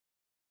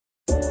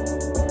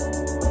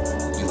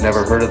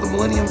Never heard of the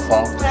Millennium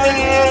Falcon?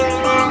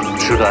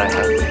 Should I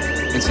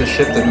have? It's a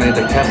ship that made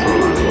the Kessel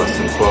Run in less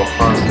than 12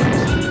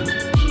 parsecs.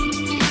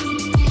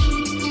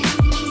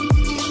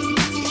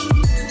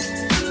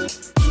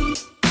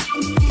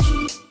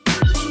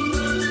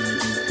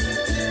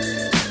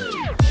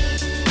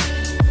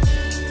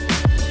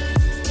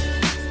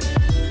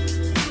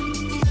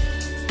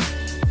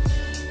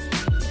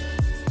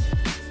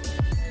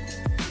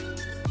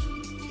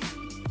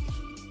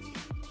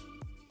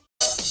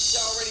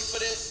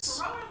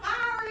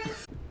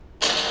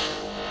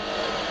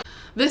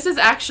 This is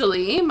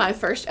actually my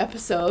first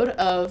episode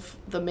of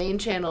the main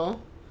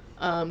channel,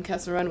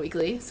 Kessel Run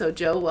Weekly. So,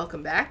 Joe,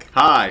 welcome back.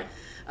 Hi.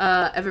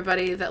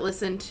 Everybody that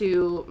listened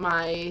to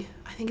I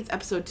think it's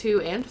episode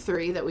 2 and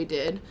 3 that we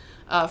did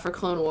for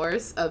Clone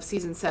Wars of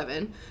Season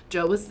 7.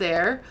 Joe was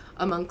there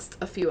amongst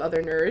a few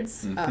other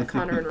nerds,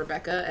 Connor and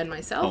Rebecca and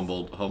myself.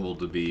 Humbled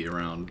to be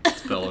around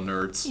fellow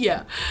nerds.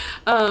 Yeah.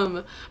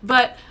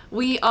 But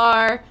we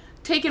are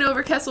taking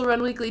over Kessel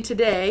Run Weekly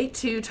today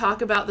to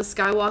talk about the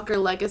Skywalker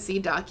Legacy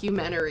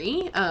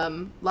documentary.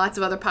 Lots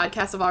of other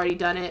podcasts have already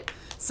done it,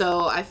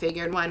 so I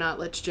figured why not,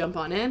 let's jump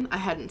on in. I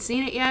hadn't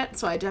seen it yet,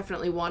 so I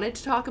definitely wanted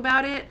to talk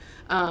about it,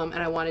 and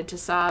I wanted to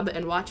sob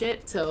and watch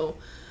it, so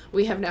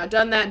we have now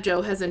done that.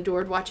 Joe has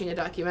endured watching a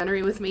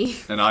documentary with me.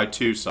 And I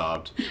too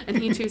sobbed. And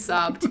he too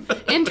sobbed.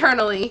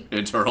 Internally.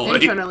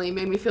 Internally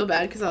made me feel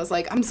bad because I was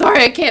like, I'm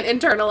sorry I can't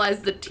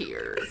internalize the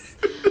tears.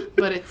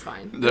 But it's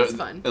fine. It's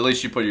fun. At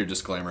least you put your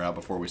disclaimer out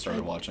before we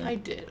started watching. I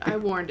did. I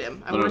warned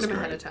him. I warned him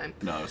ahead of time.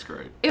 No, it was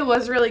great. It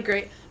was really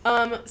great.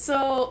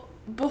 So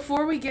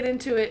before we get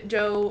into it,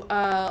 Joe,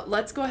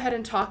 let's go ahead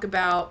and talk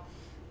about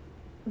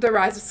The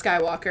Rise of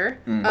Skywalker.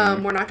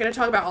 Mm-hmm. We're not going to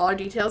talk about all our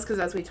details because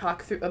as we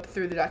talk through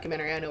the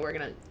documentary, I know we're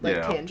going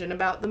to tangent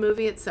about the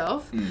movie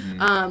itself.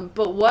 Mm-hmm.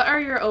 But what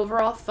are your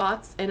overall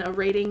thoughts and a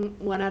rating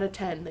 1 out of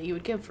 10 that you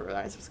would give for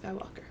Rise of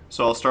Skywalker?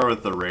 So I'll start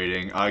with the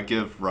rating. I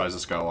give Rise of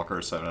Skywalker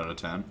a 7 out of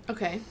 10.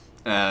 Okay.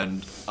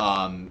 And,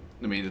 I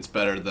mean, it's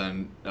better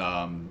than,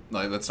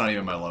 that's not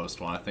even my lowest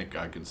one. I think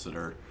I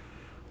consider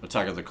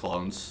Attack of the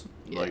Clones,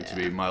 to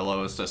be my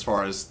lowest as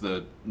far as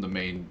the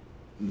main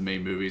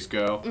movies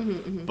go.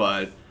 Mm-hmm.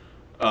 But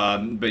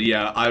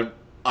yeah,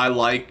 I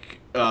like,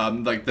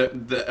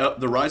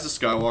 the Rise of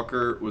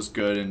Skywalker was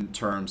good in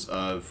terms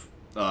of,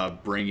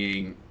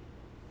 it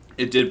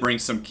did bring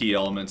some key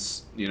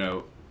elements,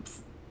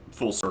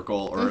 full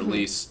circle, or at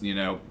least,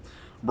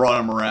 brought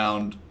them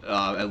around,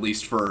 at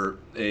least for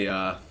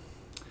a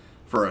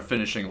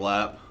finishing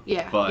lap.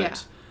 Yeah.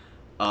 But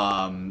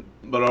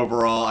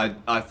overall,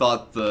 I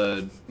thought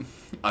the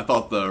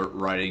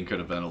writing could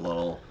have been a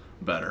little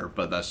better,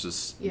 but that's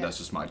just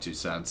my 2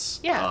 cents.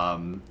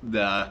 Yeah.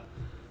 But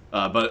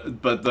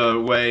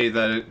the way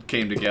that it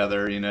came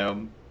together,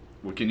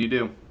 what can you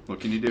do?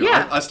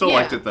 Yeah. I still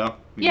liked it though.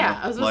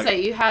 I was gonna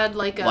say you had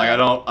I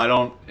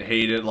don't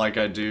hate it like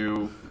I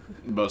do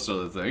most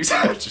other things.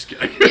 Just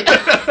kidding.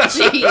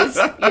 Jeez.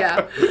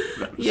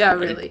 Yeah,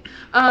 really.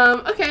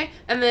 Okay,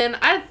 and then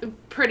I'm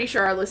pretty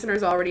sure our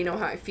listeners already know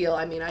how I feel.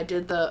 I mean, I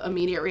did the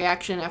immediate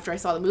reaction after I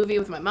saw the movie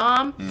with my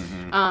mom,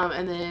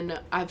 and then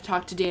I've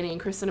talked to Danny and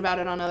Kristen about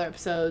it on other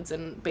episodes,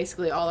 and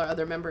basically all our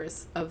other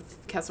members of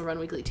Kessel Run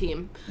Weekly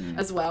team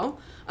as well.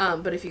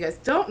 But if you guys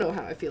don't know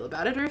how I feel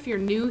about it, or if you're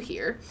new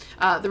here,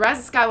 The Rise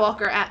of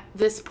Skywalker at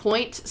this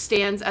point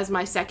stands as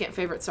my second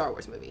favorite Star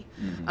Wars movie.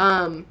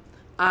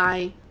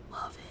 I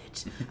love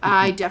it.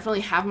 I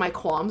definitely have my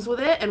qualms with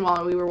it, and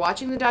while we were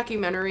watching the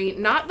documentary,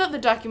 not that the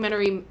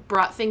documentary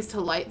brought things to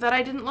light that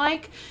I didn't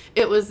like,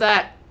 it was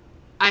that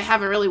I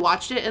haven't really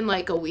watched it in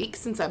a week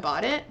since I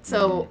bought it,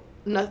 so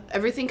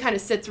everything kind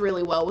of sits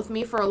really well with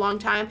me for a long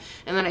time,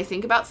 and then I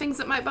think about things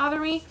that might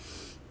bother me.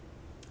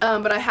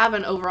 But I have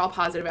an overall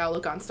positive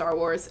outlook on Star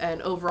Wars,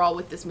 and overall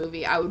with this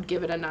movie, I would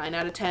give it a 9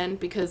 out of 10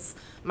 because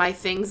my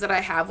things that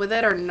I have with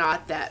it are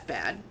not that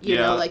bad. You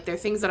know, they're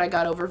things that I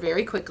got over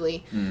very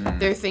quickly.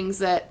 They're things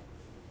that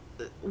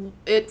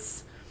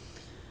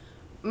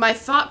my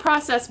thought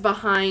process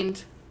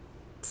behind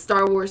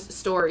Star Wars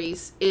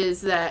stories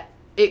is that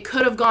it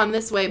could have gone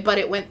this way, but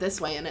it went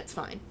this way, and it's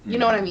fine. You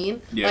know what I mean?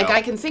 Yeah.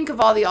 I can think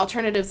of all the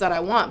alternatives that I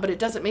want, but it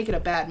doesn't make it a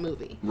bad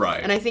movie.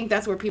 Right. And I think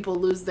that's where people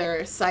lose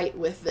their sight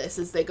with this,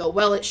 is they go,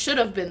 well, it should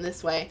have been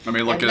this way, I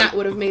mean, and that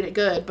would have made it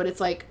good, but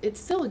it's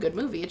it's still a good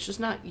movie. It's just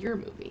not your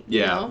movie.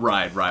 You know?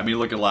 Right. I mean,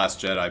 look at Last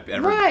Jedi.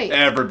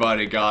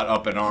 Everybody got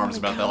up in arms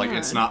about that.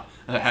 It's not,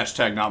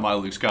 hashtag not my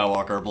Luke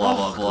Skywalker,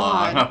 blah, blah,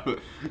 blah.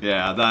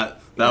 Yeah, that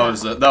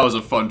was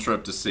a fun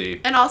trip to see.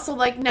 And also,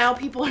 now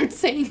people aren't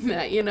saying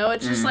that,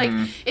 It's just,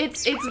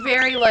 it's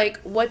very,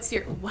 what's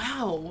your...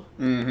 Wow.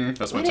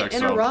 That's my Way to text.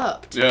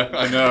 interrupt. Yeah,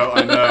 I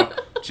know.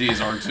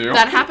 Jeez, aren't you?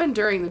 That happened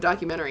during the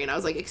documentary, and I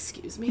was like,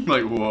 excuse me?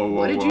 Whoa.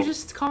 What did you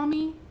just call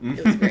me?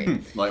 It was great.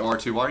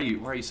 R2, why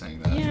are you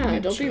saying that? Yeah,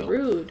 don't be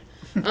rude.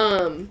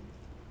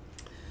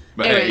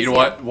 But anyways, hey, you know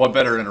what? What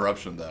better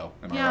interruption, though?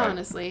 Am I right?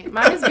 Honestly.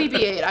 Mine is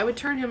BB-8. I would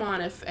turn him on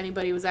if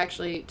anybody was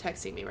actually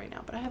texting me right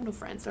now, but I have no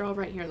friends. They're all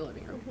right here in the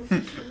living room.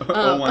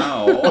 Oh,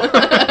 wow.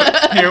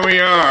 Here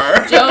we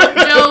are.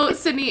 Joe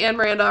Sydney and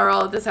Miranda are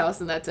all at this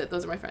house, and that's it.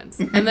 Those are my friends.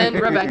 And then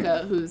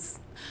Rebecca, who's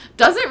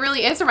doesn't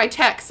really answer my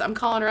texts. I'm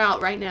calling her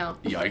out right now.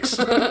 Yikes.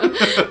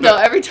 No,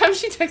 every time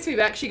she texts me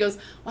back, she goes,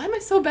 "Why am I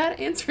so bad at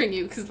answering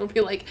you?" Because it'll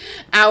be like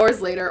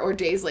hours later or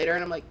days later,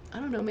 and I'm like, I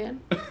don't know, man.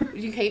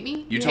 You hate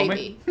me? You hate told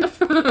me?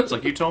 It's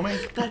like, you told me?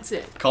 That's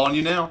it. Calling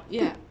you now.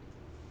 Yeah.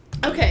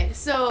 Okay,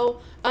 so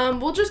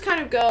we'll just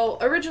kind of go.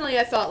 Originally,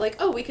 I thought like,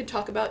 oh, we could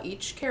talk about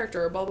each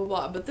character, blah blah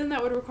blah, but then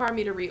that would require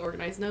me to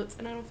reorganize notes,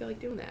 and I don't feel like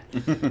doing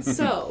that.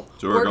 So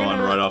we're going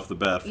right off the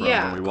bat from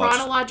when we watched.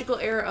 Chronological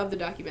era of the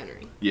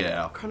documentary.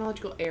 Yeah.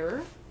 Chronological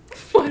error?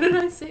 Why did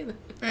I say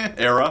that?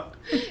 Era.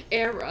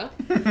 Era.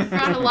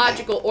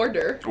 Chronological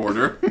order.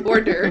 Order.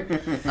 Order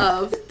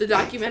of the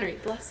documentary.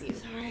 Bless you.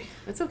 Sorry.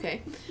 That's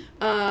okay.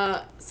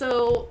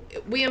 So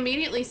we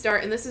immediately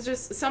start, and this is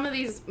just some of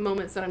these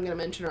moments that I'm going to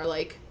mention are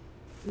like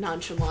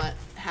nonchalant,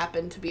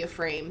 happened to be a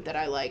frame that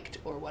I liked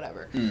or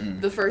whatever.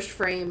 Mm-hmm. The first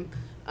frame,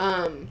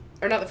 or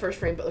not the first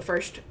frame, but the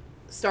first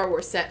Star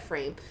Wars set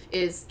frame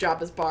is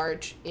Jabba's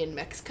barge in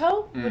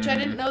Mexico, which I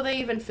didn't know they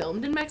even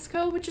filmed in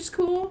Mexico, which is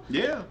cool.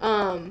 Yeah.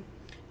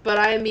 But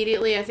I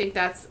immediately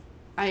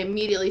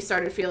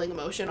started feeling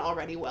emotion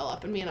already well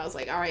up in me, and I was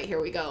like, all right,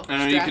 here we go.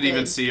 And you could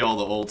even see all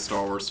the old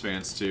Star Wars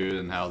fans too,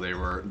 and how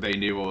they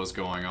knew what was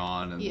going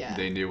on, and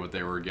they knew what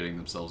they were getting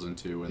themselves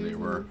into when they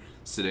were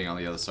sitting on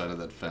the other side of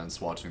that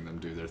fence watching them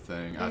do their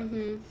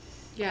thing.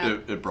 Yeah.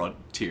 It brought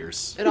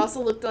tears. It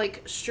also looked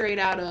like straight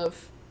out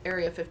of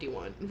Area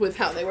 51 with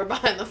how they were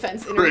behind the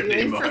fence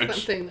interviewing for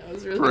something that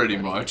was really Pretty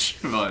funny. much,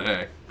 but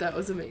hey. That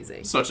was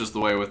amazing. Such is the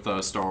way with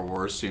Star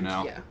Wars, you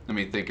know? Yeah. I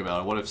mean, think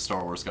about it. What if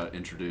Star Wars got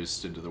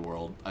introduced into the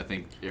world? I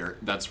think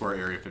that's where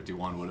Area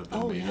 51 would have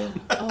been made. Yeah.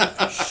 Oh,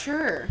 for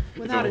sure.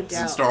 Without a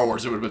doubt. In Star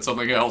Wars, it would have been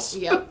something else.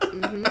 Yep.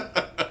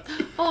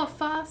 Oh, a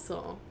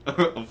fossil.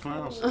 A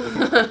fossil.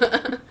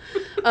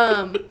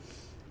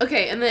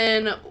 Okay, and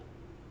then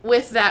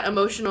with that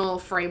emotional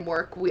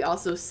framework, we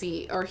also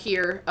see or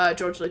hear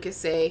George Lucas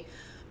say,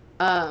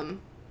 I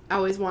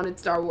always wanted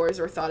Star Wars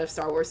or thought of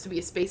Star Wars to be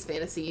a space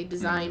fantasy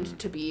designed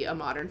to be a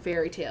modern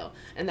fairy tale.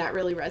 And that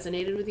really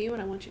resonated with you,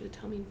 and I want you to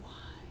tell me why.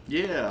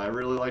 Yeah, I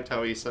really liked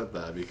how he said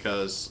that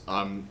because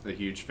I'm a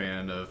huge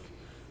fan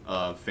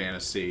of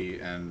fantasy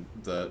and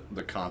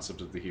the concept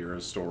of the hero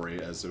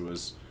story as it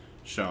was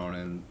shown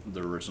in the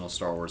original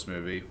Star Wars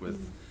movie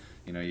with,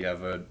 you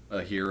have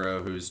a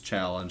hero who's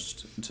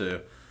challenged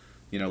to,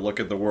 look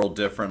at the world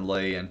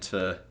differently and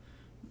to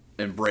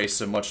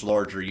embrace a much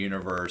larger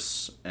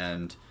universe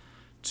and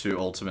to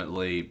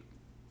ultimately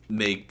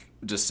make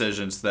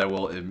decisions that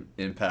will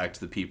impact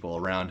the people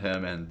around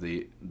him and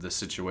the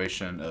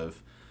situation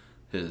of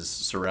his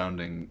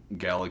surrounding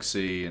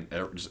galaxy and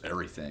just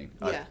everything.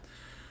 Yeah.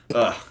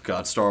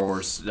 God, Star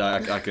Wars.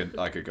 I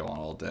could go on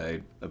all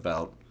day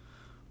about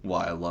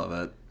why I love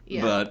it.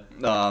 Yeah.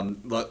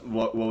 But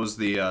what was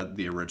the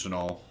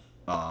original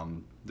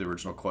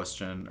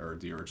question or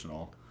the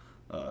original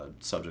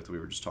subject that we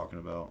were just talking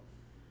about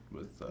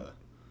with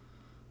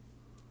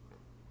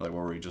what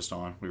were we just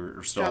on? We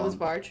were still Jabba's on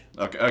barge.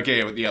 Okay,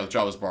 yeah,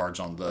 Jabba's barge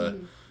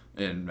on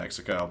in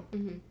Mexico.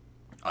 Mm-hmm.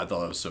 I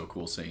thought it was so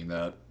cool seeing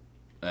that,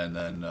 and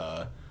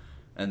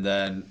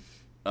then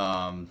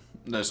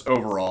this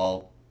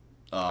overall,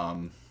 I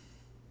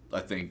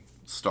think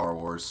Star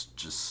Wars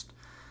just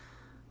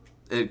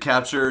it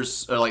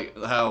captures like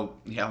how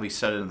he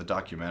said it in the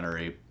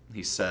documentary.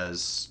 He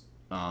says,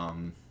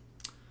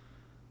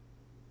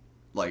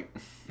 like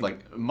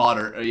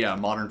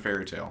modern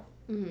fairy tale.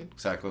 Mm-hmm.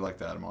 Exactly like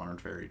that, a modern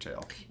fairy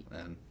tale,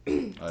 and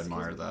I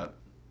admire that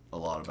a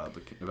lot about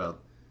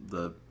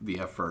the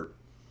effort.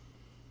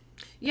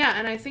 Yeah,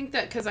 and I think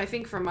that because I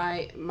think for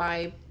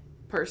my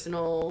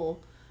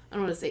personal, I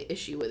don't want to say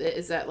issue with it,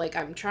 is that like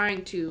I'm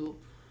trying to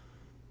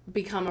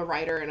become a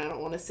writer, and I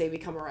don't want to say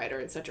become a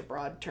writer in such a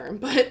broad term,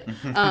 but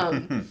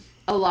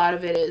a lot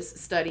of it is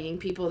studying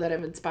people that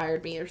have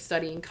inspired me or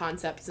studying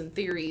concepts and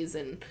theories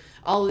and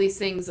all of these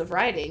things of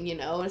writing,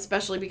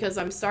 especially because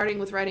I'm starting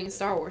with writing a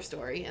Star Wars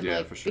story.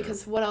 And for sure.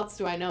 Because what else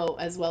do I know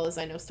as well as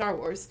I know Star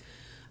Wars?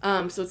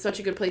 So it's such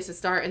a good place to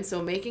start. And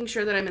so making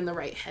sure that I'm in the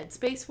right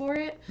headspace for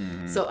it.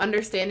 Mm-hmm. So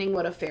understanding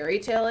what a fairy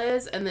tale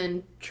is and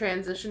then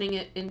transitioning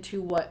it into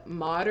what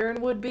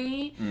modern would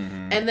be.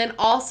 Mm-hmm. And then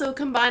also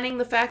combining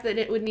the fact that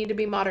it would need to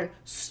be modern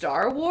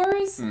Star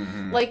Wars.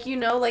 Mm-hmm.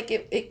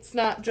 It's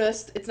not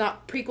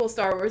prequel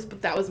Star Wars,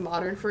 but that was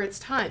modern for its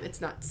time.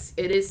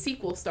 It is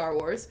sequel Star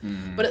Wars.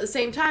 Mm-hmm. But at the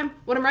same time,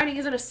 what I'm writing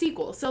isn't a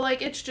sequel. So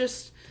it's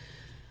just...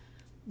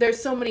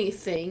 There's so many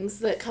things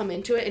that come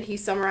into it, and he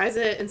summarized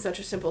it in such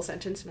a simple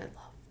sentence, and I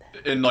love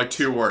that. In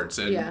 2 words,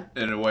 in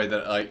a way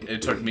that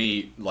it took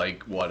me a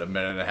minute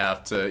and a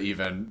half to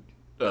even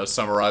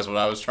summarize what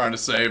I was trying to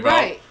say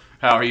about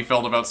how he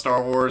felt about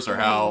Star Wars or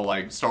how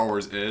Star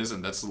Wars is,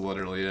 and that's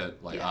literally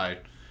it.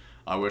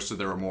 I wish that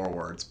there were more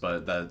words,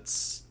 but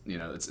that's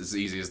it's as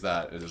easy as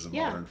that. It is a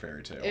modern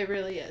fairy tale. It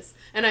really is,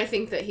 and I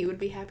think that he would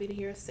be happy to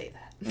hear us say that.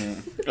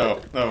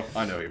 Oh,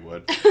 I know he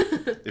would.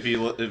 If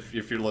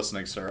you're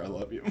listening, sir, I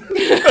love you.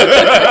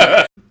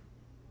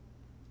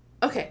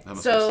 Okay, that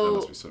must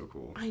be so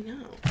cool. I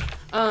know.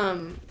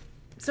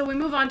 So we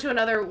move on to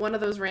another one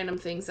of those random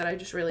things that I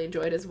just really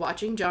enjoyed is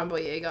watching John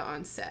Boyega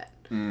on set.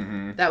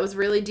 Mm-hmm. That was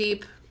really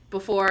deep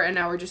before, and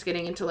now we're just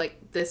getting into,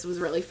 like, this was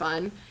really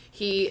fun.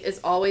 He is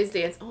always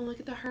dancing. Oh, look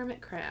at the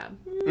hermit crab.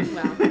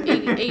 Wow.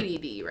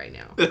 ADD right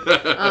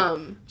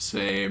now.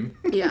 Same.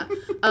 Yeah.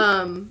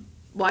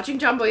 Watching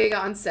John Boyega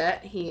on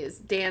set, he is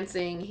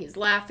dancing, he's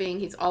laughing,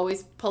 he's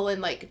always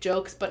pulling, like,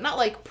 jokes, but not,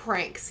 like,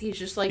 pranks. He's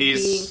just, like,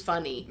 being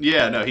funny.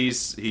 Yeah, no,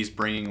 he's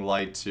bringing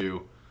light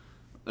to,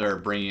 or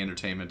bringing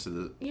entertainment to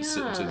the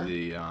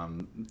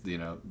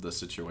the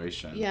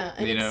situation. Yeah,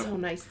 and it's so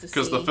nice to see.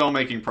 Because the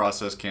filmmaking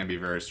process can be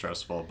very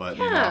stressful, but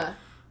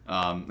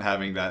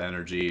having that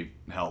energy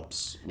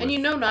helps.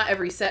 And not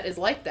every set is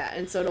like that,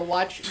 and so to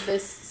watch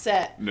this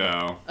set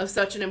of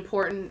such an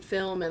important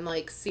film and,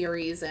 like,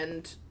 series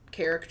and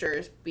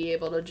characters be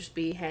able to just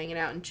be hanging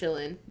out and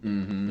chilling,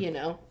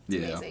 it's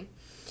amazing.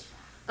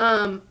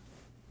 And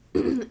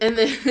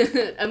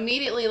then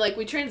immediately, like,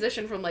 we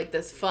transition from, like,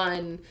 this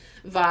fun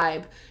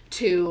vibe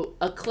to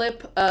a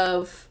clip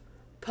of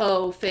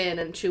Poe, Finn,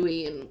 and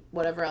Chewie and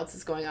whatever else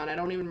is going on. I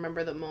don't even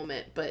remember the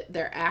moment, but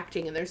they're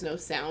acting and there's no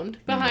sound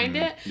behind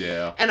it.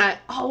 Yeah. And I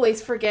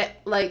always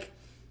forget, like,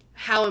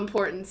 how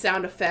important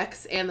sound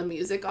effects and the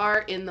music are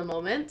in the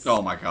moments.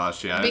 Oh my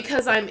gosh, yeah.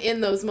 Because I'm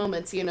in those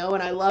moments, and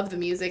I love the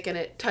music and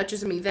it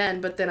touches me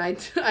then, but then I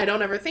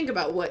don't ever think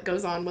about what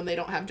goes on when they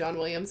don't have John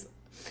Williams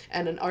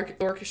and an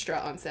orchestra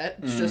on set.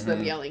 It's just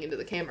them yelling into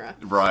the camera.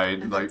 Right.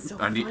 And like, so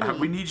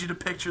we need you to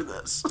picture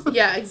this.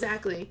 Yeah,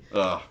 exactly.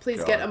 Oh, Please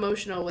God. get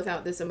emotional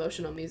without this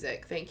emotional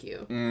music. Thank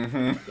you.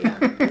 Mm-hmm. Yeah,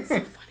 it's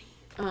so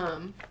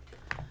funny.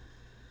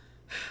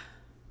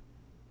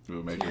 It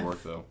would make it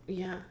work, though.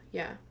 Yeah.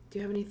 Do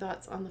you have any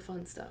thoughts on the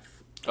fun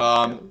stuff?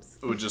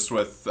 Just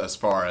with, as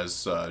far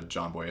as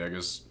John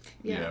Boyega's,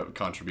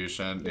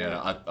 contribution,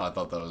 Yeah. I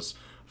thought that was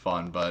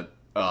fun, but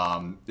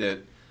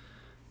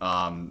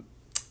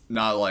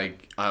not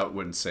like, I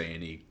wouldn't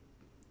say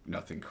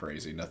nothing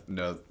crazy,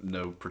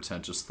 no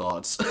pretentious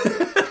thoughts.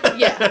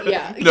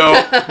 Yeah.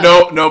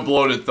 No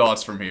bloated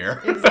thoughts from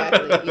here.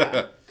 Exactly.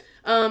 Yeah.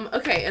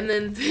 Okay, and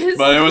then this.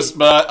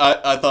 But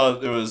I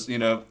thought it was,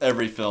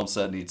 every film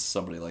set needs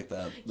somebody like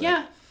that.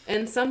 Yeah,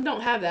 and some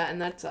don't have that,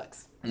 and that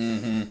sucks.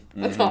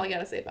 That's all I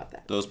gotta say about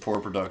that. Those poor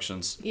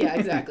productions. Yeah,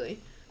 exactly.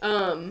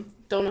 Don't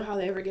know how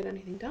they ever get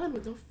anything done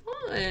with no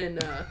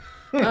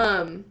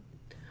fun.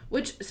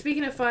 Which,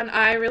 speaking of fun,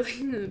 I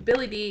really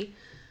Billy D.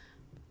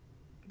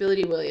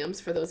 Williams,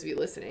 for those of you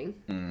listening.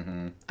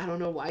 Mm-hmm. I don't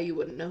know why you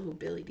wouldn't know who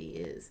Billy D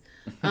is.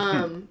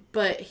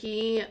 But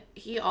he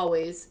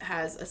always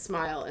has a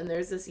smile, and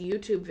there's this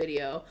YouTube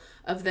video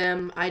of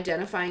them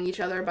identifying each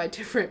other by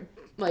different,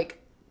 like,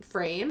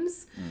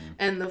 frames,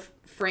 and the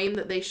frame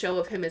that they show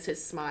of him is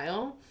his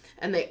smile,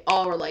 and they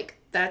all were like,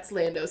 that's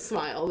Lando's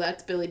smile,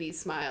 that's Billy D's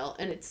smile,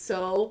 and it's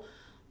so,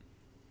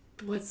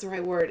 what's the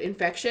right word,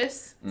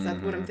 infectious? Is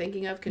that what I'm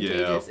thinking of?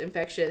 Contagious,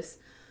 infectious.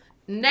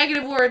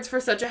 Negative words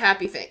for such a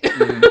happy thing.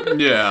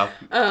 Yeah.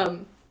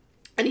 And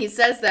he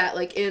says that,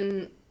 like,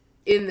 in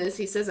this,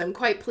 he says, I'm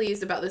quite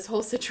pleased about this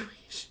whole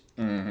situation.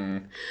 Mm-hmm.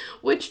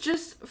 Which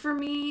just, for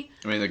me...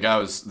 I mean, the guy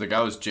was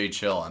Jay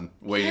chillin',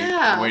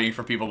 waiting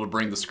for people to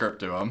bring the script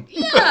to him.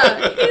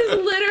 Yeah, he's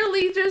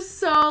literally just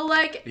so,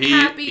 like,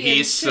 happy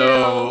he's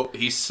chill.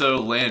 He's so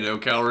Lando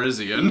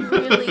Calrissian. He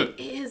really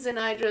is, and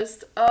I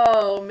just,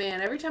 oh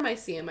man, every time I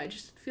see him, I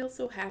just feel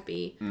so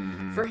happy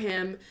for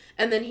him.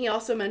 And then he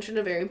also mentioned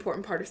a very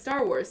important part of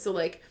Star Wars, so,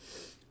 like,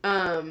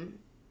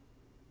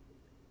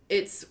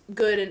 it's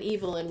good and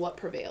evil and what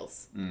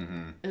prevails,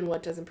 and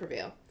what doesn't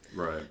prevail.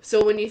 Right.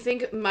 So when you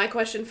think, my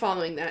question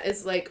following that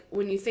is, like,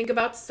 when you think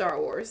about Star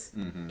Wars,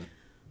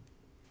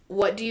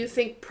 what do you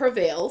think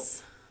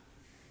prevails?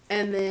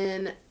 And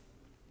then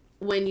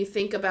when you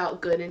think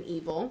about good and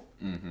evil,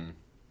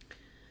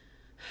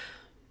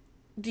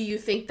 do you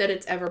think that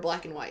it's ever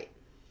black and white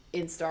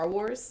in Star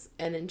Wars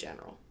and in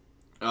general?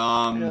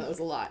 I know that was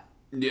a lot.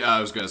 Yeah,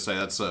 I was gonna say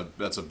that's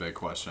a big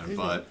question,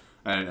 but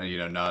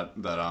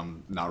not that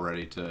I'm not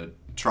ready to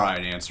try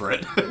and answer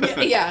it.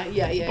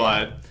 Yeah.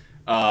 But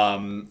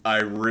I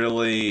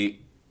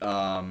really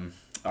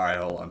all right,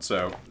 hold on.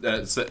 So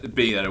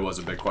being that it was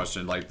a big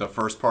question, like the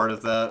first part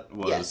of that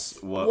was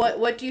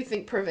what do you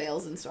think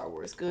prevails in Star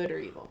Wars, good or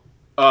evil?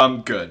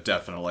 Good,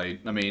 definitely.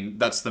 I mean,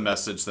 that's the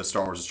message that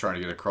Star Wars is trying to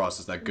get across,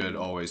 is that good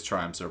always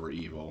triumphs over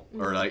evil.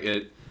 Or like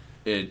it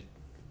in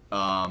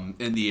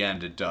the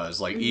end it does.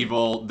 Like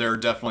evil, there are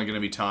definitely going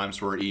to be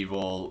times where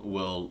evil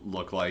will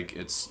look like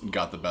it's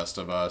got the best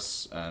of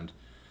us, and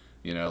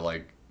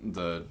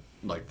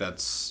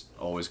that's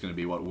always going to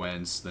be what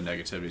wins. The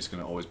negativity is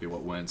going to always be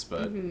what wins,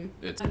 but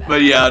but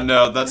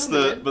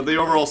the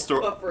overall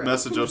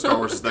message of Star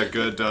Wars is that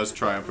good does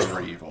triumph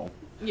over evil.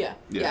 Yeah.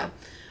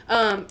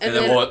 And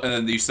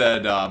then you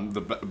said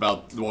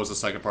about, what was the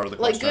second part of the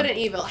question? Like good and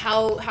evil,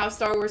 how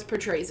Star Wars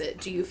portrays it.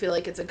 Do you feel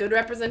like it's a good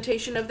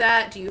representation of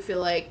that? Do you feel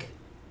like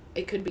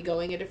it could be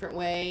going a different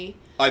way?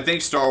 I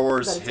think Star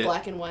Wars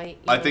black and white.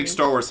 I think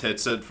Star Wars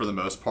hits it for the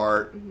most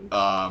part.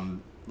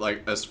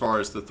 Like as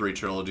far as the three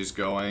trilogies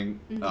going,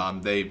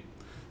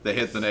 they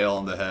hit the nail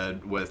on the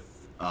head with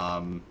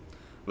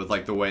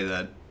like the way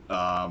that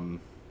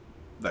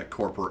that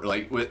corporate,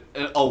 like, with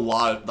a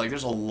lot of, like,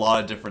 there's a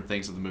lot of different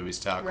things that the movies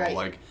tackle. Right.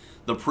 Like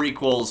the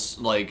prequels,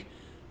 like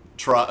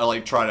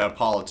tried out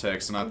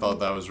politics, and I thought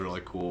that was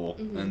really cool.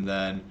 And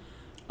then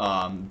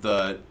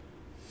like,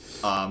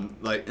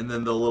 and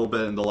then the little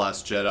bit in The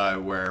Last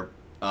Jedi where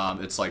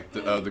it's like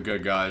the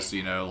good guys,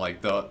 you know,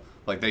 like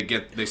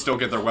they still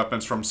get their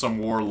weapons from some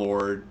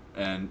warlord,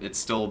 and it's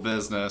still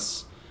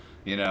business,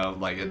 you know,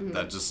 like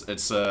that just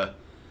it's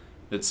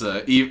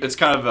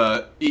kind of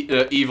a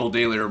evil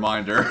daily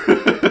reminder.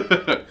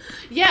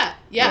 Yeah,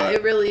 But-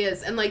 it really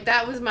is. And like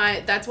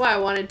that's why I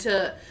wanted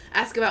to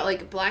ask about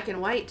like Black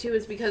and White too,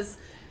 is because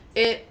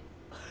it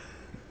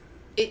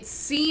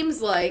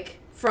seems like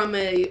from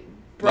a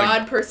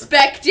broad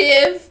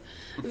perspective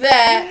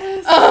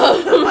that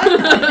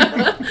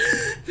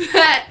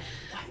that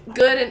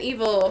good and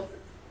evil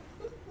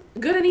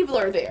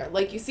are there.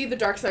 Like, you see the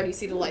dark side, you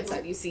see the light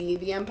side, you see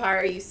the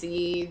Empire, you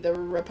see the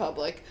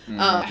Republic.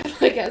 I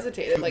like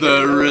hesitated. Like,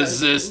 The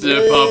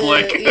Resistant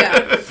Public.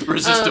 Yeah.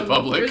 Resistant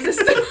Public.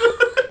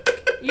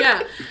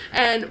 Yeah,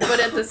 but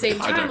at the same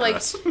I time, like,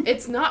 digress.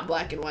 it's not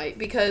black and white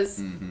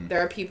because there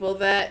are people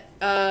that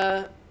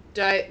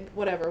die.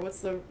 Whatever.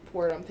 What's the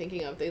word I'm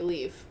thinking of? They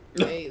leave.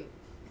 They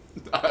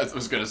I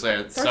was gonna say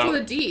it. starts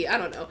with a D. I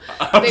don't know.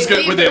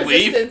 When they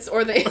leave? Resistance,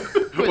 or they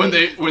When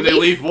they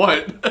leave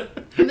what?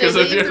 Because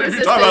if leave the you're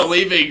talking about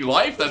resistance. leaving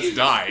life, that's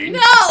dying. No.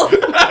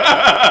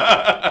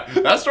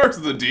 That starts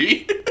with a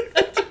D.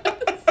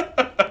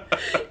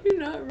 You're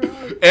not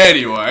wrong.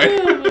 Anyway.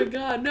 Oh my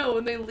god, no,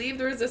 when they leave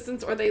the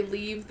Resistance or they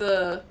leave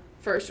the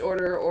First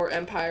Order or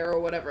Empire or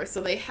whatever.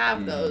 So they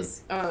have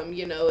those,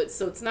 you know,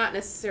 it's not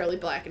necessarily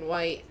black and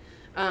white.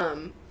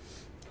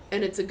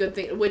 And it's a good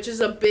thing, which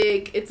is a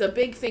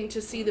big thing to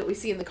see that we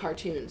see in the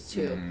cartoons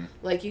too.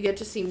 Like, you get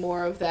to see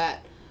more of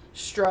that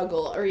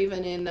struggle, or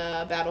even in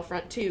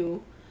Battlefront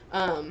 2,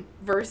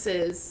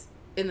 versus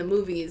in the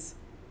movies.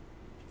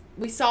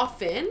 We saw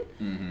Finn,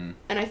 and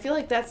I feel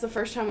like that's the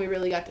first time we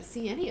really got to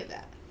see any of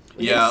that.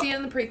 We didn't see it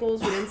in the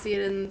prequels. We didn't see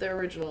it in the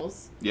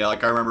originals. Yeah,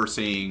 like I remember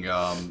seeing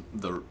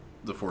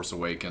the Force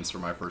Awakens for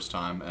my first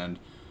time, and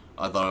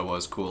I thought it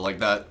was cool. Like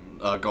that,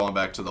 going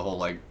back to the whole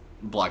like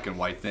black and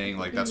white thing.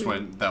 Like that's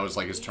when that was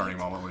like his turning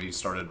moment when he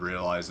started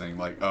realizing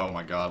like, oh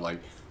my god,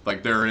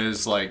 like there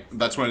is like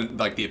that's when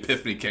like the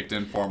epiphany kicked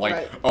in for him. Like,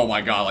 Right. oh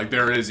my god, like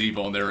there is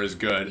evil and there is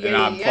good, and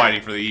Yeah, I'm yeah.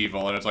 fighting for the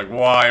evil, and it's like,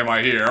 why am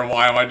I here?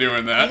 Why am I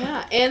doing that?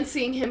 Yeah, and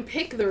seeing him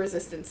pick the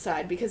Resistance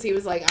side, because he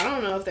was like, I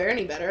don't know if they're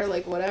any better,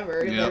 like,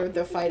 whatever. Yep.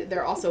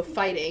 They're also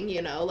fighting,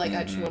 you know, like,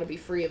 I just want to be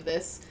free of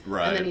this.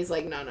 Right. And then he's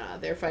like, no,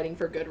 they're fighting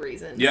for good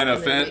reasons. Yeah, no,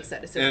 and then he Finn, makes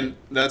that decision. and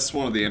that's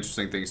one of the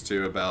interesting things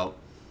too about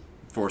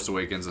Force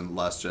Awakens and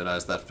Last Jedi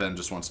is that Finn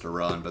just wants to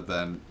run, but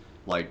then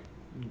like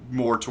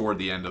more toward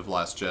the end of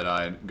Last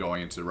Jedi and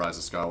going into Rise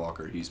of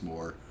Skywalker, he's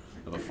more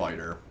of a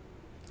fighter.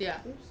 Yeah,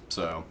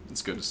 So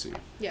it's good to see,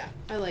 yeah,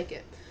 I like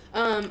it.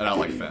 and I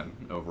like Finn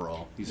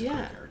overall. He's a Yeah,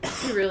 great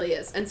character. he really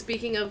is. And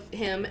speaking of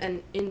him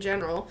and in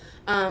general,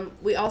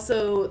 they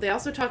also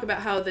talk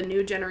about how the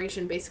new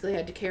generation basically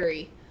had to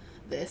carry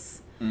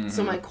this.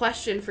 So my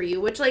question for you,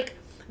 which like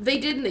they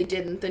did and they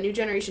didn't. The new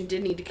generation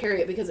did need to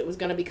carry it because it was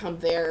going to become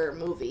their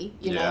movie,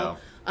 you know.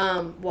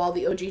 While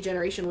the OG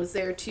generation was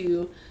there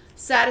to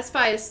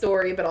satisfy a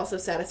story, but also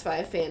satisfy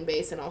a fan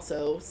base and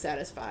also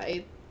satisfy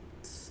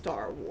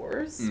Star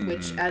Wars,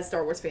 which as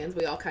Star Wars fans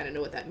we all kind of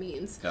know what that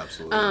means.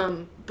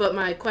 Absolutely. But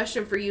my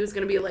question for you is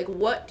going to be like,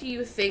 what do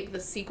you think the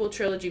sequel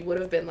trilogy would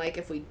have been like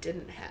if we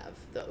didn't have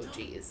the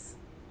OGs?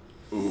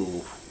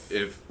 Ooh,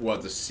 if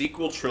what the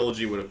sequel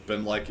trilogy would have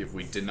been like if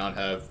we did not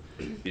have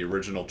the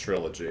original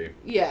trilogy.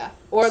 Yeah,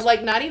 or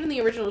like not even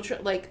the original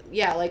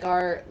like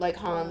our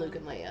Han, Luke,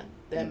 and Leia,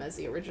 them as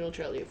the original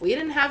trilogy. If we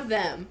didn't have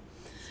them,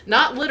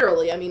 not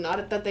literally, I mean,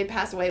 not that they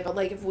passed away, but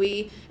like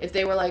if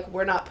they were like,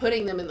 we're not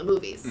putting them in the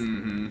movies,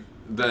 Then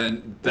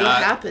what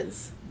that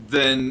happens?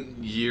 then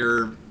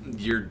you're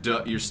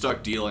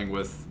stuck dealing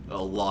with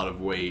a lot of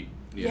weight,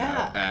 you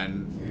Yeah. know,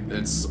 and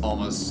it's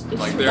almost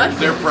It's like too their much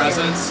their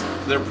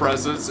for their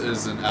presence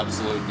is an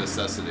absolute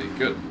necessity.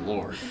 Good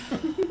lord.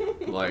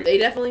 Like They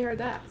definitely heard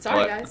that. Sorry,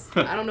 What? guys.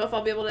 I don't know if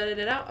I'll be able to edit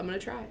it out. I'm gonna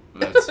try.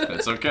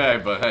 it's okay,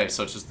 but hey,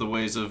 such is the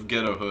ways of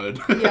ghettohood.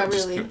 Yeah,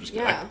 Just- really. just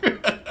Yeah. kidding.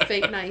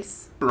 Fake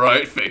nice.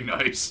 Right, fake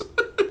nice.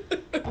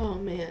 Oh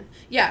man,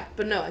 yeah,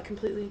 but no, I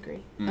completely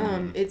agree.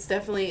 Mm-hmm. It's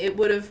definitely, it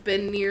would have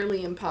been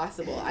nearly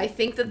impossible. I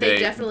think that they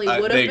definitely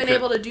would they have been could-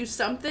 able to do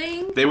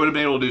something. They would have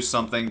been able to do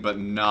something, but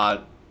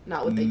not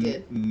Not what they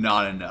did.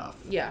 Not enough.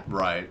 Yeah.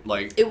 Right.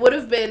 Like It would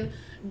have been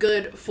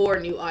good for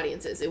new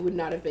audiences. It would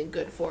not have been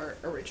good for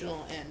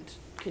original and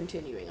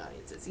continuing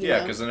audiences. You yeah,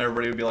 know? because then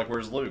everybody would be like,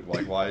 "Where's Luke?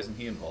 Like, why isn't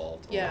he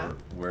involved?" Yeah.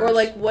 Or, Or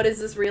like, what is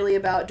this really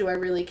about? Do I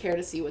really care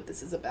to see what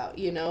this is about?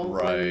 You know,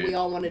 When Right. we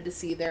all wanted to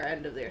see their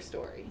end of their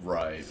story.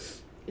 Right.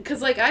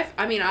 Because like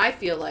I mean, I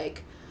feel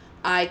like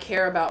I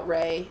care about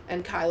Rey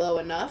and Kylo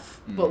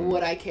enough, but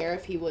would I care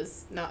if he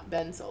was not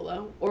Ben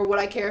Solo? Or would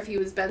I care if he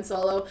was Ben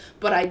Solo,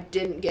 but I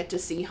didn't get to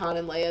see Han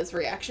and Leia's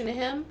reaction to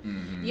him?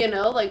 You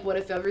know, like, what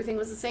if everything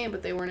was the same,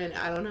 but they weren't in,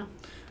 I don't know.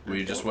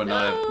 We just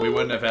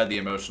wouldn't have had the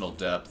emotional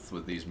depth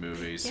with these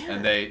movies. Yeah.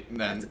 And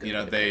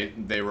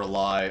they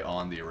rely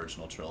on the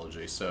original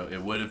trilogy, so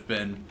it would have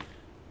been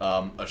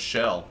a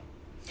shell.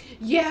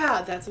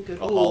 Yeah, that's a good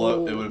one.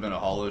 It would have been a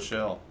hollow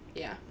shell.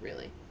 Yeah,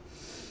 really.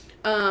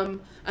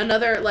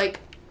 Another, like,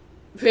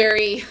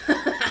 very,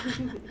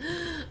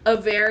 a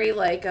very,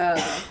 like,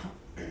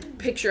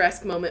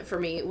 picturesque moment for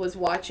me was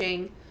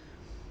watching,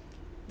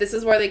 this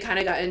is where they kind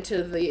of got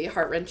into the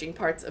heart-wrenching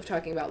parts of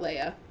talking about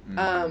Leia,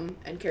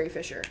 and Carrie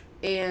Fisher.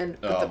 And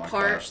the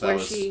part where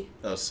that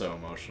was so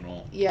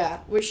emotional. Yeah,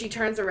 where she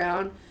turns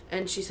around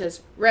and she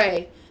says,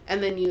 Rey,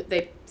 and then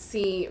they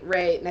see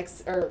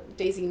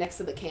Daisy next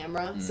to the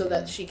camera so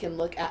that she can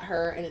look at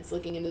her and it's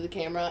looking into the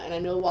camera. And I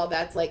know while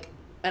that's, like,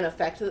 an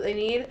effect that they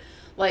need,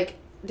 like,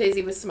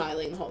 Daisy was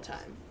smiling the whole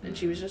time. And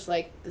she was just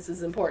like, this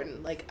is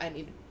important. Like,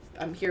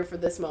 I'm here for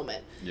this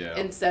moment. Yeah.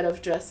 Instead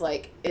of just,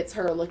 like, it's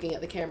her looking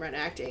at the camera and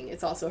acting.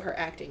 It's also her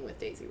acting with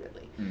Daisy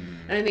Ridley.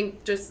 And I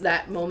think just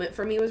that moment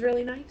for me was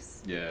really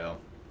nice. Yeah.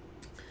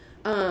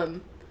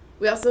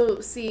 We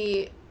also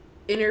see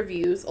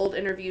old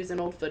interviews and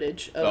old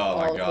footage of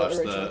all of the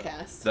original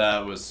cast.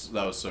 That was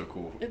so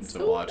cool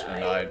to watch,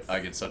 nice. And I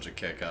get such a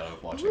kick out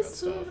of watching that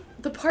stuff.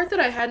 The part that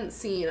I hadn't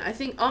seen, I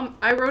think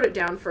I wrote it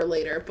down for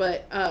later,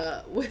 but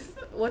with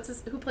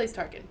who plays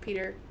Tarkin?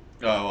 Peter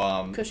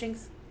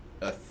Cushings?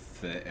 I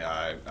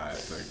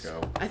have to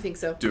go. I think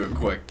so. Do a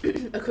quick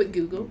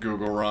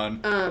Google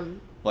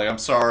run. Like, I'm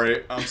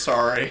sorry.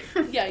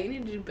 Yeah, you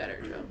need to do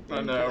better, Joe.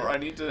 I know. I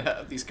need to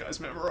have these guys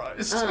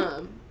memorized.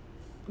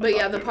 But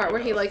yeah, the part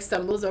where he, like,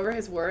 stumbles over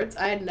his words,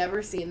 I had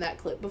never seen that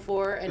clip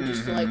before, and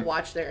just to, like,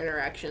 watch their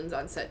interactions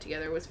on set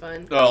together was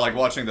fun. Oh, like,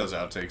 watching those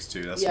outtakes,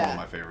 too. That's one of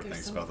my favorite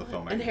things about the filmmaking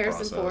process. And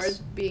Harrison Ford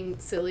being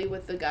silly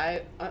with the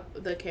guy,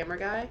 the camera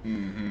guy.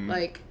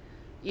 Like,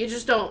 you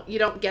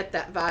don't get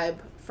that vibe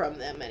from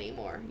them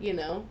anymore, you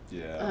know?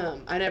 Yeah.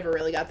 I never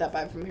really got that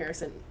vibe from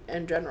Harrison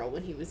in general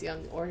when he was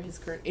young or his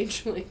current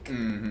age. Like,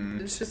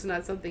 it's just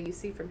not something you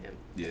see from him.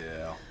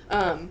 Yeah.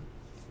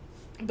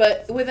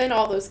 But within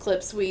all those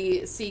clips,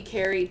 we see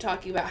Carrie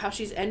talking about how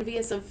she's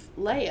envious of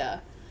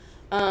Leia.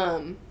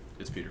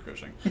 It's Peter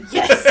Cushing.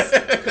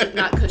 Yes!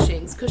 Not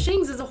Cushing's.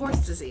 Cushing's is a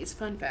horse disease.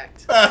 Fun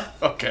fact.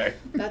 Okay.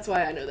 That's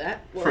why I know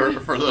that.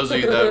 For those of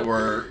you that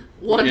were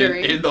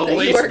wondering, in the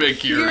least bit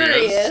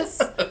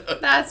curious.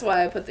 That's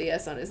why I put the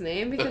S on his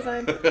name, because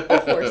I'm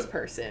a horse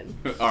person.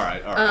 All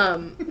right.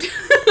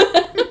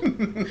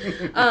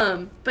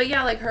 But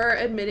yeah, like her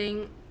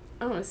admitting,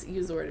 I don't want to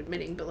use the word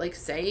admitting, but like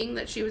saying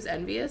that she was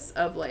envious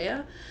of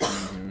Leia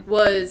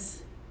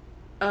was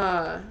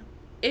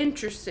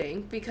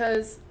interesting,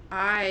 because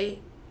I,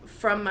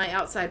 from my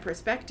outside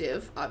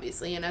perspective,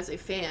 obviously, and as a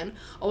fan,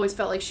 always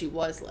felt like she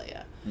was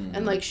Leia.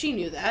 And like she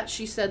knew that.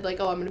 She said like,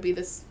 oh, I'm going to be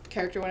this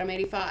character when I'm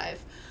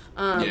 85.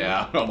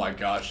 Yeah. Oh my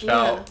gosh.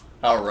 Yeah.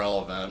 How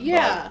relevant.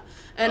 Yeah.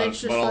 And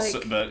it's just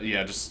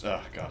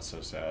oh god,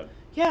 so sad.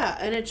 Yeah,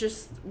 and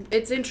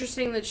it's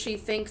interesting that she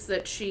thinks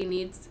that she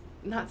needs,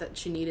 not that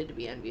she needed to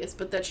be envious,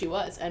 but that she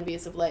was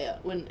envious of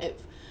Leia, when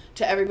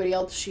to everybody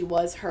else she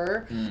was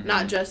her,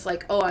 not just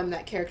like, oh, I'm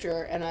that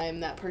character and I'm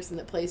that person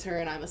that plays her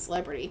and I'm a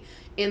celebrity.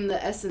 In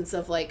the essence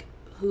of like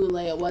who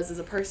Leia was as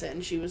a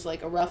person, she was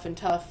like a rough and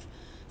tough,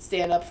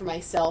 stand up for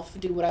myself,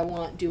 do what I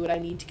want, do what I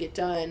need to get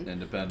done,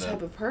 independent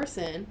type of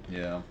person.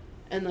 Yeah.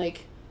 And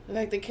like the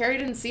fact that Carrie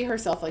didn't see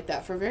herself like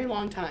that for a very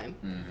long time,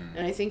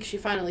 and I think she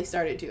finally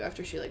started to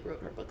after she like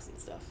wrote her books and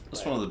stuff.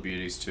 That's one of the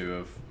beauties too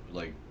of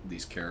like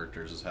these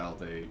characters, is how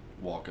they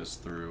walk us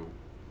through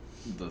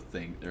the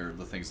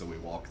things that we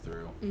walk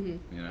through. You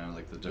know,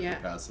 like the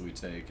different paths that we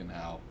take, and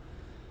how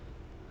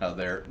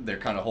they're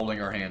kind of holding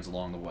our hands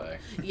along the way.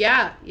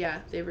 Yeah,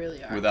 they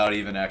really are. Without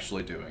even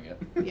actually doing it.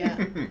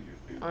 Yeah,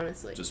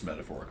 honestly. Just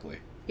metaphorically.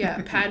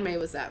 Yeah, Padme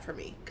was that for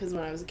me, because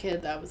when I was a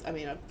kid, I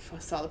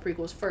saw the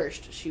prequels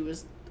first. She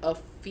was a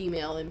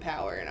female in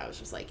power, and I was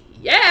just like,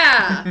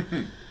 yeah,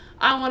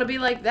 I want to be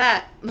like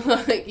that,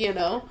 like, you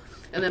know.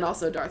 And then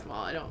also Darth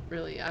Maul.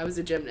 I was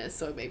a gymnast,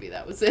 so maybe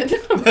that was it.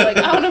 I was like,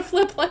 I want to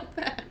flip like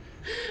that.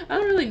 I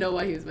don't really know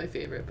why he was my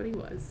favorite, but he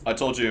was. I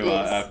told you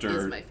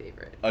is my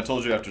favorite. I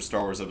told you after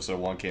Star Wars Episode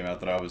 1 came out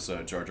that I was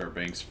Jar Jar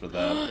Binks for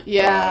that.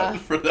 Yeah.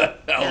 For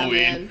that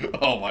Halloween. Yeah,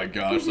 oh my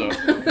gosh. So,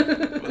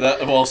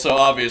 so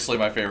obviously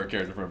my favorite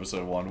character from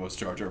Episode 1 was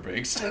Jar Jar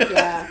Binks.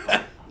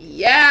 Yeah.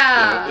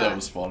 Yeah. That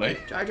was funny.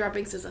 Jar Jar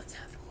Binks is a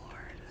Sith Lord.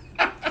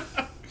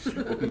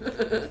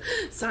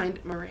 Signed,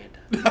 Miranda.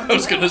 I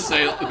was gonna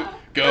say,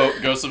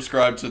 go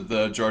subscribe to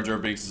the Jar Jar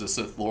Binks is a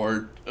Sith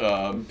Lord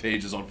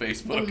pages on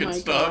Facebook and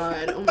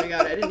stuff. Oh my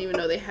god! I didn't even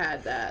know they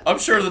had that. I'm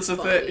sure that's a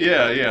thing.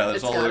 Yeah.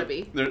 That's it's gotta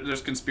be.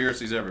 There's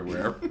conspiracies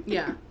everywhere.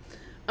 Yeah.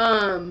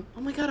 Oh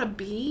my god, a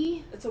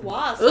bee? It's a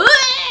wasp.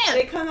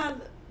 They come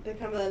out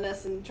of the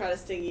nest and try to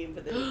sting you,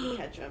 but then you can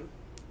catch them.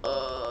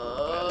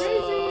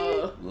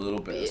 A little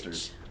bit.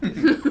 bitch.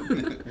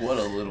 bastard. What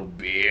a little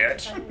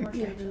bitch.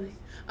 Yeah,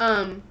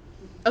 really.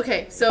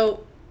 Okay,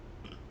 so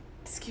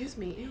excuse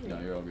me. Ew. No,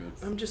 you're all good.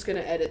 I'm just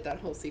gonna edit that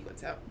whole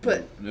sequence out.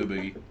 But No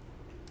biggie.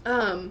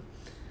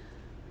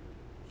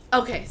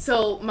 okay,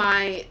 so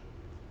my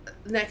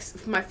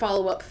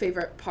follow-up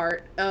favorite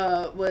part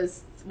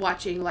was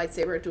watching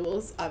lightsaber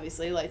duels,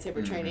 obviously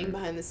lightsaber training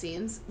behind the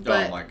scenes.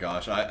 But Oh my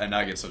gosh,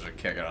 I get such a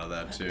kick out of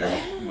that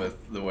too,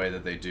 with the way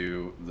that they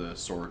do the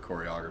sword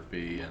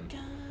choreography and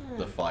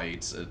the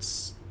fights.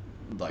 It's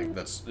like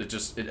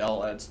it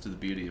all adds to the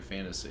beauty of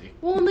fantasy.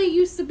 well, and they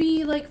used to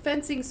be like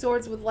fencing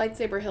swords with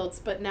lightsaber hilts,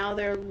 but now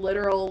they're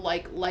literal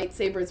like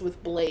lightsabers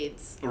with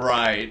blades.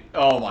 Right.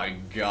 Oh my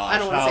gosh. I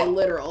don't want to say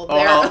literal.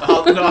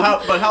 Oh,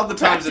 They're how the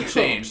times have practical.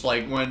 changed.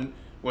 Like when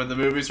the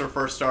movies were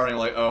first starting,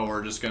 like, oh,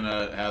 we're just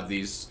gonna have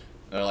these,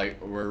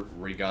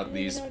 we got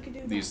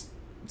these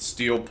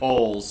steel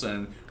poles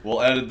and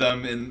we'll edit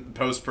them in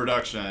post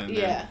production.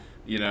 Yeah. And,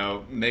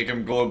 make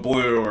them glow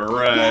blue or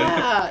red.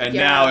 Yeah, and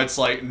yeah. now it's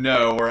like,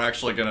 no, we're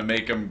actually gonna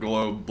make them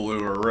glow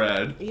blue or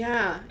red.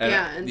 Yeah, And,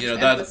 and you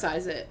just know,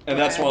 emphasize it. And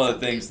or that's add one of the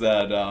something. things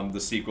that the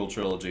sequel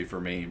trilogy for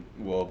me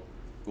will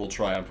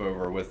triumph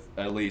over with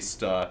at least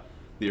the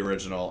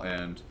original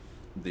and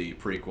the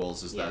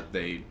prequels is Yeah. that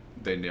they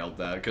nailed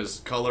that,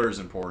 because color is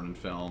important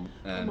in film,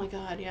 Oh and my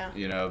god,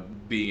 yeah.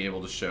 being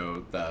able to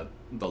show that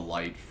the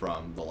light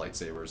from the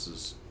lightsabers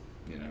is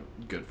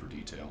good for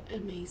detail.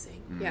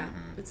 Amazing. Yeah,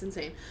 it's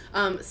insane.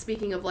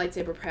 Speaking of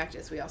lightsaber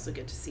practice, we also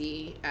get to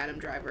see Adam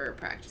Driver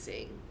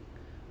practicing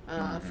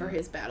for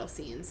his battle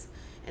scenes,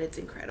 and it's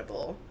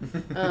incredible.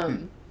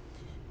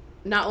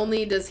 Not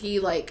only does he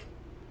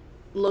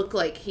look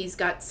like he's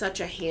got such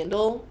a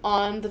handle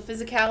on the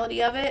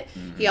physicality of it,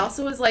 he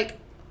also is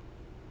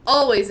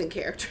always in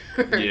character.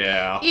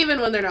 Yeah. Even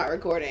when they're not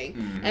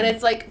recording. And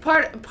it's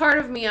part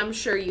of me, I'm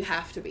sure you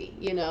have to be,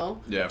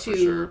 Yeah, to for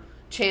sure.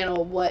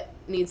 channel what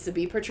needs to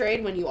be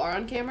portrayed when you are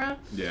on camera.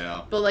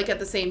 Yeah. But at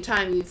the same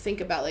time, you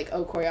think about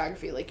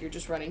choreography, you're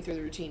just running through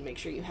the routine, make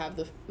sure you have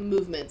the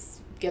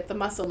movements, get the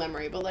muscle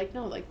memory. But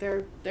no,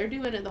 they're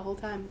doing it the whole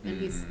time, and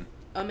he's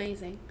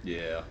amazing,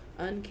 Yeah.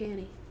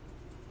 uncanny.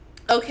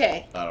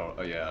 Okay.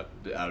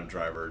 Adam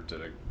Driver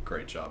did a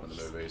great job in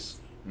the movies.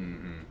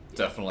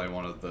 Definitely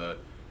one of the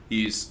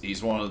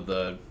he's one of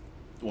the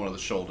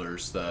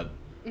shoulders that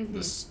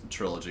this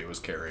trilogy was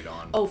carried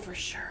on. Oh, for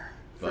sure,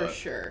 But-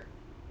 sure,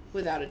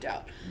 without a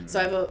doubt. So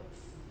I have a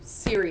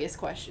serious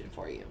question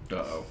for you.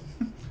 Uh-oh.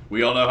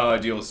 We all know how I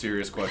deal with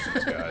serious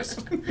questions, guys.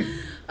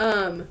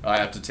 I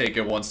have to take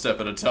it one step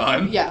at a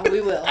time. Yeah,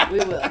 we will.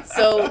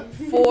 So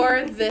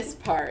for this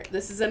part,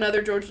 this is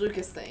another George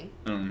Lucas thing.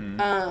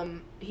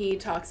 He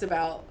talks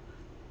about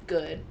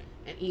good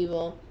and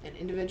evil, and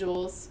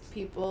individuals,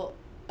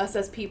 us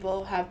as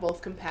people have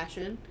both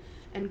compassion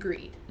and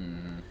greed.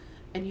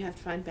 And you have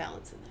to find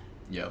balance in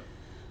that. Yep.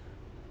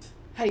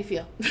 How do you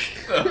feel?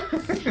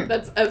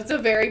 That's a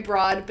very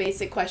broad,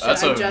 basic question.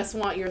 I just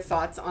want your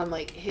thoughts on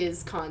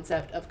his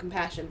concept of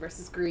compassion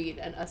versus greed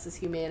and us as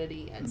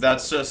humanity. And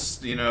That's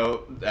just,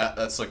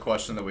 that's a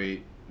question that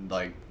we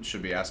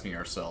should be asking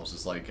ourselves,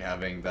 is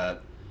having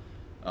that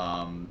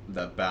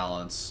that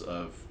balance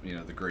of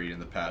the greed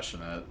and the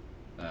passionate,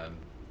 and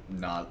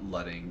not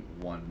letting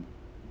one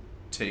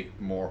take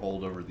more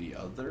hold over the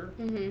other.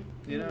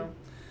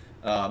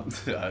 I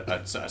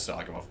sound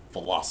like I'm a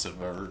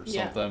philosopher or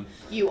Yeah. something.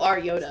 You are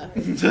Yoda.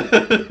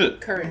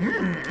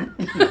 Currently.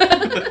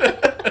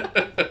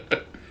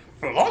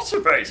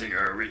 Philosophizing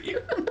over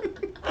here.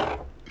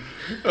 Oh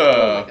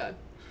my god.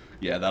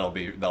 Yeah, that'll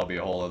be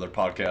a whole other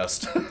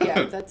podcast.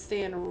 Yeah, that's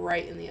staying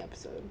right in the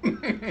episode.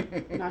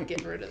 Not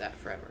getting rid of that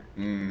forever.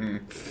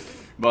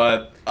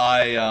 But all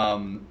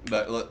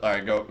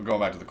right, going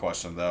back to the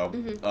question though.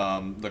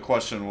 The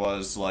question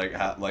was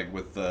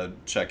with the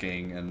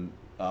checking and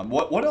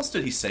what else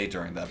did he say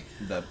during that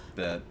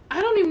bit? I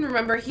don't even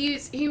remember.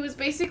 He was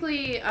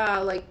basically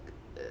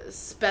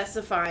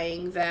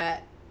specifying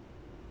that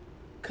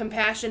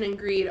compassion and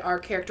greed are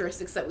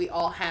characteristics that we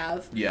all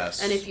have.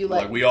 Yes. And if you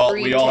we all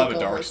greed have take a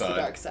dark over, it's the side.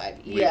 dark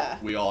side.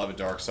 We all have a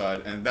dark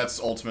side, and that's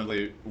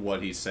ultimately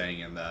what he's saying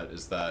in that,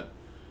 is that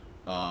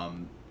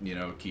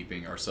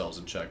keeping ourselves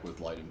in check with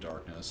light and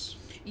darkness.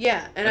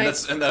 Yeah,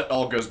 and that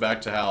all goes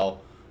back to how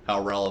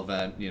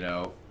relevant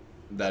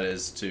that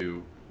is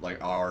to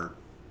our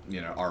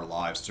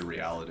lives, to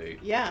reality.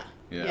 Yeah.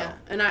 Yeah. Yeah.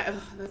 And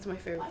that's my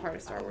favorite part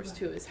of Star Wars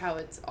too, is how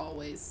it's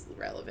always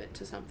relevant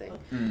to something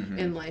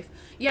in life.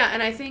 Yeah,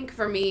 and I think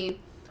for me,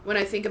 when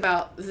I think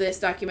about this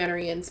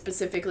documentary, and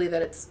specifically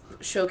that it's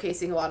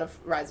showcasing a lot of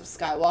Rise of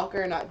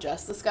Skywalker, not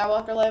just the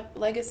Skywalker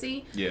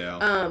legacy.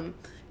 Yeah.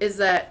 Is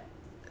that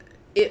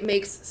it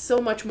makes so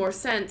much more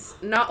sense.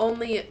 Not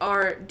only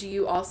do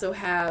you also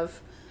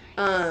have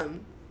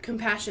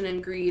compassion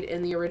and greed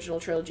in the original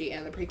trilogy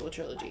and the prequel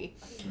trilogy,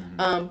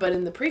 but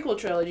in the prequel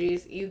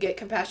trilogies, you get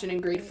compassion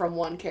and greed from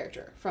one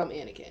character, from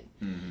Anakin.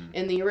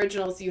 In the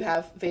originals, you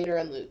have Vader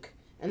and Luke,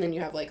 and then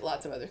you have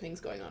lots of other things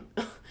going on.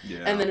 Yeah.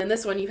 And then in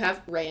this one, you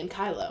have Rey and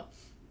Kylo,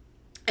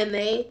 and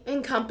they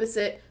encompass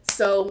it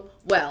so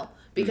well,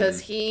 because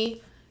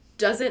he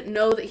doesn't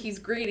know that he's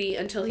greedy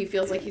until he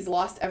feels like he's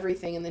lost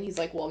everything, and then he's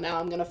like, well, now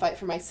I'm going to fight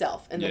for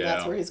myself. And then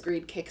that's where his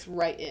greed kicks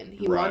right in.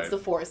 He wants the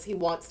Force. He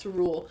wants to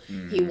rule.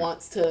 He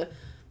wants to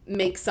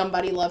make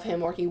somebody love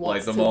him, or he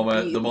wants the to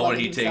moment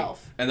he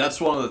himself. and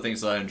that's one of the things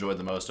that I enjoyed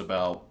the most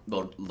about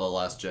the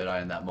Last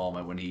Jedi in that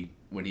moment when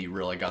he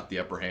really got the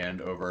upper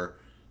hand over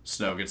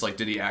Snoke. It's like,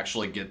 did he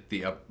actually get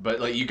but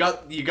like you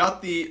got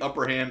the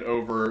upper hand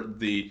over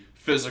the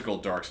physical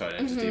dark side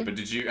entity, but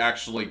did you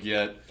actually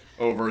get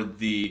over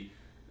the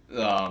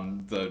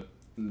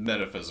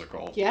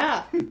metaphysical?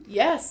 Yeah.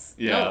 Yes.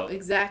 Yeah. No,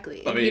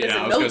 exactly. I mean,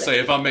 I was gonna say,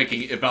 if I'm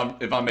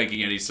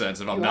making any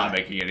sense, if I'm not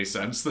making any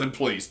sense, then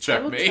please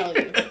check me.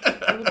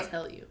 I will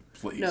tell you.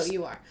 Please. No,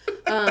 you are.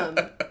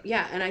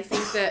 Yeah, and I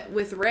think that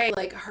with Rey,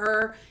 like,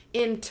 her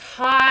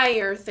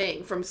entire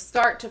thing from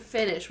start to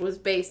finish was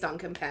based on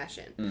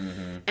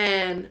compassion.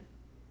 And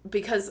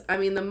because, I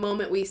mean, the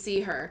moment we see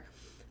her,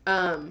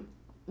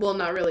 well,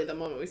 not really the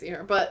moment we see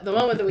her, but the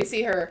moment that we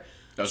see her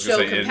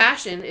show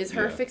compassion is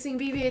her fixing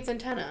BB-8's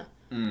antenna.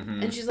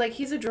 And she's like,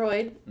 he's a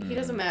droid. He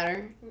doesn't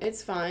matter.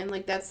 It's fine.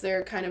 Like, that's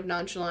their kind of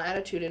nonchalant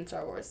attitude in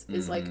Star Wars.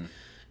 Is like,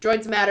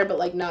 droids matter, but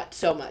like not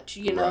so much.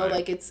 You know,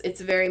 like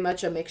it's very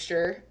much a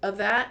mixture of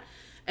that.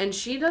 And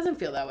she doesn't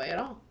feel that way at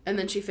all. And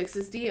then she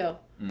fixes Dio.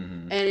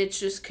 And it's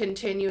just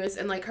continuous.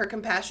 And like her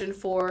compassion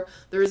for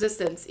the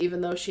Resistance,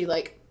 even though she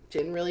like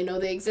didn't really know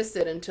they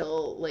existed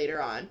until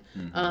later on.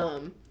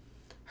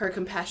 Her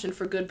compassion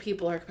for good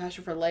people, her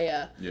compassion for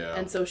Leia. Yeah.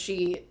 And so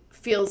she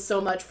feels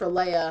so much for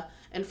Leia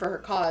and for her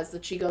cause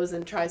that she goes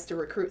and tries to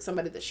recruit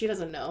somebody that she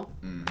doesn't know,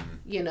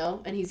 you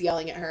know, and he's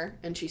yelling at her,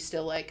 and she's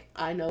still like,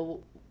 I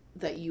know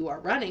that you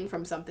are running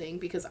from something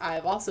because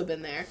I've also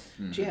been there.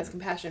 She has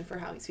compassion for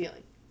how he's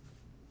feeling.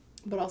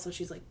 But also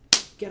she's like,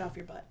 get off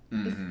your butt.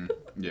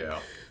 Yeah.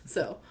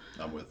 So.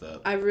 I'm with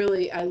that. I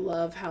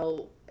love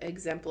how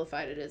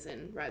exemplified it is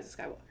in Rise of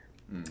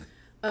Skywalker.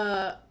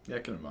 Yeah, I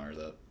can admire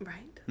that.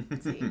 Right.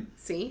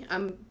 See,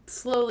 I'm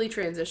slowly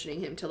transitioning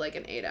him to like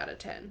an 8 out of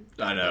 10.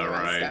 I know,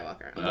 right?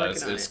 Skywalker. I'm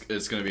working on it.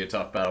 It's going to be a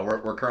tough battle.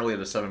 We're currently at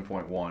a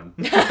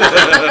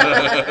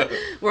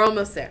 7.1. We're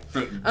almost there.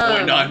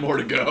 0.9 more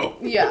to go.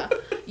 Yeah.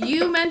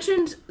 You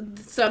mentioned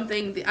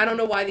something, I don't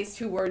know why these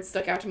two words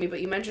stuck out to me, but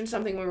you mentioned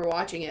something when we were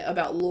watching it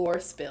about lore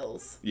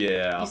spills.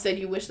 Yeah. You said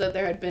you wish that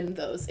there had been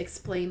those.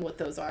 Explain what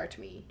those are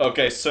to me.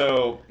 Okay,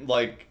 so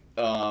like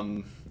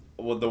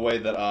well, the way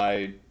that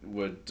I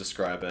would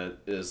describe it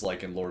is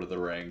like in Lord of the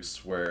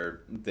Rings, where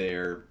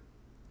they're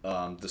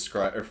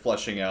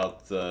fleshing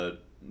out the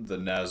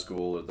Nazgul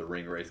or the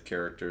Ringwraith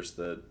characters,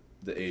 the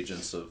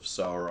agents of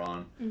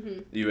Sauron.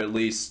 You at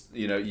least,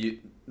 you know, you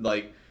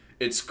like,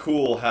 it's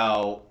cool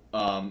how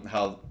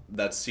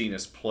that scene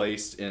is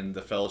placed in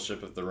the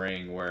Fellowship of the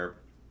Ring, where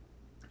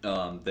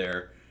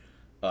they're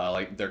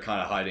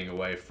kind of hiding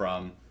away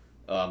from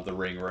the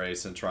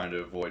Ringwraiths and trying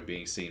to avoid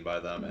being seen by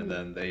them, and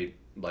then they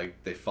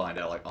find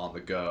out like on the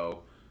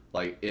go,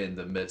 like in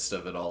the midst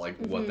of it all, like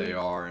what they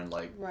are and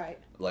like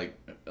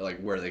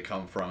where they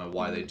come from and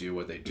why they do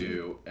what they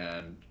do,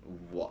 and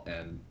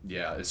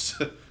yeah, it's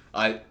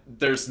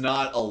there's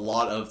not a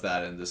lot of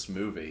that in this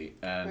movie,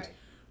 and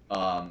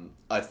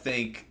I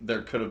think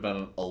there could have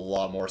been a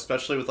lot more,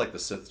 especially with like the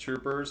Sith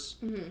troopers.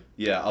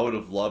 Yeah, I would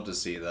have loved to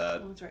see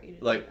that. Well, that's right, you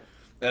did like,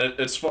 and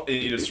it's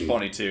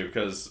funny too,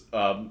 because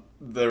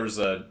there's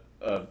a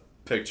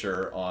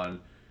picture on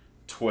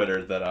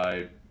Twitter that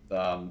I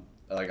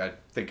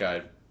think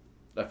I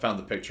found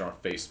the picture on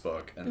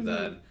Facebook and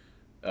then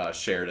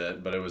shared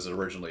it, but it was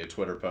originally a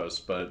Twitter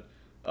post, but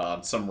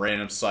some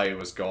random site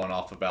was going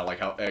off about like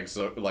how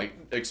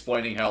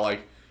explaining how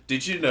like,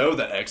 did you know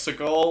that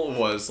Exegol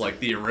was like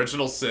the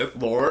original Sith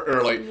Lord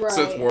or like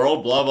Sith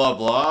world, blah blah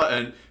blah,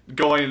 and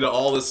going into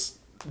all this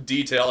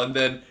detail, and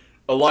then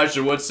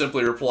Elijah Wood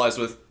simply replies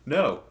with,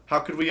 "No, how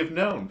could we have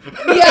known?"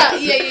 Yeah,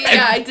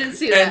 I did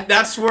see that. And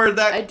that's where where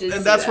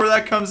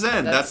that comes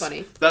in. That's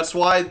funny. That's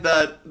why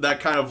that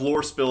kind of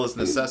lore spill is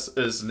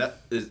necessary.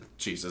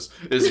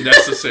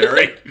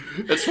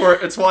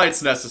 It's why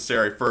it's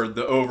necessary for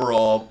the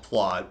overall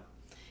plot.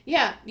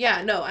 Yeah,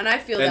 no, and I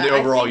feel and that. And the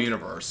overall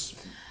universe.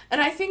 And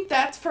I think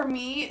that's for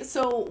me,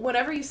 so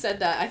whenever you said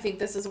that, I think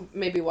this is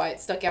maybe why it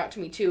stuck out to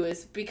me too,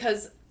 is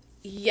because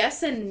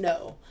yes and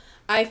no.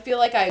 I feel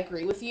like I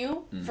agree with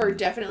you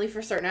definitely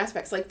for certain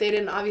aspects. Like, they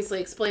didn't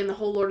obviously explain the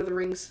whole Lord of the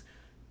Rings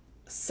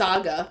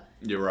saga.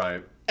 You're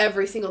right.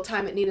 Every single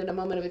time it needed a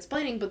moment of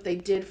explaining, but they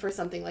did for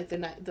something like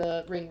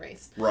the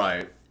Ringwraiths.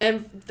 Right.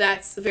 And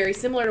that's very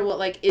similar to what,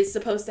 like, is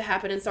supposed to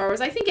happen in Star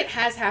Wars. I think it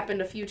has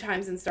happened a few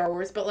times in Star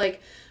Wars, but,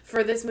 like,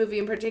 for this movie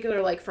in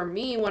particular, like, for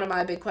me, one of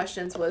my big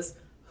questions was,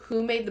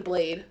 who made the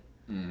blade?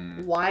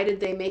 Why did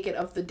they make it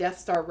of the Death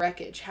Star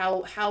wreckage?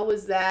 How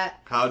was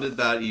that? How did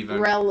that even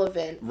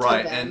relevant?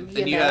 Right, to them,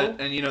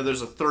 and you know,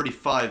 there's a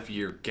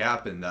 35-year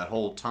gap in that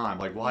whole time.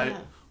 Like, why? Yeah.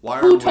 Why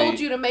Who told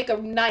you to make a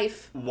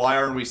knife? Why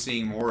aren't we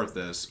seeing more of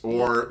this?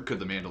 Or could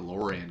The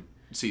Mandalorian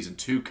season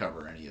 2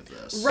 cover any of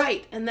this?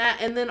 Right, and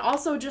then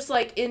also just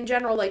like in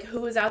general, like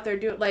who is out there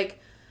doing, like,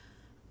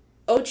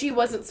 Ochi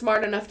wasn't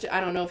smart enough to,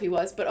 I don't know if he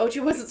was, but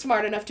Ochi wasn't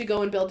smart enough to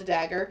go and build a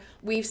dagger.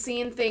 We've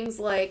seen things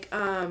like,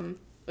 now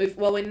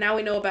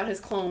we know about his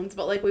clones,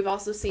 but like we've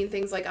also seen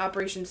things like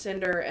Operation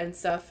Cinder and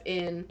stuff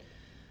in,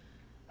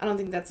 I don't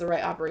think that's the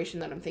right operation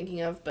that I'm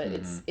thinking of, but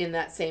it's in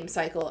that same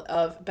cycle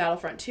of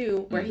Battlefront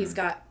 2 where he's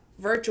got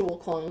virtual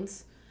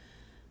clones.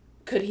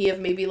 Could he have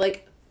maybe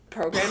like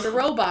programmed a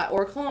robot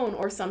or clone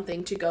or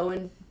something to go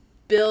and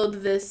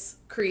build this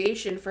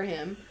creation for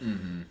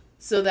him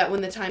so that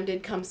when the time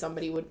did come,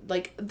 somebody would,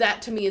 like,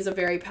 that to me is a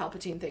very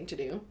Palpatine thing to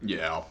do.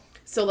 Yeah.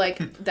 So,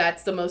 like,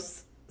 that's the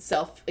most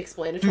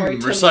self-explanatory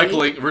to me.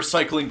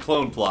 Recycling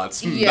clone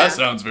plots. Yeah. That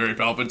sounds very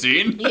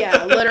Palpatine.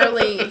 Yeah,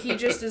 literally, he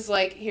just is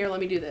like, here, let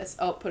me do this.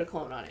 Oh, put a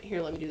clone on it.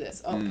 Here, let me do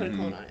this. Oh, put a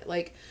clone on it.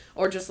 Like,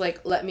 or just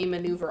like, let me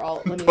maneuver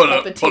all, let me Put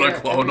puppeteer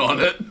a clone on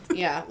it.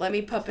 Yeah, let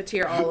me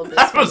puppeteer all of this.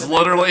 That was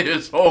literally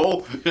his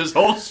whole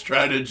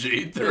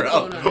strategy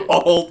throughout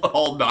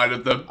all 9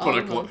 of them.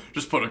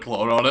 Just put a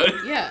clone on it.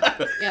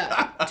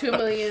 Yeah. 2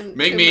 million.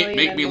 Make 2 me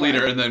million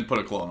leader and then put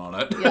a clone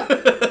on it. Yeah,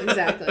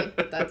 exactly.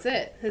 That's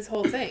it. His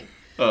whole thing.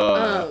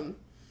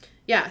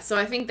 Yeah, so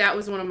I think that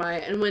was one of my,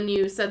 and when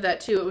you said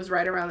that too, it was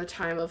right around the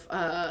time of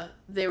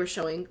they were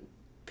showing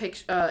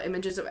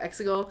images of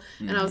Exegol,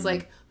 and I was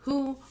like,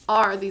 who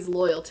are these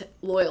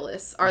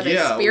loyalists? Are they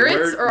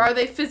spirits or are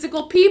they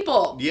physical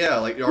people? Yeah,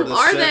 like Who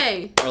are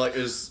they?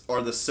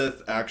 Are the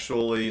Sith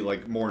actually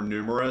like more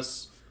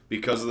numerous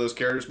because of those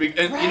characters?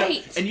 And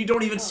Right. you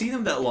don't even see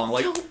them that long.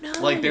 Like Don't know.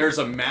 like there's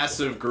a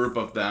massive group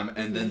of them,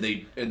 and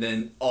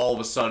then all of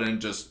a sudden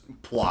just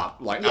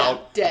plop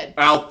Dead.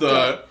 out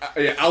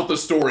the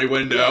story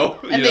window.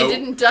 And they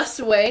didn't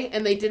dust away,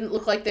 and they didn't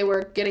look like they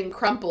were getting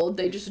crumpled.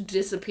 They just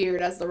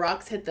disappeared as the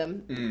rocks hit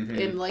them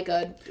in like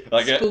a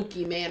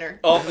spooky manner.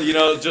 Oh,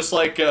 just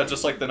like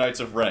the Knights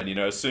of Ren.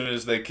 As soon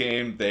as they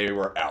came, they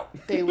were out.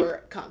 They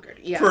were conquered.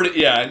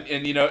 Yeah.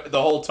 And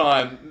the whole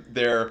time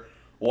they're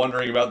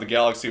wondering about the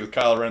galaxy with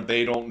Kylo Ren,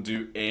 they don't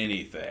do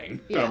anything.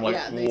 Yeah, and I'm like,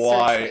 they search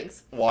why?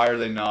 things. Why are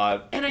they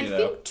not? And I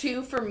think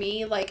too, for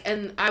me, like,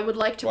 and I would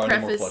like to Why are they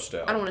more preface. fleshed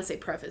out? I don't want to say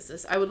preface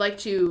this. I would like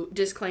to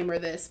disclaimer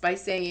this by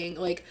saying,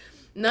 like,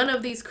 none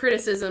of these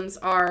criticisms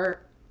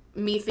are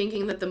me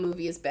thinking that the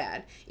movie is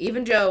bad.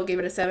 Even Joe gave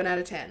it a 7 out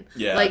of 10.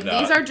 Yeah, like no.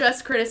 these are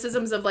just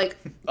criticisms of like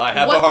I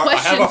have what a heart,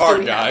 questions I have a heart,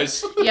 do we have?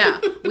 guys. Yeah,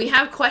 we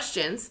have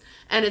questions,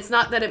 and it's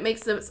not that it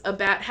makes them a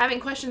bad. Having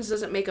questions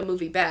doesn't make a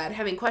movie bad.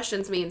 Having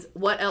questions means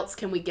what else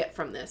can we get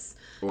from this?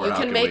 Or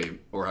how can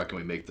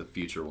we make the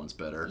future ones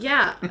better?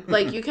 Yeah,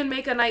 like you can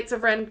make a Knights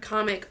of Ren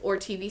comic or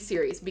TV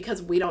series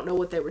because we don't know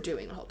what they were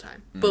doing the whole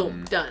time.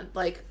 Boom, done.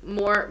 Like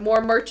more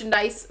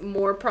merchandise,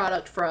 more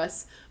product for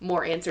us,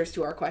 more answers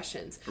to our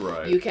questions.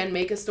 Right. You can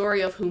make a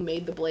story of who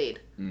made the blade.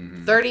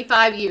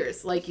 35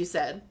 years, like you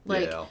said.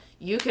 Like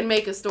you can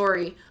make a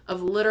story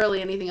of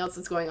literally anything else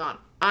that's going on.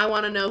 I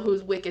want to know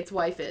who Wicket's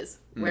wife is.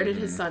 Where did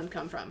his son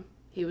come from?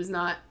 He was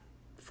not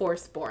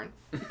Force-born.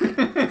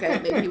 Okay,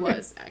 maybe he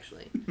was,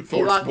 actually.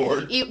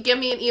 Force-born. Give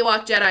me an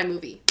Ewok Jedi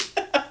movie.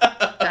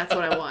 That's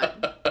what I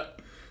want.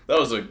 That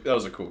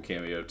was a cool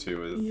cameo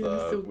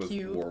too with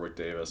cute. Warwick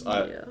Davis.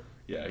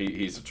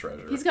 He's a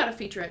treasure. He's got a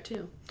featurette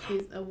too.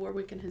 He's a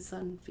Warwick and his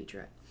son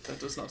featurette. That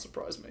does not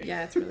surprise me.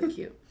 Yeah, it's really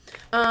cute.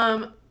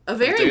 A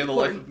very Day in the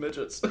life important. of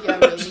midgets. Yeah,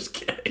 really. Just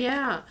kidding.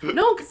 Yeah,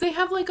 no, because they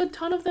have like a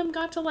ton of them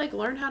got to like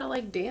learn how to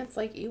like dance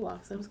like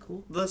Ewoks. That was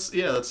cool. That's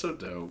so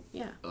dope.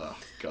 Yeah. Oh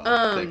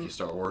God, thank you,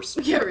 Star Wars.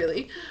 Yeah,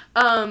 really.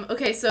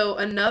 Okay, so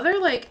another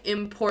like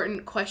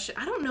important question.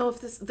 I don't know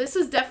if this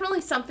is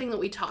definitely something that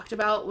we talked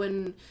about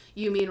when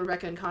you, me, and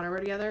Rebecca and Connor were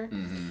together.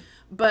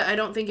 But I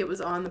don't think it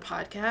was on the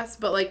podcast.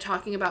 But like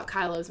talking about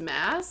Kylo's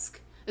mask.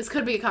 This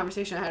could be a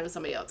conversation I had with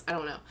somebody else. I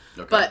don't know.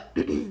 Okay. But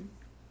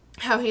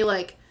how he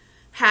like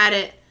had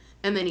it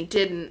and then he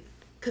didn't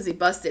because he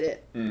busted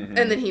it. And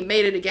then he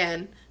made it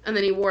again. And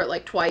then he wore it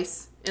like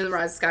twice in The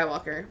Rise of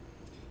Skywalker.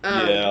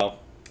 Yeah.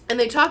 And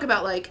they talk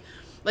about like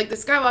the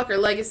Skywalker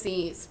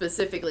Legacy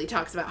specifically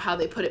talks about how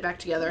they put it back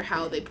together,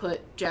 how they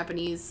put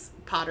Japanese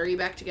pottery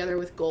back together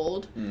with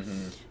gold,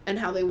 and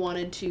how they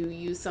wanted to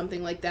use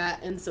something like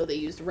that, and so they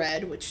used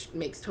red, which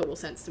makes total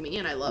sense to me,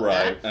 and I love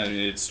that. Right, I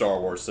mean, it's Star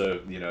Wars, so,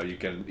 you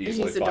can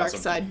easily He's a find dark some...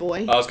 side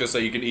boy. I was going to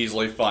say, you can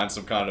easily find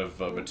some kind of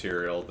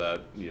material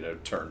that,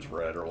 turns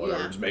red or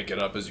whatever. Yeah. Just make it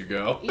up as you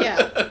go.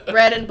 Yeah,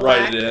 red and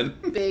black. Write it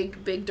in.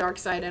 Big dark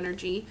side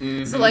energy.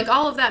 So, like,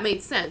 all of that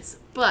made sense,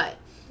 but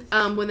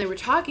when they were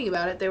talking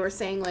about it, they were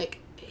saying, like,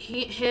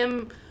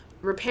 him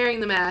repairing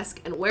the mask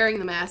and wearing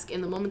the mask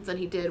in the moments that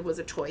he did was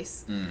a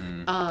choice,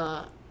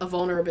 a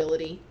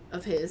vulnerability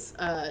of his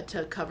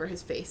to cover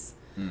his face,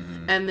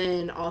 and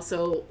then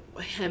also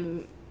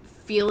him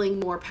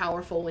feeling more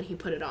powerful when he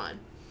put it on.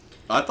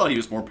 I thought he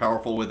was more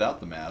powerful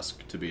without the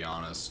mask, to be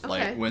honest.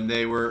 Okay. Like, when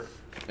they were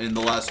in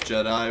The Last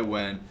Jedi,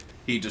 when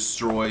he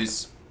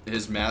destroys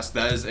his mask,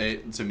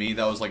 to me,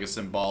 that was like a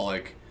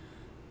symbolic,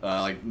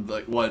 like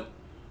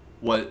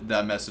what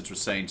that message was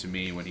saying to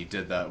me when he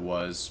did that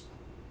was,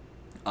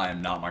 I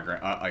am not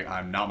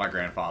I'm not my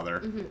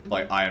grandfather.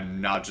 Like, I am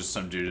not just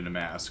some dude in a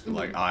mask.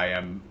 Like, I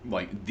am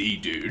like the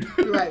dude.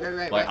 Right.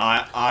 Like,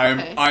 right. I'm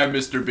Okay. I'm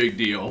Mr. Big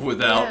Deal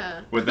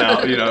without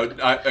you know,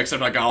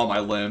 except I got all my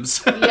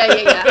limbs.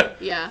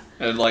 Yeah.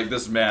 And like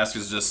this mask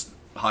is just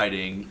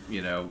hiding,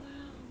 you know,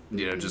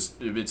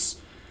 just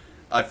it's.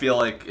 I feel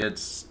like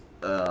it's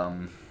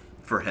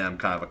for him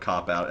kind of a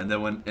cop out. And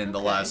then when in the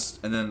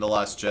last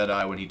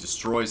Jedi, when he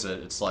destroys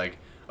it, it's like,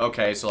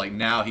 okay, so like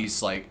now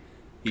he's like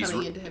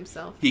Coming into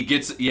himself. he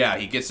gets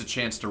a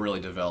chance to really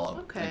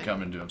develop and Okay.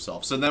 come into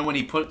himself. So then when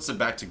he puts it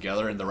back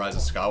together in The Rise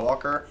of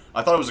Skywalker,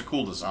 I thought it was a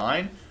cool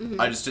design.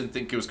 I just didn't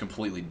think it was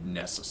completely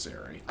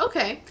necessary.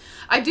 Okay,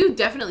 I do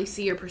definitely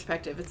see your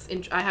perspective.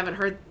 I haven't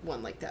heard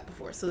one like that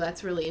before, so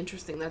that's really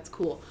interesting. That's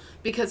cool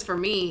because for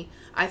me,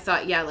 I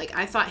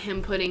thought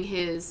him putting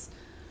his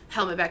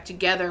helmet back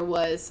together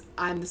was,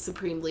 I'm the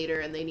supreme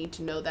leader and they need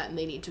to know that and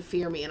they need to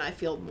fear me and I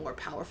feel more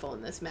powerful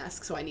in this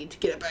mask, so I need to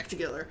get it back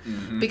together.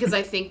 Because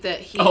I think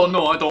that he... Oh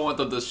no, I don't want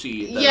them to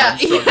see that Yeah, I'm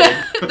struggling.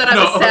 that I'm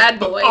a sad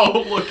boy.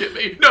 Oh, look at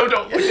me. No,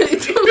 don't look at me.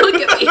 Don't look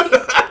at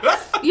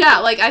me. Yeah,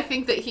 like I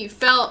think that he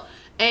felt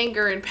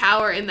anger and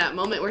power in that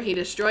moment where he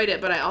destroyed it,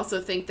 but I also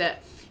think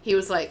that he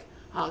was like,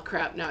 oh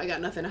crap, now I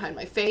got nothing to hide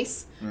my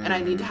face and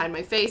I need to hide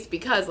my face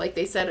because, like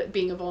they said, it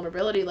being a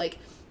vulnerability, like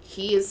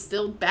he is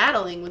still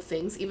battling with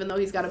things even though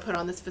he's got to put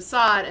on this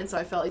facade, and so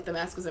I felt like the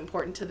mask was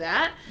important to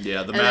that.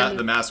 Yeah,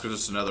 the mask was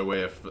just another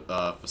way of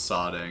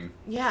facading.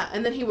 Yeah,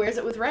 and then he wears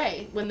it with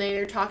Rey when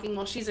they're talking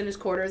while she's in his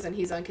quarters and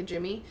he's on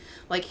Kijimi.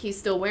 Like, he's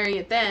still wearing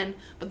it then,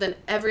 but then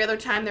every other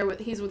time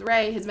he's with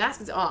Rey, his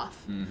mask is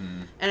off.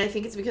 And I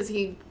think it's because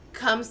he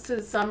comes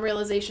to some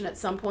realization at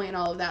some point in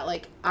all of that,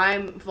 like,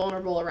 I'm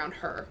vulnerable around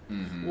her.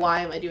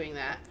 Why am I doing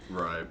that?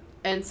 Right.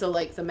 And so,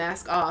 like, the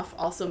mask off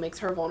also makes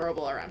her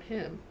vulnerable around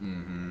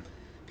him.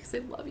 Because they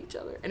love each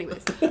other.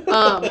 Anyways. That's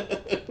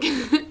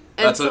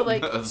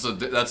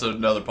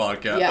another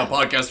podcast. Yeah. A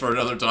podcast for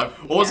another time.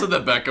 What was it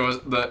that Becca was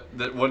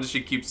that what did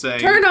she keep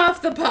saying? Turn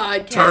off the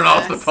podcast. Turn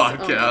off the Oh my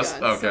podcast.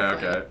 God, so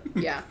Okay.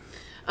 funny. Yeah.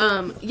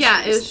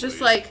 It was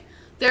just like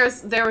there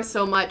was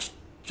so much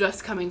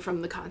just coming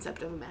from the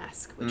concept of a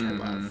mask, which I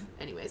love.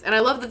 Anyways, and I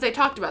love that they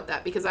talked about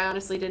that because I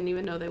honestly didn't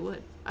even know they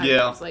would. I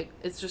was like,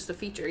 it's just a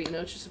feature,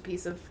 it's just a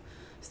piece of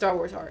Star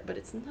Wars art, but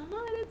it's not.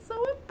 It's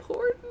so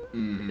important.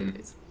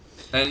 Anyways.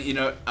 And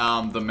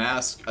the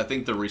mask. I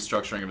think the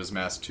restructuring of his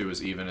mask too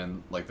is even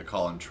in like the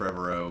Colin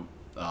Trevorrow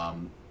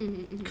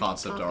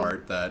concept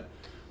art that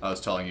I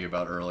was telling you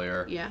about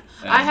earlier. Yeah,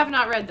 And I have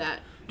not read that.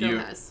 Joe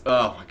has.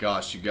 Oh my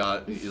gosh, you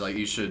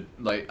should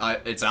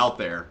it's out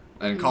there.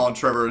 And Colin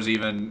Trevor is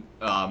even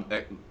not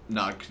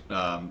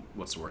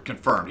what's the word?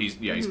 Confirmed.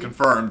 He's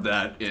confirmed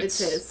that it's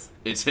his.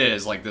 It's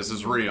his. Like, this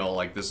is real.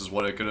 Like, this is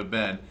what it could have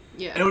been.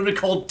 Yeah. And it would have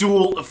been called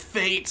Duel of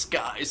Fates,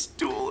 guys.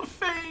 Duel of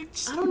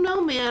Fates. I don't know,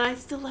 man. I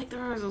still like the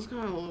Rise of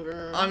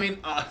Skywalker. I mean,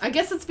 I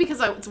guess it's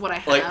because it's what I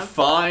have. like,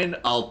 fine,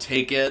 I'll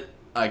take it.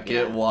 I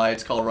get why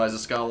it's called Rise of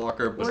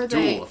Skywalker, but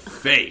Duel of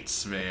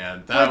Fates,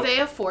 man. Were they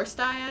a Force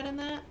dyad in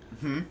that?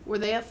 Were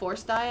they a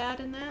Force dyad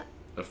in that?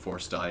 A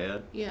Force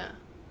dyad? Yeah.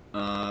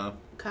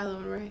 Kylo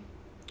and Rey.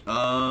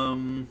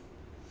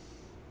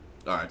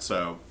 Alright,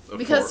 so...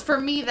 Because for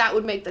me, that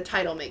would make the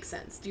title make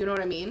sense. Do you know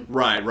what I mean?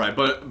 Right.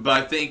 But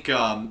I think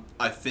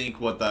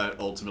what that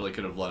ultimately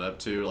could have led up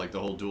to, like the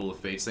whole Duel of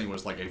Fates thing,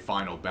 was like a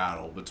final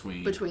battle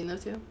between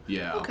those two.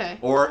 Yeah. Okay.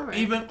 Or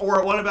right.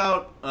 or what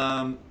about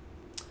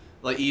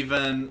like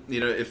even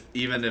if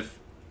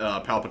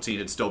Palpatine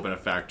had still been a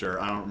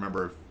factor, I don't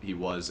remember if he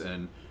was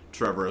in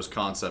Trevorrow's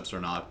concepts or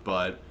not,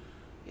 but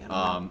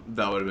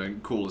that would have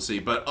been cool to see.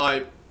 But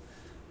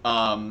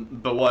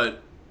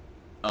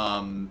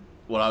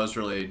what I was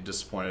really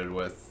disappointed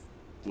with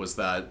was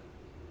that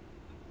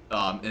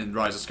in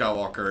Rise of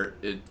Skywalker,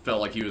 it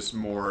felt like he was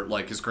more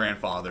like his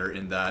grandfather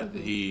in that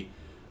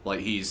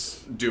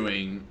he's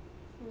doing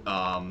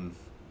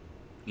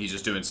he's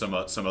just doing some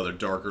other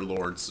Darker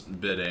Lord's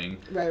bidding.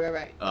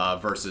 Right.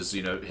 Versus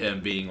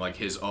him being like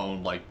his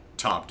own like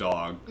top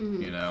dog.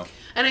 And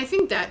I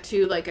think that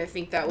too. Like, I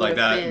think that would like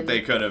have that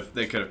been...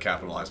 they could have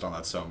capitalized on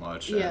that so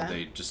much, and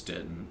they just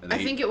didn't. And I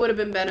think it would have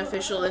been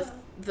beneficial if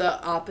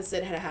the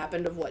opposite had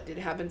happened of what did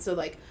happen. So,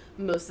 like,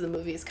 most of the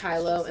movie is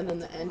Kylo, and then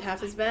the end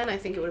half is Ben. I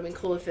think it would have been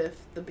cool if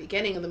the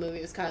beginning of the movie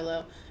was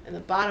Kylo, and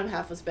the bottom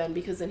half was Ben,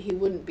 because then he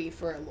wouldn't be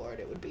for a Lord,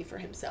 it would be for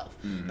himself.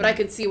 But I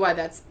could see why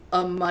that's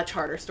a much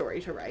harder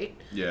story to write.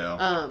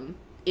 Yeah.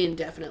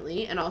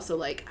 Indefinitely. And also,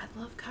 like, I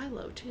love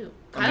Kylo, too.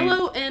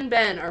 Kylo and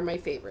Ben are my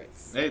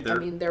favorites. Hey,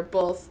 they're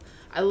both...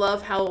 I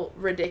love how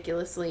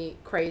ridiculously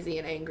crazy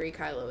and angry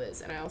Kylo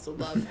is, and I also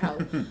love how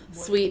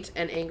sweet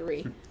and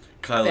angry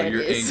Kylo, Ben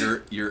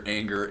your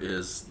anger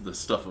is the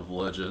stuff of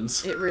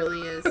legends. It really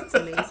is. It's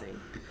amazing.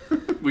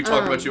 We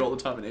talk about you all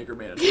the time in anger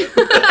management.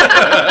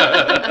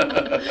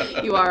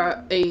 You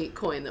are a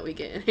coin that we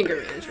get in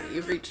anger management.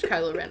 You've reached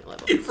Kylo Ren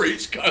level. You've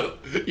reached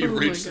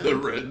the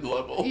Ren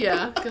level.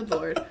 Yeah, good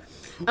lord.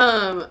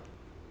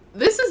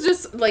 This is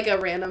just like a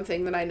random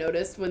thing that I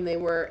noticed when they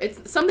were.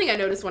 It's something I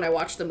noticed when I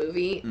watched the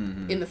movie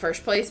in the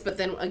first place, but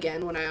then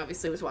again when I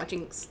obviously was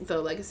watching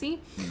The Legacy.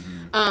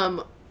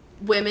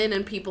 Women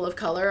and people of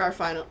color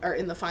are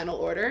in the final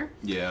order.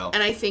 Yeah.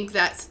 And I think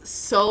that's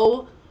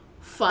so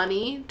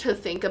funny to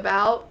think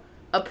about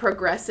a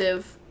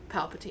progressive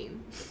Palpatine.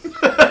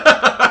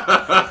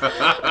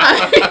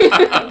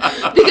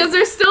 Because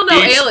there's still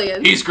no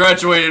aliens. He's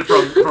graduated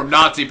from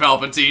Nazi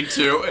Palpatine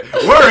to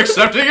we're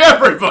accepting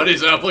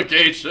everybody's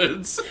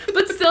applications.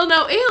 But still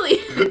no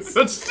aliens.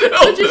 But still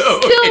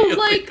aliens.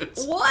 Like,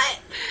 what?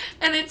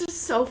 And it's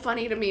just so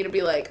funny to me to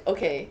be like,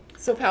 okay,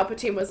 so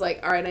Palpatine was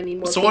like, all right, I need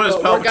more people. What is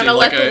Palpatine? We're gonna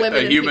like let the women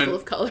and people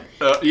of color.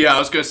 Yeah, I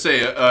was gonna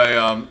say,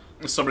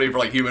 somebody for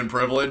like human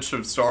privilege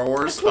of Star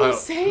Wars. That's what I'm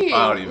saying.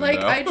 I don't even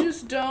know. I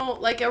just don't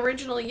like.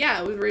 Originally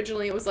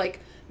it was like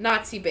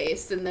Nazi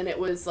based, and then it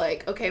was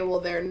like, okay, well,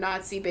 they're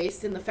Nazi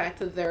based in the fact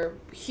that they're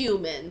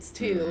humans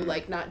too,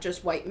 like not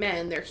just white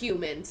men. They're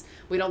humans.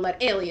 We don't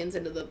let aliens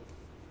into the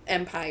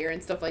empire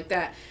and stuff like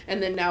that.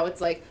 And then now it's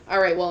like, all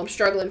right, well, I'm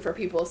struggling for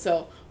people,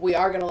 so we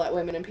are gonna let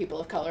women and people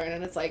of color in.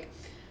 And it's like,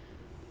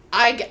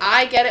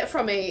 I get it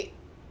from a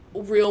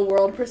real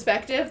world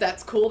perspective.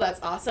 That's cool, that's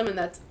awesome, and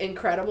that's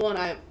incredible, and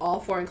I'm all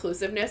for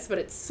inclusiveness, but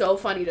it's so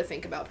funny to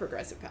think about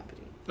progressive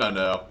Palpatine. I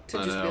know. Be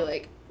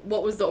like,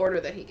 what was the order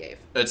that he gave?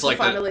 It's like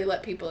finally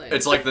let people in.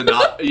 It's like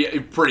yeah,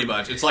 pretty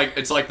much. It's like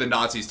the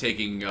Nazis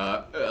taking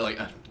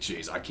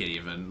jeez, I can't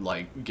even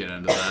like get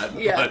into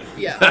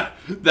that.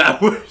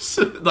 That was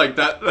like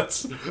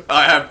that's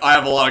I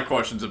have a lot of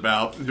questions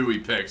about who he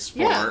picks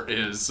for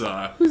his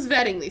who's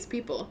vetting these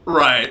people.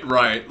 Right,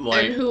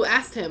 like, and who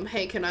asked him,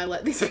 "Hey, can I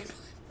let these people?"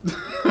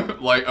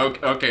 Like,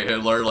 okay,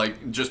 Hitler,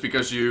 like, just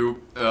because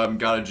you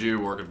got a Jew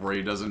working for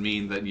you doesn't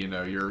mean that,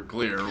 you're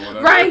clear or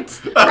whatever. Right,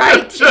 exactly.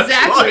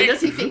 Like,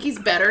 does he think he's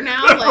better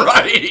now? Like,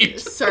 right.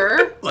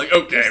 Sir? Like,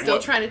 okay. You're still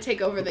trying to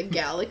take over the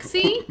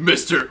galaxy?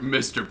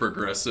 Mr.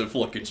 Progressive,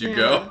 look at you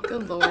go.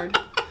 Good lord.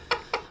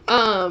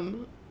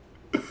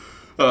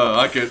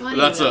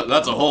 That's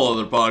a whole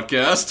other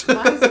podcast.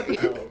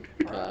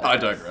 I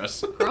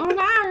digress.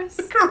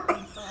 Coronavirus.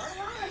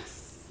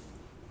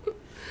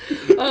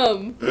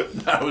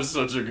 That was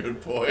such a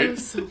good point. It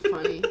was so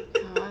funny.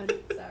 God,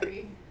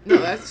 sorry.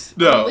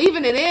 I'm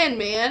leaving it in,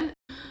 man.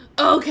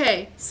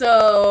 Okay,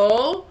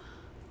 so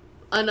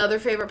another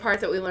favorite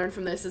part that we learned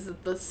from this is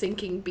the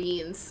sinking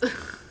beans.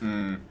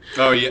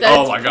 Oh yeah.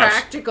 Oh my gosh.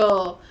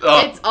 Practical.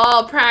 It's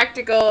all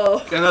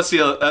practical.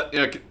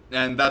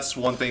 And that's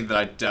one thing that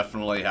I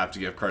definitely have to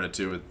give credit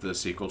to with the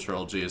sequel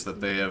trilogy is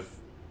that they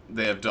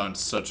have done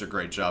such a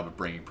great job of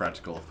bringing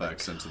practical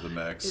effects into the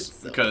mix. It's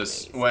so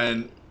because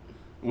amazing.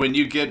 When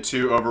you get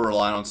too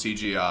over-reliant on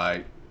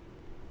CGI,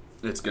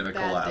 it's going to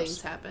collapse. Bad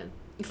things happen.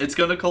 It's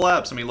going to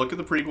collapse. I mean, look at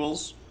the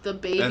prequels. The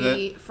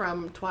baby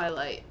from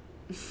Twilight.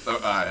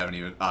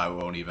 I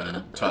won't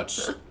even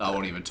touch that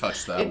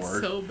it's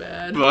word. It's so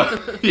bad.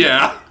 But,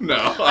 yeah, no.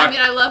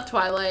 I love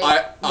Twilight.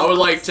 I would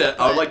like to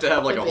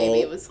have like a whole...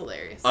 Baby was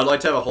hilarious. I'd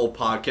like to have a whole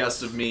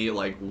podcast of me,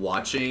 like,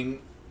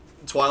 watching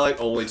Twilight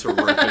only to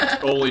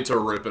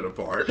rip it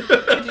apart.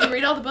 Did you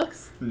read all the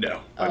books? No.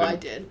 I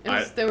did.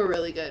 They were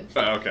really good.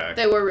 Oh, okay.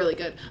 They were really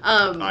good.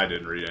 I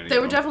didn't read any. They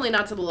were definitely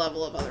not to the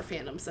level of other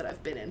fandoms that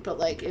I've been in, but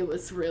like it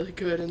was really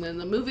good. And then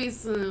the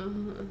movies.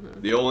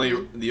 The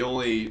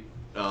only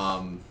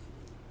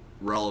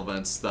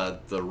relevance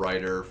that the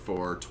writer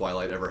for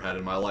Twilight ever had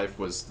in my life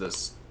was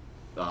this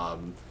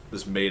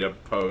made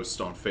up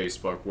post on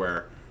Facebook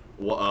where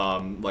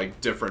like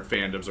different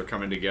fandoms are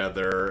coming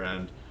together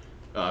and.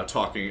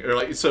 Talking or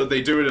like so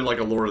they do it in like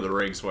a Lord of the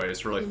Rings way.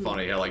 It's really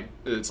funny how like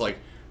it's like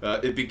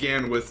it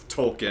began with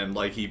Tolkien,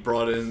 like he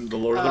brought in the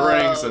Lord of the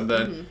Rings, and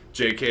then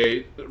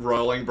J.K.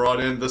 Rowling brought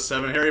in the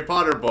 7 Harry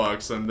Potter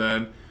books, and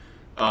then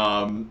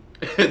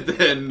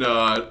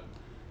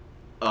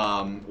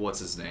what's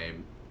his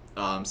name?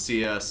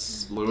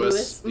 C.S.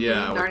 Lewis.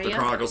 Yeah, with the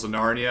Chronicles of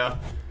Narnia,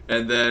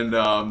 and then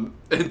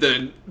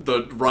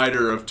the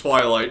writer of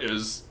Twilight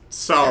is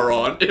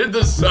Sauron in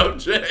the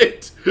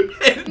subject.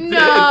 And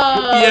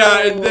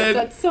then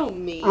that's so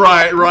mean.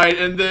 Right,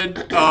 and then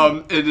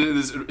it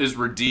is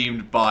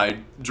redeemed by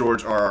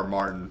George R.R.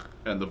 Martin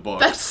and the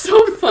book. That's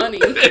so funny.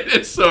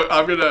 It's so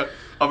I'm gonna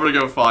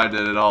go find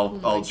it and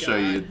I'll show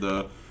you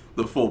the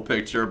full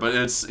picture. But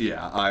it's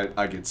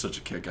I get such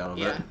a kick out of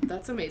it. Yeah,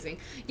 that's amazing.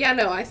 Yeah,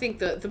 no, I think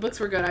the books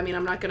were good. I mean,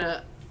 I'm not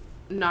gonna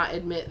not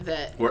admit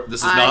that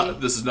this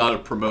is not a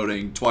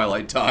promoting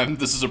Twilight time.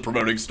 This is a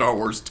promoting Star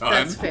Wars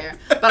time. That's fair.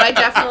 But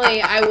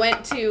I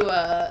went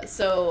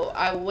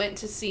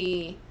to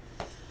see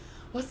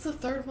what's the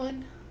third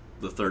one?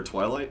 The third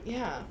Twilight?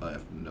 Yeah. I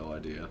have no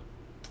idea.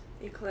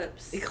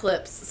 Eclipse.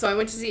 So I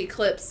went to see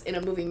Eclipse in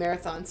a movie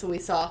marathon. So we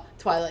saw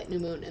Twilight, New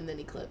Moon, and then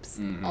Eclipse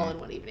all in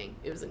one evening.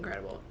 It was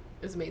incredible.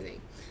 It was amazing.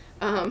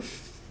 I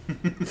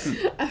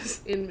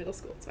was in middle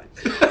school. It's fine.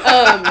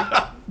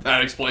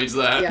 That explains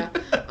that. Yeah.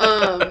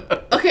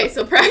 Okay,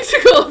 so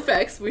practical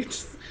effects.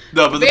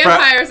 No, but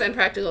vampires and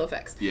practical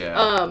effects.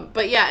 Yeah.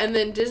 But yeah, and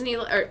then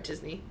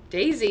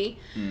Daisy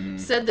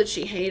said that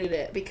she hated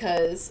it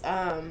because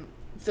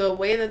the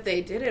way that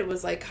they did it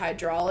was like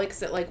hydraulics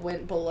that like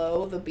went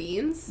below the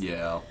beans.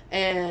 Yeah.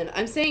 And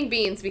I'm saying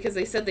beans because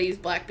they said they use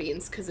black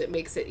beans because it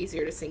makes it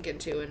easier to sink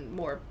into and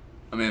more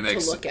better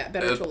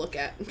to look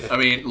at. I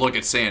mean, look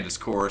at sand. It's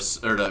coarse,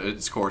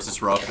 it's coarse.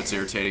 It's rough. It's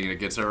irritating, and it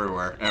gets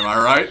everywhere. Am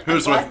I right?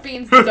 Who's black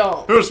beans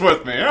don't. Who's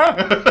with me?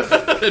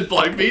 Huh? And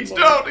black beans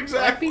don't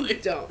exactly. Black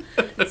beans don't.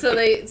 And so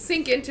they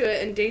sink into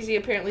it, and Daisy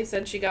apparently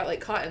said she got like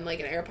caught in like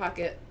an air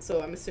pocket.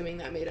 So I'm assuming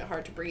that made it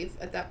hard to breathe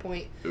at that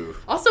point.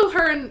 Oof. Also,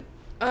 her and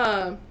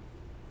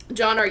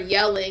John are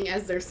yelling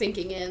as they're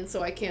sinking in.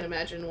 So I can't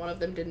imagine one of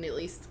them didn't at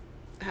least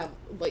have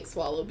like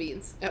swallow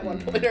beans at one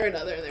point or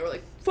another, and they were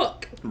like,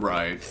 "Fuck."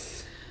 Right.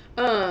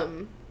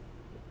 Oh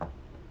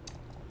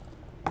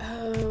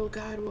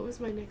God, what was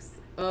my next?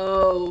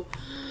 Oh,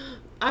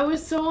 I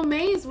was so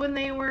amazed when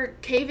they were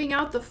caving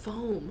out the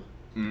foam.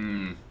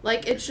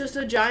 Like it's just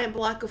a giant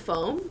block of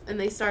foam, and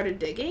they started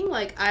digging.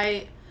 Like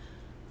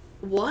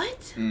what?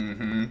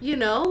 Mm-hmm. You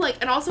know, like,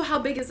 and also how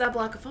big is that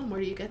block of foam? Where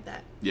do you get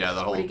that? Yeah,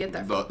 the whole Where do you get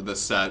that from? the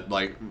set,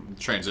 like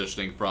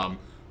transitioning from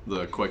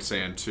the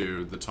quicksand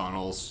to the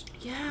tunnels.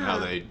 Yeah.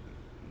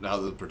 How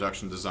the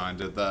production design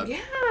did that.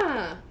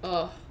 Yeah.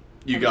 Oh.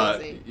 You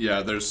amazing.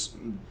 there's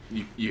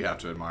you have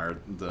to admire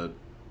the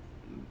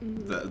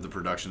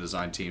production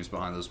design teams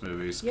behind those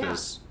movies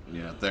because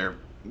they're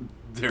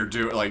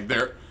doing like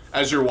they're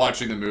as you're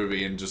watching the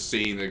movie and just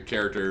seeing the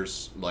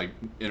characters like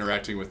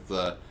interacting with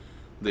the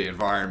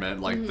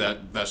environment like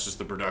that's just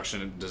the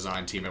production and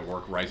design team at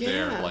work right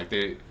there. Like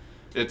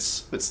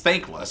it's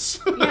thankless.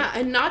 Yeah,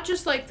 and not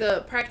just like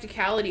the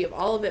practicality of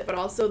all of it, but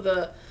also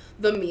the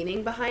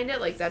meaning behind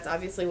it. Like that's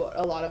obviously what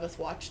a lot of us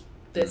watch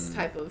this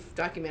type of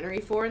documentary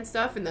for and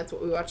stuff, and that's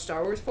what we watch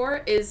Star Wars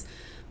for, is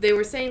they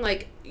were saying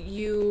like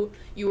you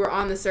were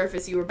on the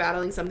surface, you were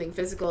battling something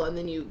physical, and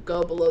then you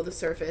go below the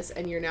surface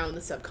and you're now in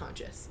the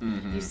subconscious.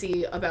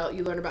 You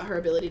learn about her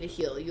ability to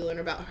heal, you learn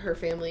about her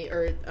family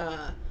or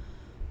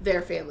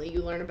their family,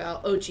 you learn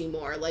about Ochi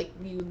more, like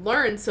you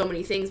learn so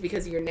many things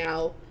because you're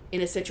now in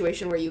a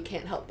situation where you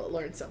can't help but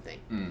learn something.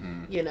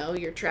 You know,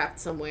 you're trapped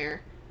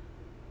somewhere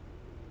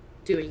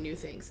doing new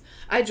things.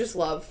 I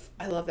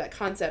love that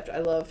concept.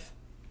 I love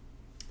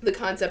the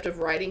concept of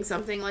writing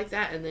something like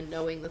that and then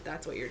knowing that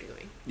that's what you're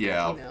doing.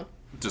 Yeah. You know?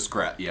 Just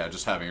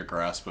having a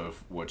grasp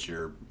of what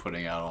you're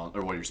putting out on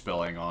or what you're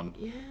spelling on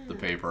the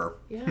paper.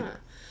 Yeah.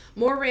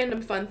 More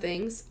random fun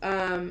things.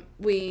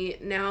 We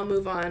now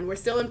move on. We're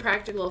still in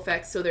practical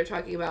effects, so they're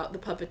talking about the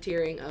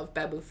puppeteering of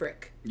Babu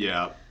Frick.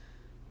 Yeah.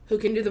 Who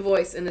can do the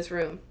voice in this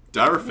room?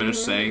 Did I ever finish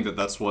saying that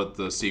that's what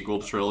the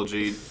sequel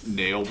trilogy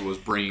nailed was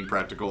bringing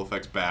practical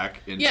effects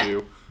back into?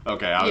 Yeah.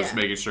 Okay, I was just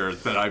making sure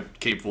that I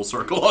came full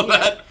circle on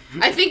that.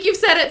 I think you've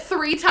said it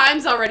 3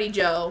 times already,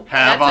 Joe.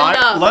 Have That's I?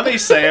 Enough. Let me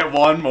say it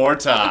one more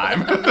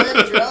time. The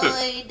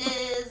droid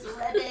is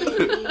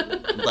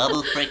ready.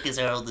 Babu Frick is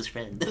our oldest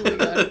friend. Oh my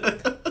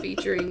God.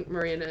 Featuring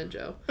Miranda and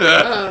Joe.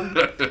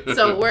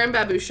 So we're in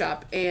Babu's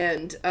shop,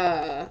 and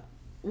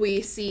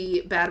we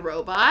see Bad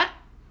Robot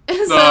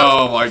as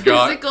a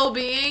physical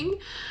being,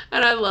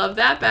 and I love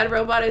that. Bad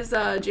Robot is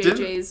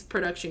JJ's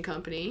production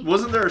company.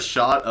 Wasn't there a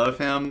shot of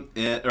him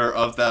or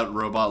of that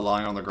robot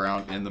lying on the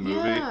ground in the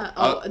movie? Yeah.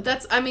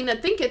 I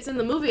think it's in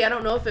the movie. I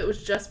don't know if it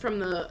was just from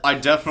the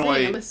thing,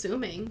 I'm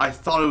assuming. I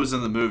thought it was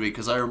in the movie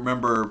because I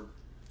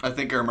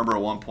think I remember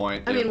at one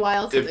point. I mean, why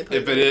else would they put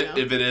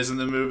if it is in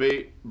the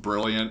movie,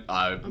 brilliant.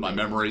 My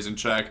memory's in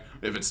check.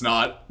 If it's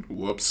not,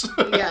 whoops.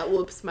 Yeah,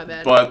 whoops, my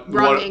bad.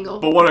 Wrong angle.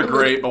 But what a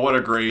great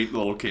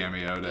little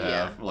cameo to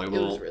have. Like it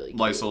little was really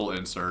nice little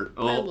insert.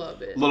 I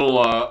love it. Little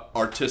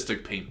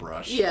artistic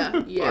paintbrush.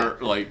 Yeah. or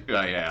I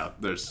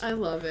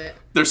love it.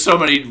 There's so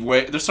many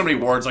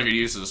words I could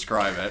use to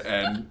describe it,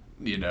 and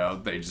you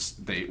know they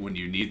when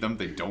you need them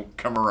they don't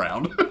come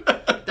around.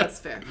 That's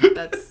fair.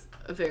 That's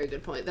a very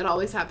good point. That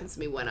always happens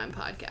to me when I'm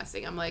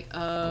podcasting. I'm like,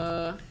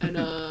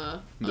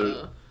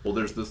 Well,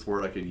 there's this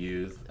word I could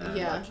use. And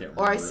I can't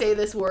remember or I say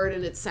this word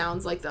and it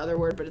sounds like the other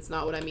word, but it's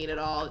not what I mean at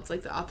all. It's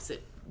like the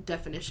opposite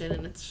definition,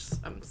 and it's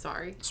just, I'm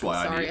sorry. I'm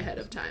sorry ahead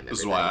of time. This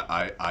is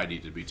why I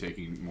need to be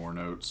taking more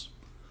notes.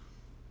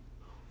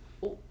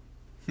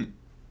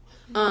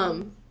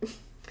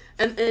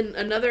 And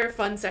another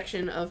fun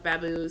section of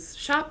Babu's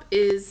shop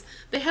is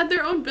they had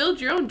their own build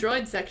your own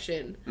droid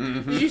section.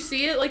 Mm-hmm. Did you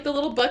see it? Like the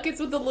little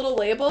buckets with the little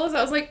labels.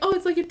 I was like, oh,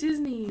 it's like a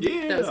Disney.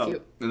 Yeah, that was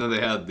cute. And then they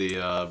had the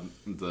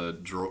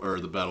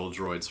battle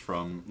droids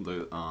from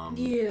the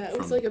it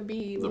was like a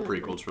B. The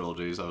prequel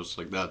trilogies. I was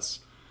like, that's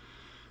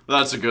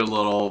a good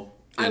little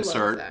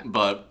insert. I love that.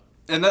 But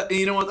and that,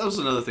 you know what, that was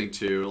another thing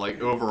too.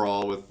 Like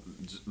overall with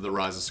the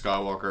Rise of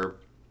Skywalker,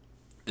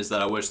 is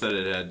that I wish that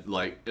it had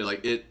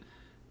it.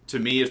 To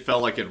me, it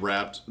felt like it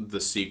wrapped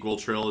the sequel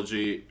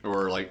trilogy,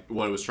 or like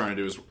what it was trying to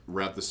do is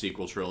wrap the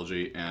sequel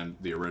trilogy and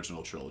the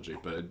original trilogy,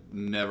 but it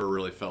never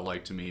really felt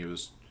like to me it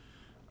was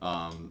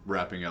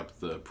wrapping up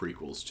the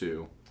prequels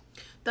too.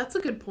 That's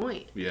a good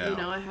point. Yeah. You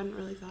know, I hadn't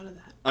really thought of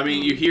that. I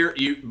mean, you hear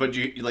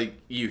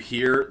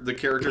the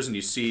characters and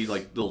you see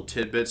like little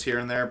tidbits here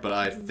and there, but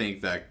I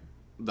think that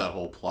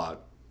whole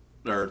plot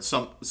or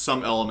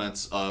some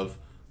elements of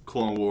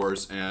Clone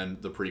Wars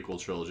and the prequel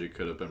trilogy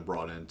could have been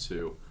brought in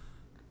to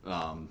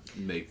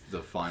make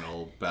the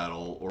final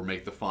battle or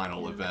make the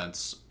final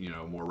events,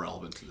 more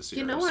relevant to the series.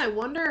 You know, I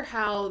wonder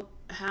how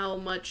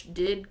much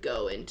did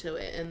go into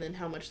it, and then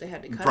how much they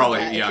had to cut. Probably,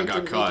 if it got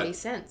didn't cut. Make any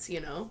sense,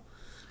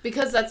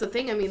 Because that's the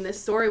thing. I mean,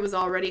 this story was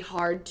already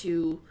hard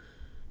to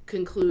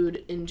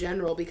conclude in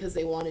general because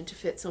they wanted to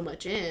fit so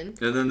much in.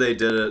 And then they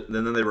did it.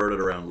 And then they wrote it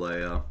around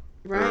Leia,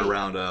 Right. or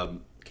around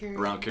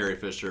Carrie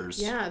Fisher's.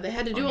 Yeah, they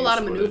had to do a lot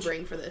of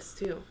maneuvering for this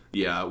too.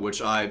 Yeah,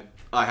 which I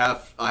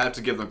have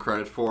to give them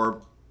credit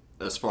for,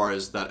 as far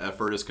as that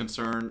effort is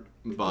concerned.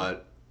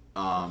 But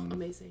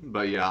amazing.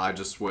 But yeah, I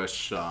just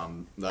wish I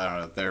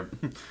don't know.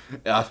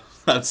 Yeah,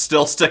 I'm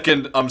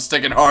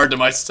sticking hard to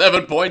my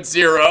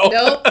 7.0.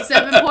 Nope,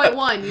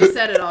 7.1. You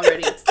said it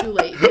already. It's too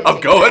late.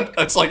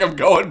 It's like I'm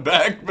going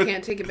back. But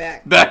can't take it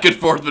back. Back and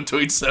forth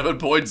between 7.0,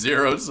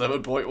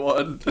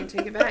 7.1. Can't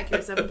take it back. You're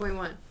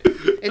 7.1.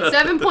 It's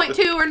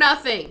 7.2 or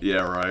nothing.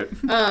 Yeah, right.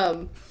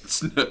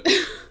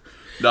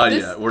 Not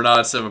yet. We're not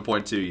at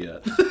 7.2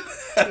 yet.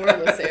 We're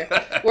almost there.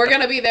 We're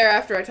gonna be there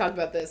after I talk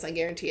about this. I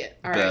guarantee it.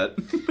 All right.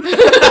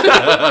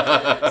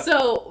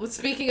 So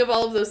speaking of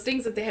all of those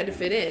things that they had to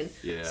fit in,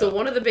 so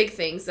one of the big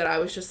things that I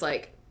was just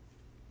like,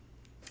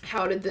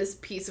 how did this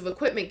piece of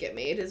equipment get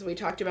made? Is we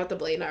talked about the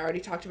blade, and I already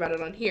talked about it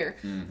on here,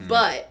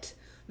 but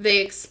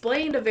they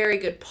explained a very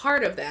good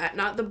part of that,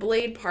 not the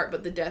blade part,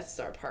 but the Death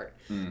Star part.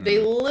 They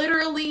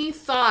literally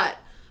thought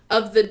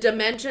of the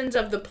dimensions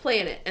of the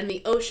planet and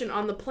the ocean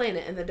on the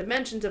planet and the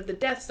dimensions of the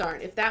Death Star,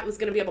 and if that was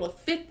going to be able to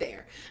fit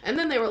there. And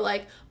then they were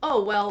like,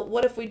 oh, well,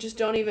 what if we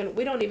don't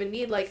even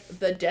need like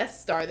the Death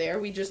Star there,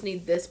 we just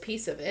need this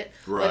piece of it.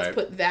 Right. Let's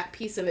put that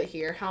piece of it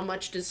here. How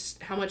much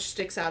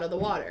sticks out of the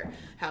water?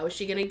 How is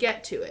she going to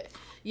get to it?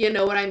 You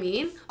know what I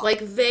mean? Like,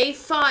 they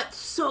thought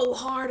so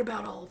hard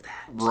about all of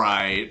that.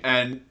 Right.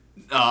 And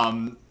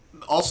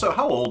also,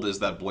 how old is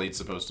that blade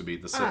supposed to be,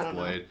 the Sith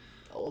blade?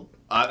 Old.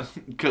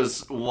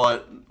 Because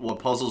what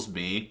puzzles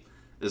me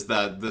is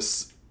that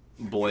this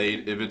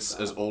blade, if it's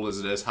as old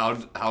as it is,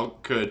 how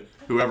could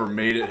whoever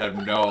made it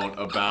have known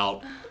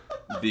about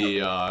the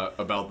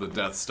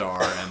Death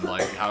Star, and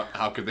like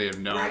how could they have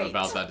known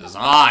about that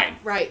design?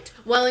 Right.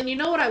 Well, and you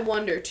know what I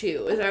wonder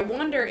too is I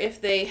wonder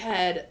if they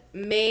had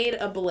made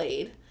a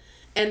blade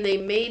and they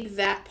made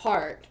that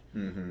part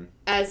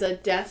as a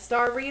Death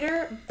Star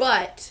reader,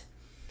 but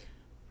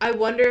I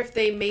wonder if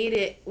they made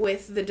it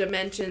with the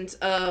dimensions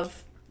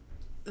of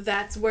because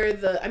that's where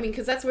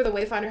the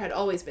Wayfinder had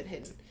always been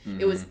hidden.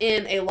 It was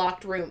in a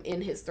locked room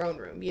in his throne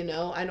room,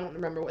 I don't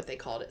remember what they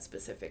called it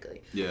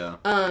specifically. Yeah.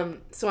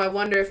 So I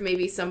wonder if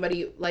maybe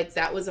somebody, like,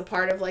 that was a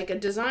part of, like, a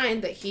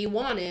design that he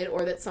wanted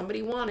or that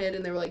somebody wanted,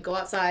 and they were like, go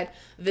outside,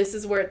 this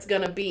is where it's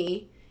gonna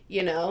be,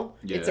 Yeah.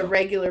 It's a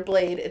regular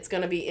blade, it's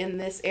gonna be in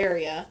this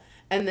area,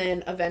 and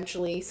then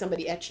eventually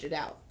somebody etched it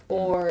out.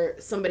 Or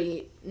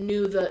somebody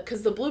knew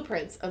because the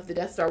blueprints of the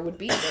Death Star would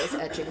be those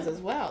etchings as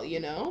well,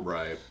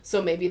 Right.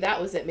 So maybe that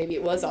was it. Maybe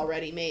it was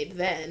already made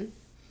then.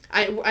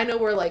 I know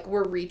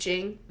we're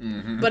reaching,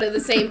 but at the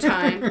same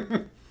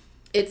time,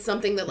 it's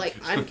something that, like,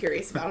 I'm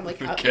curious about. I'm like,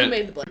 who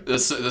made the blade?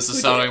 This is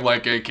sounding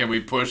like a, can we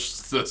push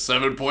the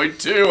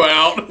 7.2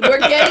 out? We're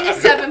getting a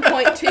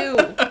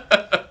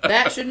 7.2.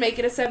 That should make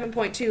it a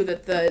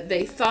 7.2. That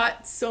they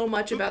thought so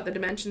much about the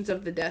dimensions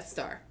of the Death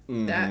Star.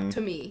 That,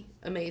 to me,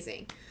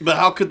 amazing. But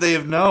how could they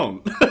have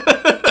known?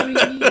 What do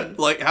you mean?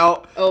 Like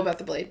how? Oh, about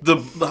the blade.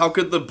 How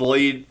could the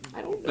blade?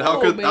 I don't know. How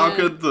could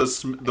man.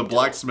 the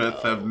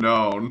blacksmith have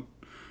known?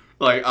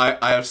 Like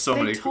I have so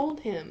many. They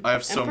told him. I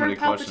have so Emperor many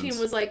Palpatine questions.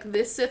 was like,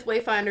 "This Sith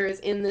Wayfinder is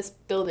in this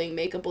building.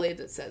 Make a blade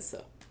that says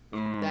so."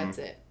 That's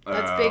it.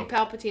 That's big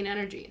Palpatine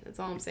energy.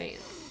 That's all I'm saying.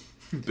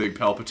 Big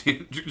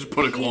Palpatine. Just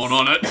put a clone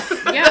on it.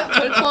 Yeah,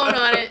 put a clone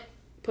on it.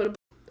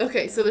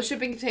 Okay, so the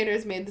shipping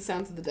containers made the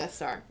sounds of the Death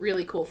Star.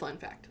 Really cool fun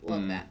fact.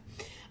 Love that.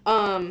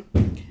 Oh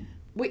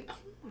my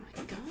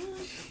god.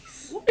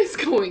 What is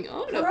going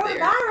on up there?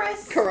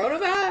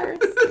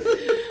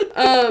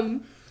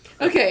 Coronavirus.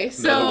 Okay,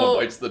 so Another one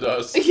bites the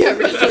dust. Yeah,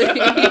 really.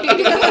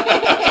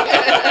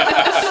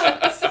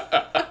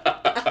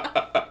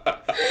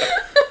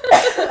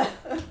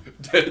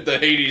 The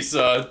Hades,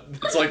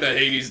 it's like the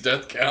Hades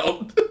death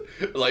count,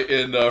 like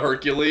in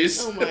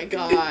Hercules. Oh my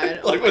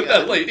god. Like when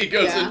that lady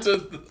goes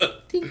into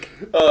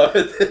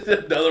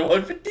another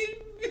one for ding.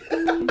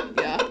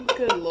 Yeah,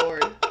 good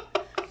lord.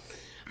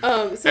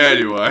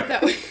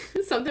 Anyway.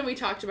 Something we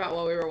talked about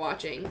while we were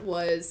watching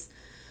was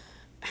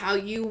how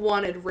you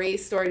wanted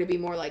Rey's story to be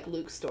more like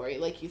Luke's story.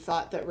 Like, you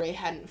thought that Rey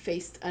hadn't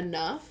faced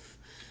enough.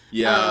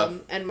 Yeah.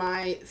 And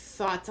my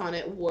thoughts on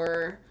it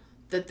were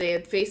that they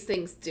had faced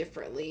things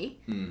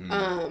differently.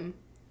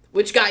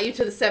 Which got you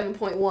to the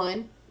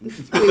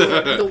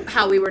 7.1.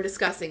 How we were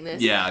discussing this.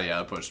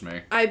 Yeah, it pushed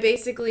me.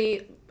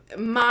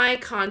 My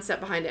concept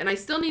behind it, and I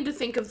still need to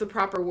think of the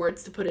proper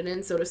words to put it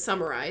in, so to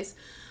summarize,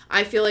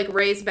 I feel like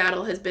Rey's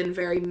battle has been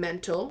very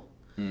mental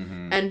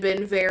and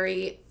been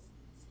very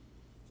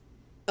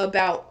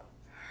about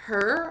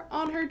her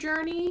on her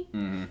journey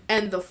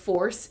and the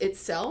Force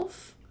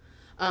itself.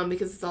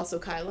 Because it's also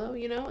Kylo,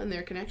 and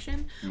their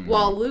connection.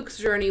 While Luke's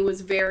journey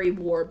was very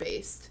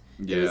war-based.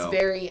 Yeah. It was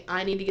very,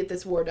 I need to get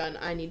this war done.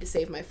 I need to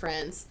save my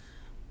friends.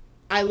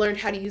 I learned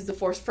how to use the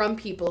Force from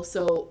people,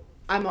 so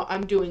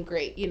I'm doing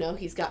great.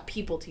 He's got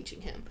people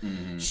teaching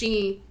him.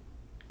 She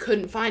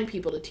couldn't find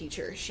people to teach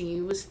her. She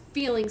was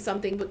feeling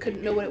something but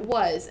couldn't know what it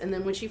was. And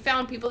then when she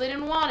found people, they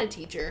didn't want to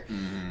teach her.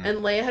 And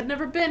Leia had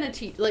never been a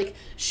teacher. Like,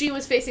 she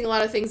was facing a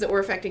lot of things that were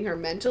affecting her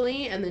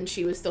mentally, and then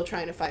she was still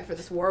trying to fight for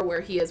this war,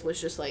 where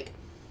was just like,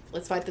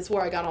 let's fight this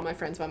war. I got all my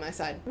friends by my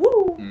side.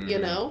 Woo!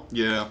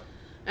 Yeah.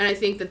 And I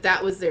think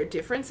that was their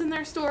difference in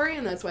their story,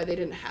 and that's why they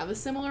didn't have a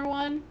similar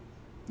one.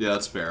 Yeah,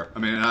 that's fair. I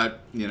mean,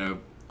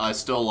 I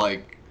still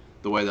like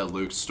the way that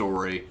Luke's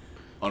story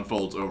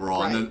unfolds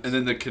overall, Right. and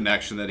then the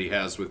connection that he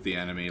has with the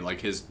enemy.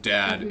 Like, his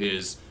dad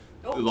is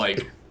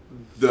like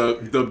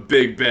the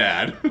big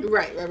bad.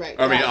 Right.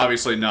 I mean,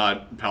 obviously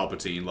not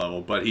Palpatine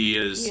level, but he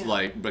is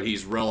but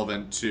he's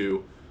relevant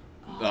to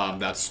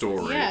that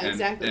story. Yeah,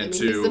 exactly. And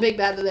he's the big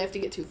bad that they have to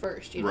get to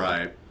first.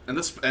 Right, and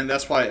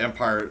that's why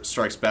Empire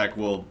Strikes Back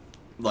will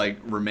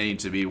remain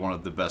to be one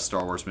of the best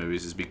Star Wars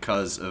movies, is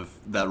because of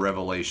that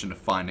revelation of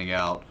finding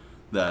out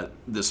that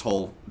this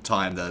whole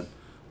time that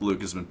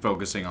Luke has been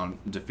focusing on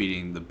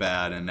defeating the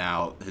bad, and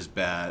now his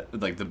bad,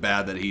 the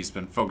bad that he's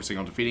been focusing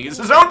on defeating is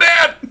his own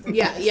dad.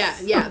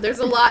 Yeah. There's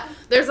a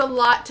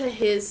lot to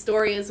his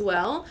story as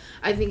well.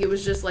 I think it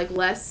was just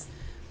less,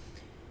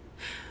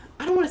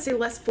 I don't want to say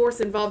less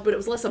Force involved, but it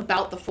was less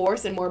about the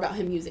Force and more about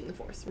him using the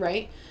Force,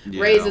 right?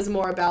 Yeah. Rey's is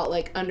more about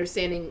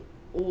understanding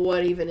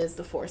what even is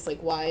the Force,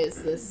 why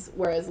is this,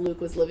 whereas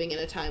Luke was living in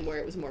a time where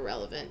it was more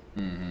relevant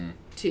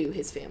to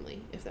his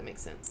family, if that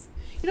makes sense.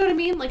 You know what I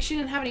mean? She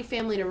didn't have any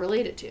family to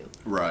relate it to.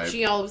 Right.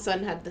 She all of a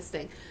sudden had this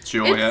thing. She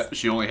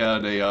only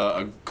had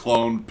a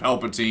clone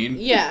Palpatine.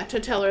 Yeah, to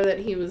tell her that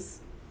he was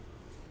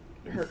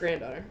her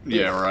granddaughter.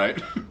 Yeah, right.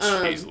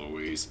 Jeez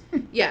Louise.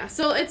 Yeah,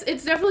 so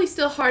it's definitely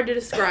still hard to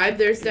describe.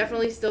 There's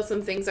definitely still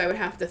some things I would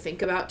have to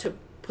think about to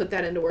put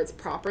that into words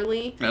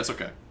properly. That's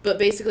okay. But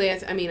basically,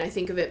 I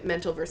think of it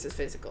mental versus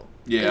physical.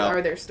 Yeah.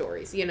 Are their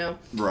stories,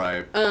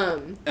 Right.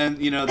 And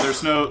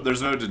there's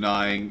no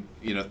denying,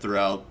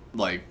 throughout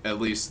at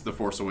least The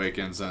Force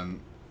Awakens and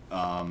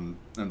The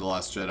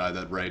Last Jedi,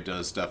 that Rey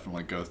does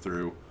definitely go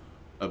through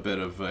a bit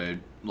of a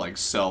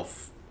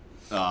self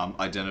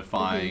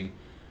identifying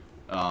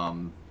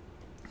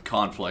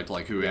conflict,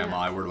 who am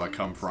I, where do I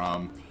come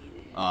from?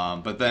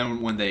 But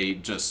then when they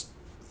just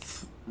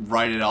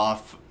write it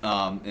off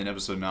in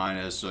Episode 9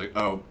 as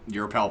oh,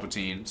 you're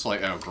Palpatine, it's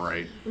oh,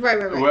 great. Right.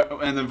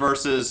 And then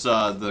versus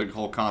the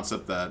whole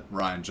concept that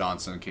Rian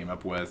Johnson came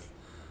up with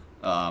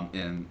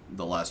in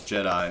The Last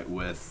Jedi,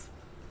 with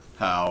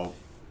how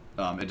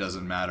it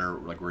doesn't matter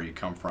where you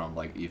come from,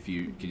 if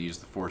you can use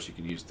the Force, you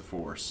can use the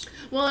Force.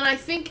 Well, and I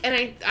think,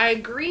 and I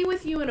agree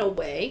with you in a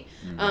way.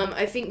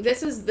 I think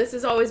this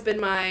has always been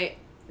my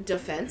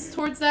defense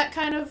towards that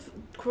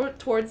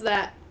towards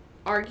that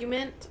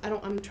argument.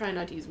 I'm trying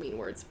not to use mean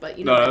words, but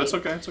you know. No, it's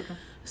okay. It's okay.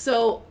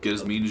 So get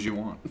as mean as you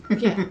want.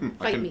 Yeah,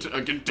 fight me.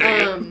 I can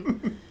take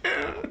it.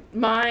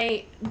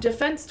 My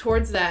defense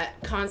towards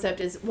that concept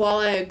is, while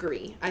I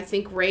agree, I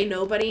think Rey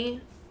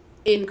Nobody,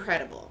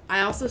 incredible.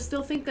 I also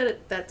still think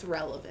that that's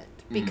relevant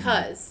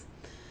because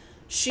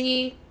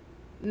she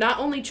not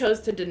only chose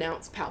to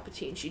denounce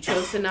Palpatine, she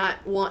chose to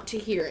not want to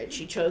hear it.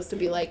 She chose to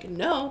be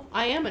no,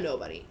 I am a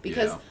nobody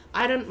because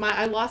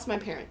I lost my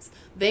parents.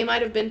 They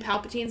might have been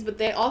Palpatines, but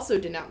they also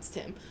denounced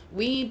him.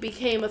 We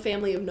became a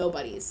family of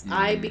nobodies.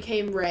 I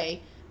became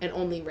Rey and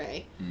only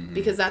Rey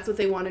because that's what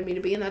they wanted me to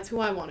be, and that's who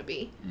I want to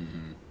be.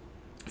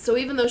 So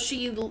even though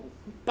she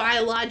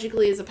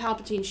biologically is a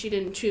Palpatine, she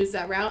didn't choose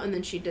that route, and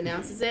then she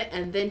denounces it,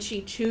 and then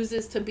she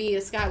chooses to be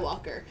a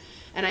Skywalker.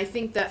 And I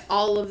think that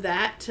all of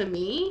that, to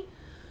me,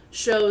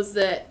 shows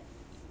that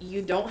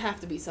you don't have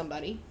to be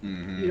somebody.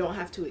 You don't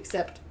have to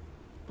accept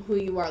who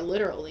you are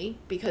literally,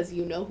 because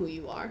you know who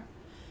you are.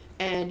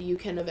 And you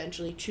can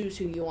eventually choose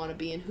who you want to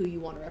be and who you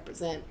want to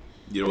represent.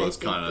 You know what's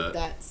kind of...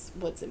 That's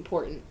what's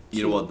important.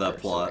 You know what that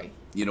plot... Story.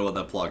 You know what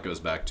that plot goes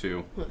back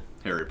to? Huh.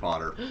 Harry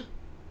Potter.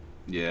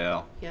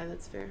 Yeah. Yeah,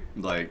 that's fair.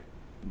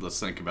 Let's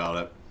think about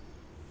it.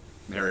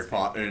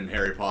 In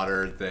Harry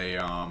Potter,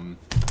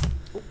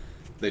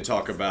 they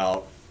talk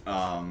about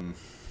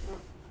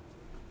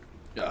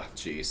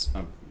jeez,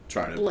 I'm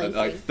trying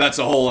to that's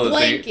a whole other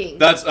thing.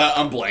 That's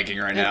I'm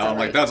blanking right now. I'm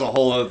right. That's a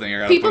whole other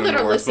thing. People that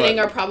are listening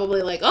are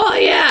probably oh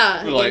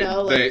yeah,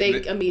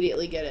 they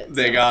immediately get it.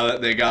 They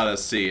gotta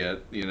see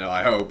it.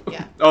 I hope.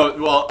 Yeah.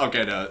 Oh well,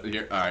 okay. No,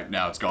 here, all right.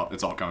 Now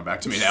it's all coming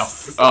back to me now.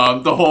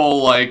 The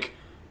whole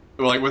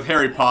with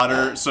Harry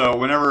Potter. So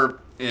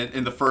whenever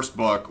in the first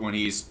book, when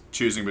he's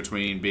choosing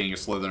between being a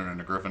Slytherin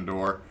and a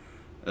Gryffindor,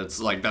 it's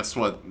that's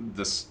what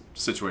this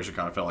situation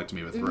kind of felt like to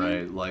me with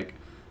Rey.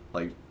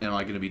 Am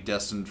I going to be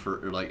destined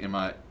for am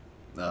I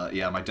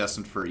am I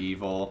destined for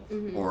evil,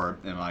 or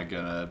am I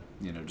gonna,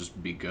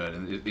 just be good?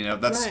 And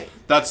Right.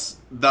 that's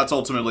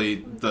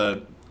ultimately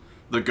the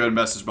good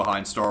message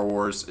behind Star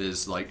Wars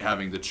is like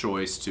having the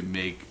choice to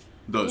make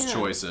those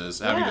choices,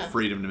 having the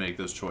freedom to make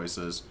those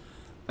choices,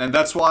 and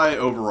that's why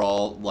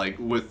overall, like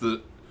with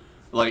the,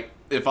 like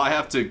if I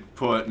have to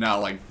put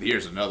now, like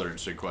here's another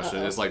interesting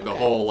question: is like the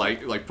whole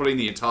like putting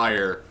the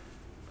entire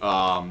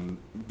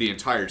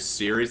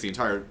series, the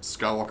entire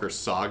Skywalker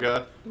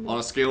saga on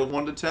a scale of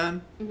 1 to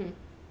 10,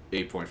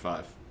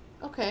 8.5.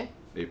 Okay.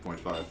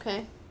 8.5.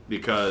 Okay.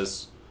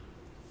 Because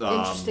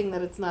Interesting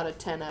that it's not a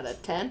 10 out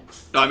of 10.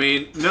 I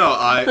mean, no,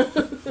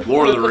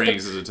 Lord of the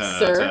Rings is a 10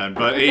 out of 10,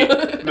 but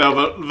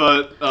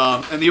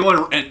and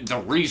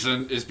the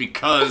reason is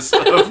because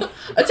of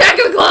Attack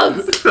of the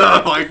Clones.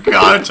 oh my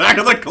God, Attack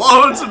of the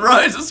Clones and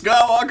Rise of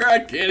Skywalker. I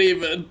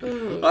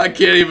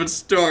can't even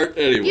start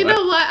anyway. You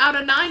know what? Out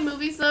of 9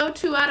 movies, though,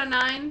 2 out of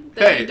 9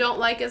 that you don't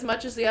like as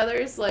much as the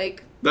others,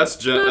 like. That's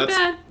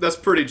bad. That's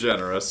pretty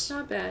generous.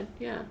 Not bad,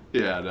 yeah.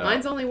 Yeah, no.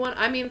 Mine's only 1.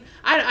 I mean,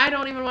 I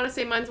don't even want to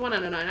say mine's 1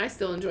 out of 9. I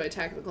still enjoy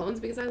Attack of the Clones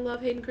because I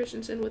love Hayden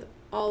Christensen with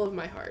all of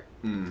my heart.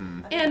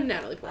 Mm-hmm. And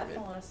Natalie I've Portman.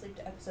 fallen asleep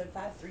to episode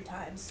 5 3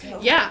 times. So.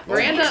 Yeah,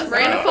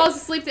 Miranda falls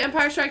asleep to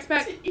Empire Strikes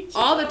Back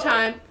all the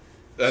time.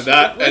 And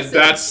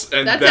that's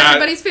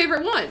everybody's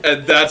favorite one.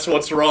 And that's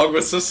what's wrong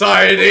with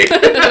society.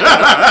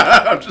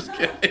 I'm just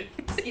kidding.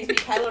 Excuse me,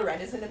 Kylo Ren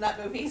isn't in that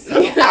movie, so.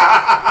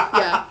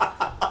 Yeah.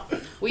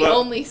 We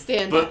only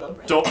stand.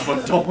 But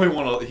don't we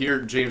want to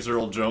hear James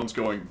Earl Jones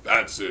going,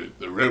 "That's it,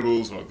 the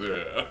rebels are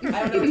there." I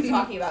don't know what you're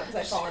talking about because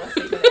I've fallen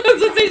asleep in I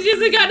was it. gonna say, she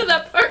hasn't gotten to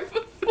that part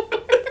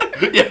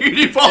before. Yeah,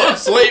 you fall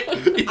asleep.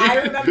 I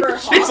remember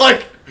She's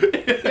like,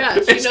 Yeah,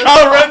 she "Is knows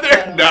Kylo Ren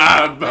there?" I Nah,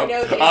 I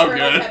know the I'm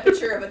internal good.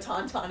 temperature of a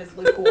tauntaun is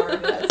lukewarm,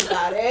 and that's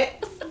about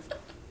it.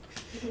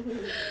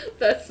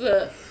 That's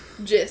the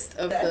gist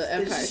of That's the the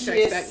Empire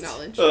Strikes Back gist.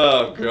 knowledge.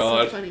 Oh That's so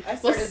God. funny. I Well,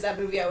 started that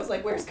movie, I was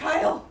like, where's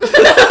Kyle?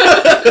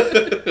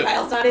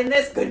 Kyle's not in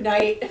this, good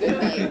night. good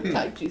night.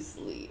 Time to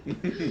sleep.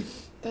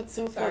 That's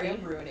so Sorry,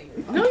 funny. I'm ruining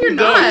your No, you're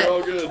No, not. you're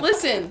all good.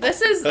 Listen,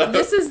 this is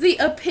the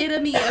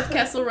epitome of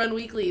Kessel Run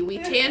Weekly. We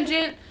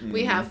tangent,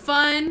 we have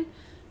fun,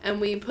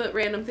 and we put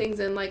random things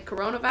in like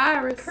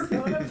coronavirus.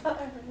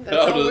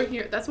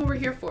 That's what we're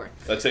here for.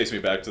 That takes me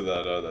back to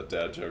that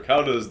dad joke.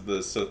 How does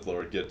the Sith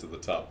Lord get to the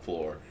top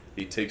floor?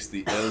 He takes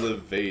the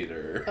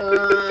elevator.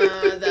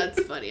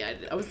 That's funny. I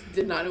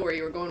did not know where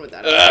you were going with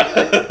that.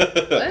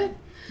 What?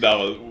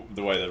 No,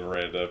 the way that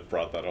Miranda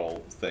brought that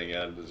whole thing in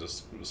it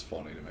was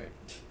funny to me.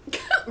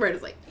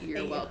 Miranda's like,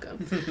 you're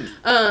welcome.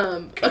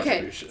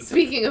 Okay.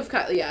 Speaking of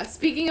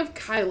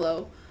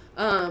Kylo,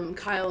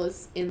 Kyle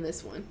is in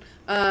this one.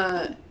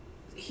 So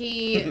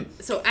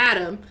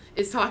Adam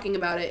is talking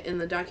about it in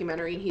the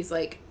documentary, and he's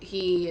like,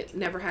 he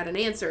never had an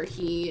answer.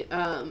 He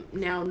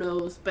now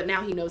knows, but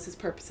now he knows his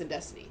purpose and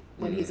destiny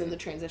when he's in the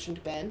transition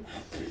to Ben.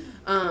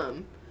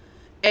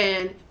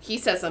 And he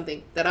says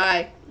something that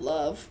I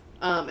love,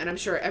 and I'm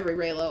sure every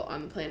Reylo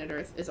on the planet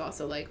Earth is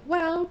also like,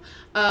 wow.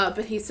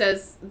 But he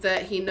says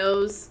that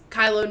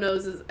Kylo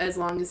knows as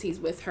long as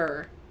he's with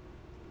her,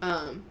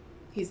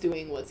 he's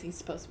doing what he's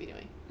supposed to be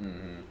doing.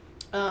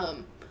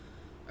 Mm-hmm.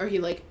 Or he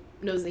like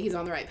knows that he's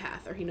on the right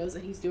path, or he knows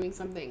that he's doing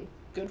something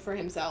good for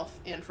himself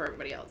and for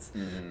everybody else.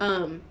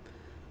 Mm-hmm.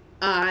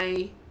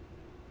 I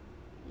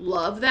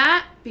love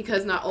that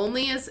because not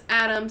only is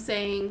Adam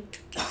saying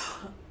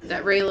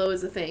that Reylo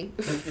is a thing,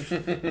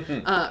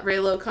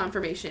 Reylo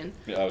confirmation.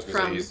 Yeah, I was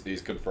gonna say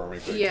he's confirming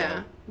things.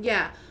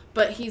 Yeah,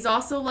 but he's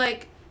also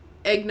like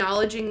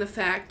acknowledging the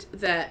fact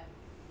that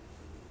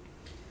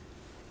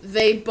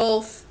they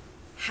both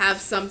have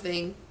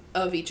something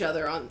of each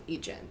other on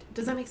each end.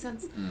 Does that make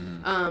sense?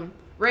 Mm-hmm.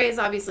 Rey is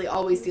obviously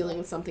always dealing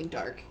with something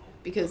dark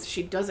because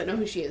she doesn't know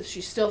who she is.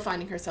 She's still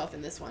finding herself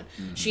in this one.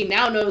 Mm-hmm. She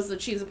now knows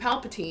that she's a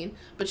Palpatine,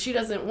 but she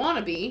doesn't want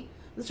to be.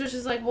 So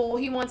she's like, well,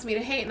 he wants me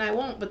to hate and I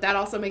won't, but that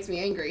also makes me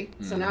angry.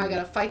 So now I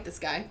gotta fight this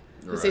guy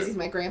who says he's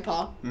my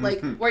grandpa.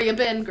 Like, where you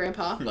been,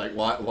 grandpa? Like,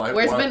 why?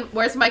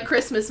 Where's my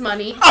Christmas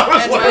money? I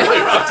was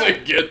literally about to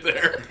get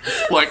there.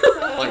 Like,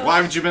 why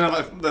haven't you been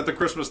at the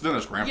Christmas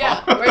dinners,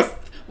 Grandpa? Yeah,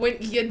 when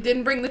you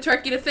didn't bring the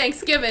turkey to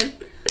Thanksgiving.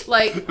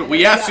 Like,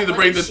 we asked you to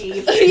bring the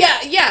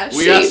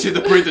We asked you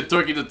to bring the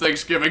turkey to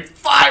Thanksgiving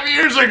 5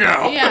 years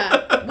ago.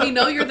 Yeah, we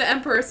know you're the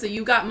emperor, so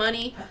you got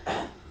money.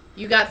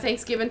 You got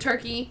Thanksgiving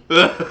turkey.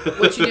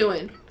 What you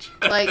doing?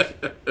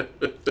 Like,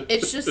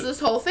 it's just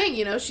this whole thing,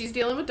 you know. She's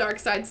dealing with dark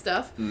side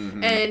stuff,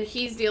 and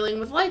he's dealing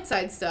with light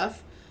side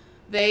stuff.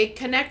 They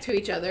connect to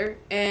each other,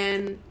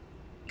 and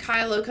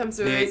Kylo comes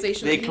to the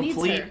realization that he needs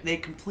her. They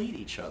complete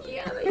each other.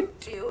 Yeah, they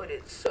do, and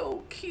it's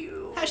so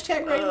cute.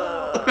 Hashtag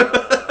Reylo.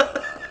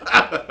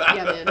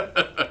 Yeah, man.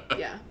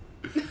 Yeah.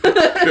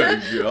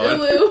 Good God.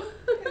 Ooh,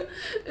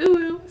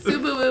 ooh,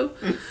 Subaru.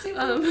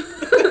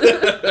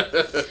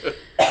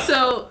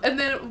 So, and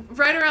then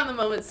right around the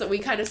moments that we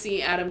kind of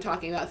see Adam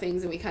talking about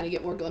things and we kind of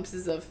get more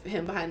glimpses of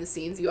him behind the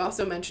scenes, you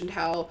also mentioned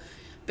how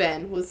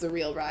Ben was the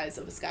real rise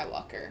of a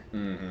Skywalker.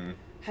 Mm-hmm.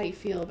 how you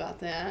feel about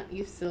that.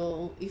 You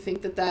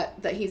think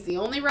that he's the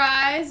only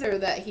Rise, or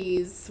that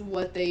he's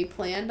what they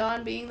planned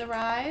on being the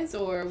Rise,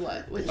 or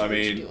what? What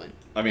you doing?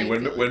 I mean,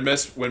 when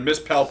Miss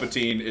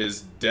Palpatine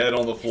is dead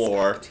on the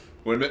floor,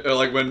 when Miss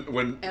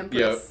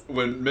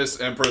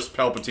Empress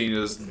Palpatine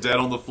is dead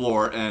on the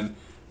floor, and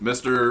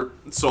Mr.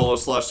 Solo /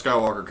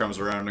 Skywalker comes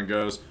around and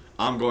goes,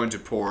 "I'm going to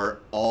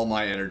pour all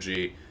my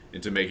energy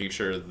into making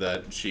sure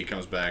that she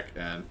comes back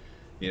and,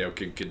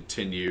 can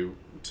continue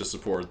to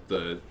support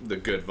the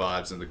good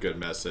vibes and the good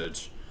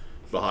message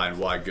behind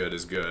why good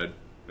is good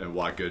and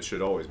why good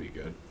should always be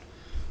good."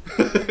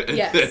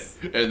 Yes.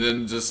 And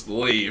then just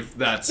leave.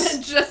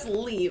 That's just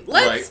leave.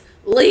 Let's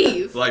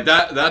leave. Like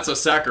that's a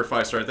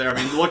sacrifice right there. I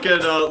mean, look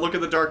at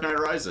The Dark Knight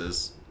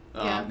Rises.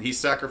 He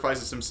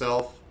sacrifices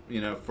himself,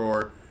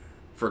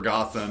 for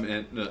Gotham,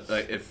 and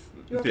if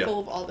you're full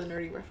of all the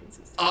nerdy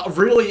references.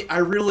 Really, I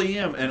really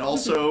am. And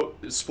also,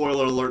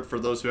 spoiler alert for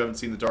those who haven't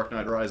seen The Dark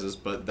Knight Rises,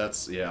 but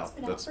it's been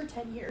out for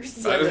 10 years.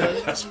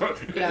 That's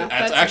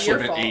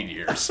actually been 8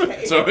 years.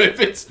 Okay. So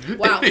if it's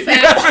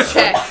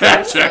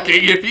fact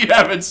checking, if you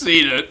haven't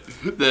seen it,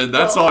 then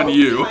that's on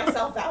you. I'll see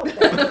myself out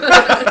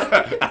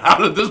there.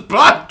 Out of this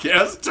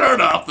podcast, turn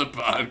off the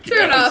podcast.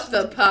 Turn off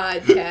the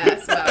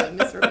podcast. Wow,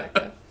 Miss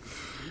Rebecca.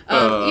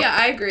 Yeah,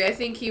 I agree. I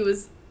think he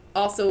was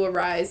also a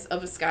rise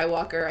of a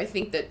Skywalker. I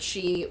think that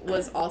she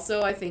was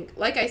also,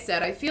 like I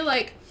said, I feel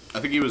like I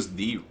think he was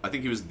the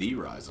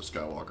rise of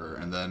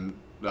Skywalker, and then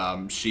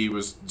she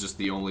was just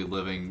the only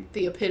living,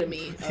 the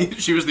epitome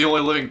she was the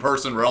only living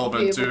person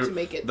relevant to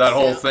that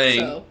whole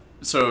thing.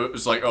 So it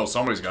was like, oh,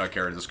 somebody's got to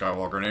carry the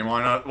Skywalker name.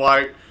 Why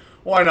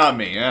not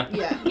me? Yeah.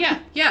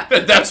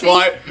 And that's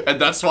why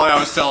I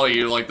was telling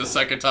you, like, the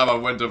second time I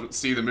went to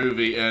see the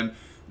movie and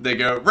they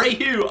go, "Ray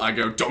Hugh," I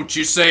go, "Don't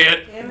you say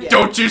it. Yeah.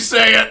 Don't you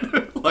say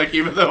it." Like,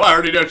 even though I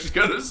already know she's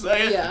going to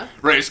say it. Yeah.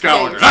 Ray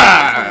Skywalker.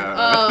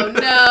 Oh,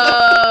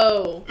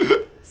 no.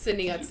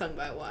 Sydney got stung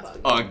by a wasp.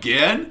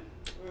 Again?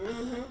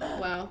 Mm-hmm.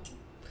 Wow.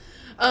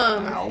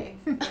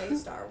 Ray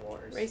Star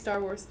Wars. Ray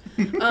Star Wars.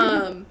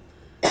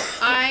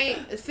 I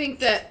think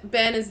that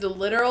Ben is the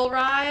literal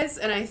Rise,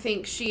 and I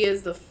think she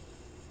is the...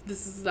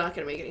 This is not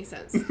going to make any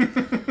sense.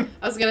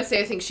 I was going to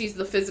say I think she's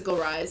the physical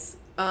Rise,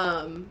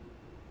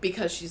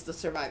 because she's the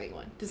surviving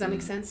one. Does that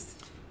make sense?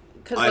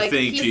 Because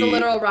he's the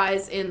literal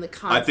Rise in the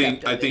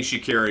concept. I think she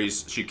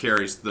carries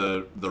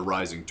the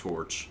rising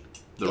torch,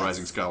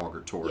 rising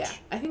Skywalker torch. Yeah,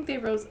 I think they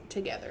rose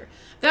together.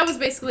 That was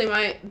basically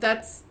my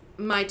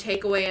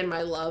takeaway and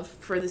my love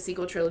for the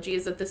sequel trilogy,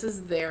 is that this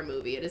is their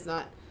movie. It is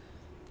not.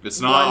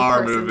 It's not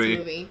our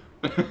movie.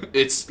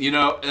 It's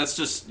that's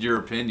just your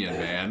opinion,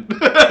 man.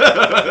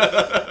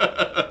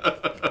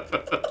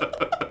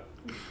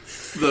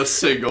 The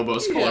single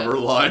most clever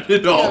line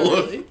in all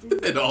of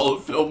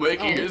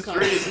filmmaking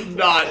history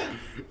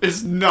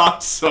is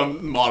not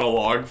some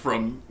monologue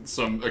from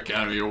some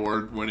Academy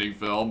Award winning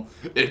film.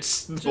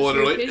 It's just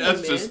literally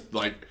just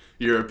like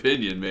your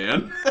opinion,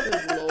 man.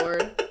 Good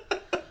Lord,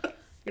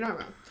 you're not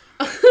wrong.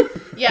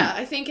 Yeah,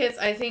 I think it's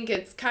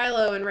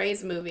Kylo and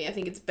Rey's movie. I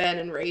think it's Ben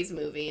and Rey's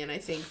movie, and I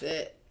think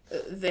that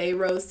they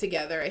rose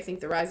together. I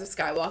think the Rise of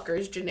Skywalker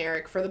is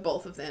generic for the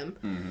both of them.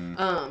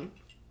 Mm-hmm.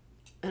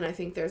 And I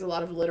think there's a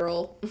lot of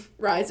literal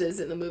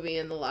rises in the movie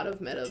and a lot of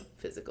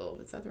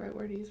metaphysical. Is that the right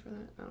word to use for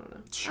that? I don't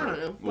know. Sure. I don't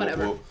know.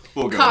 Whatever.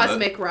 We'll go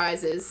Cosmic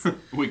rises.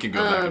 We can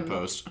go back and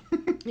post.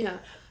 Yeah.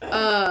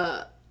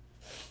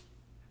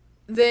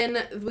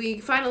 Then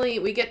we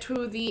get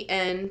to the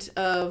end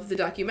of the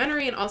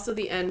documentary and also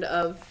the end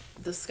of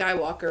the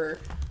Skywalker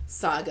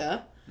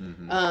saga.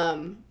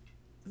 Mm-hmm.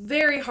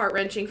 Very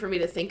heart-wrenching for me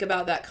to think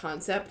about that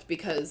concept,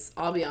 because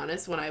I'll be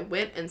honest, when I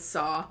went and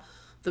saw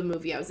the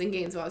movie, I was in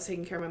Gainesville. I was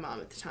taking care of my mom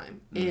at the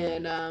time.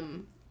 Mm-hmm.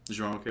 And is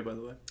your mom okay, by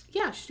the way?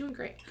 Yeah, she's doing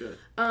great. Good.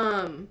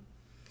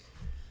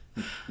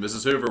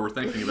 Mrs. Hoover, we're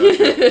thinking about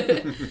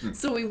you.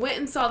 So we went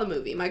and saw the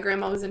movie. My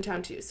grandma was in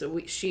town too, so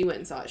she went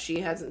and saw it. She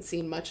hasn't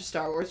seen much of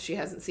Star Wars. She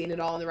hasn't seen it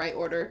all in the right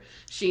order.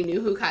 She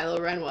knew who Kylo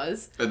Ren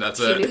was. And that's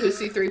it. She knew who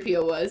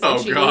C-3PO was.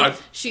 Oh, God.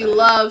 She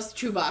loves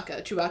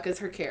Chewbacca. Chewbacca's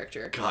her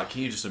character. God,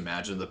 can you just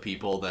imagine the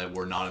people that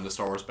were not into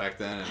Star Wars back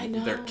then, and I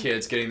know. their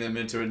kids getting them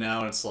into it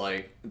now, and it's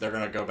like, they're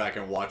going to go back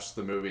and watch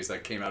the movies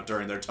that came out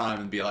during their time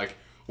and be like,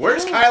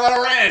 "Where's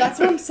Kylo Ren?" That's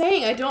what I'm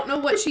saying. I don't know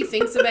what she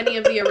thinks of any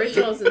of the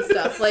originals and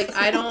stuff. Like,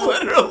 I don't...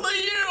 Literally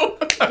you!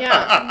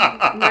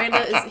 Yeah.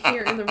 Miranda is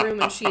here in the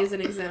room, and she is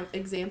an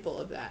example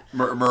of that.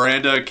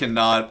 Miranda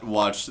cannot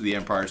watch The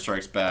Empire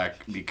Strikes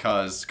Back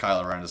because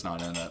Kylo Ren is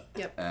not in it.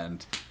 Yep.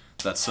 And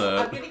that's...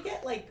 I'm going to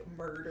get,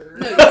 murdered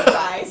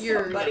by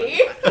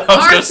somebody.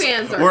 Our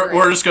fans are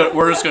we're just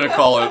gonna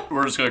call it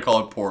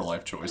poor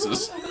life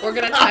choices. We're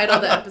gonna title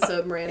the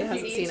episode "Miranda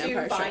hasn't seen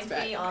Empire Strikes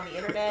Back." If you find me on the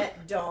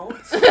internet, don't.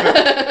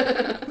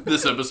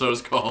 This episode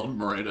is called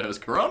 "Miranda Has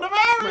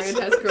Coronavirus."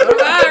 Miranda has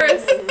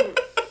coronavirus.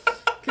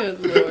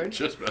 Good Lord.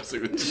 Just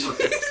messing with you,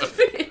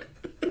 Miranda.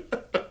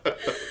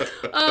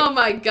 Oh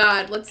my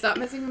God! Let's stop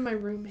messing with my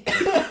roommate.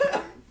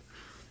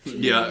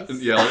 Yeah,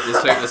 Jeez. yeah.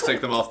 Let's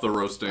take them off the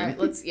roasting. All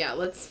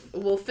right,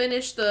 we'll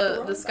finish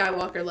the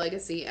Skywalker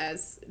legacy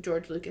as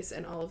George Lucas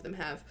and all of them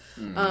have.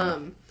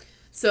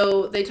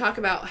 So they talk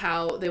about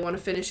how they want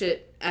to finish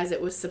it as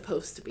it was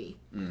supposed to be.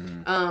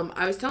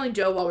 I was telling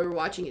Joe while we were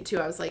watching it too,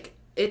 I was like,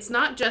 it's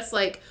not just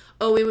like,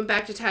 oh, we went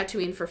back to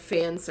Tatooine for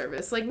fan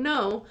service. Like,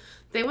 no,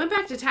 they went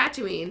back to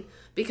Tatooine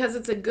because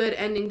it's a good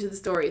ending to the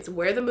story. It's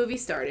where the movie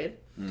started.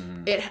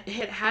 It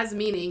has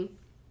meaning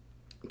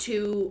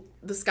to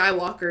the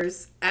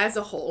Skywalkers as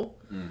a whole,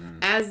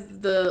 as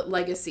the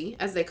legacy,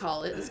 as they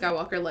call it, the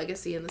Skywalker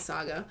legacy in the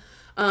saga.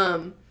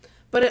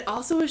 But it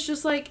also is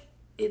just like,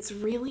 it's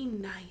really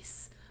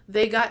nice.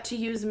 They got to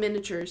use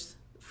miniatures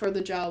for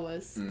the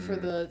Jawas, for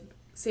the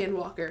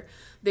Sandwalker.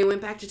 They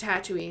went back to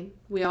Tatooine.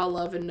 We all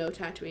love and know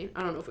Tatooine.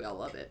 I don't know if we all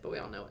love it, but we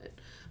all know it.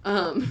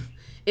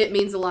 It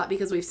means a lot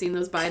because we've seen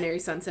those binary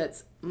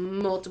sunsets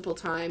multiple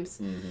times.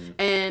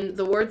 And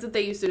the words that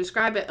they use to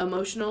describe it,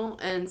 emotional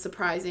and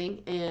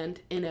surprising and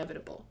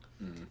inevitable.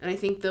 And I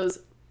think those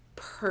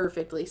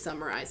perfectly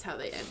summarize how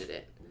they ended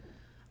it.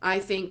 I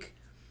think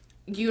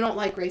you don't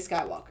like Rey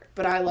Skywalker,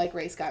 but I like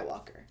Rey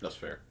Skywalker. That's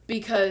fair.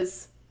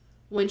 Because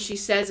when she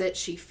says it,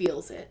 she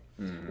feels it.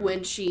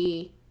 When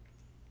she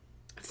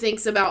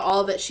thinks about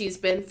all that she's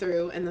been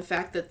through and the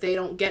fact that they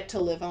don't get to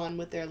live on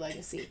with their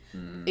legacy,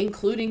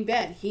 including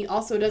Ben. He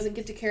also doesn't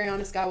get to carry on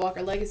a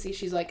Skywalker legacy.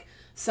 She's like,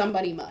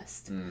 somebody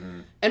must.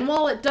 And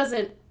while it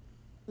doesn't,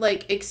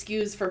 like,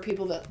 excuse for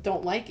people that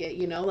don't like it,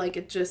 you know, like,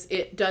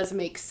 it does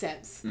make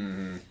sense.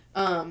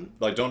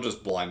 Like, don't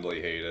just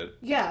blindly hate it.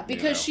 Yeah,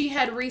 because she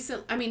had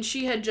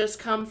she had just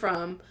come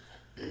from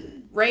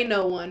Rey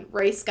No One,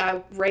 Rey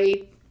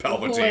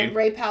Palpatine.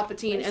 Rey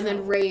Palpatine, and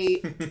then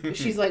Rey,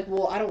 she's like,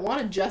 well, I don't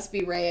want to just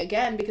be Rey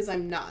again because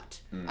I'm not.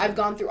 I've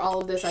gone through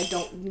all of this. I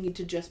don't need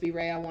to just be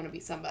Rey. I want to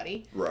be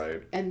somebody.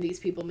 Right. And these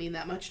people mean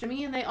that much to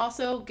me, and they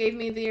also gave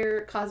me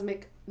their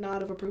cosmic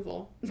nod of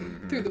approval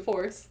through the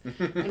Force.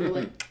 And we're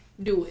like,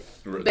 do it.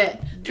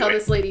 Bet. Tell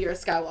this lady you're a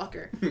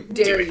Skywalker.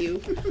 Dare you.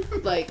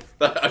 Like.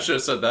 I should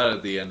have said that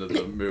at the end of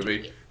the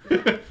movie.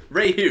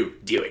 Rey who?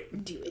 Do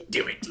it. Do it.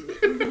 Do it.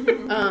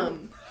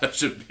 That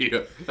should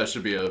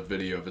be a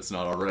video if it's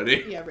not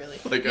already. Yeah, really.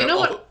 Like, you know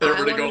what?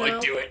 Everybody go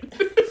like, do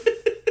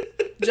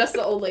it. Just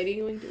the old lady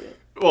going, do it.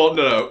 Well,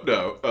 no.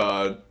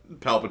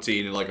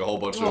 Palpatine and like a whole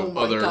bunch of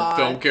other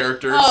film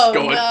characters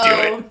going,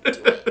 no. do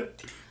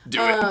it.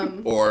 Do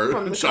it. Or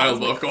Shia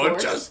LaBeouf going,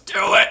 just do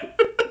it.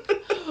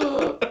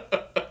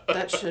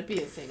 That should be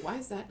a thing. Why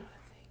is that not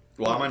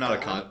a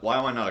thing? Why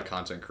am I not a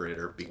content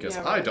creator? Because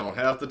Yeah, I right. don't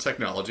have the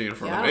technology in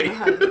front Yeah, of I me. don't know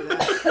how to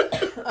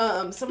do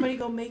that. Somebody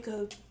go make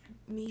a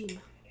meme,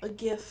 a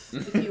GIF,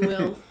 if you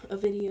will, a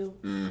video.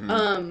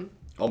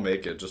 I'll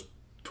make it. Just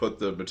put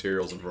the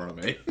materials in front of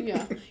me.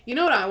 Yeah. You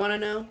know what I want to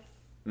know?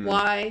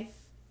 Why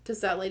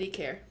does that lady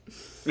care?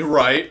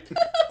 Right.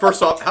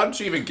 First off, how did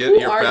she even get Who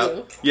here? are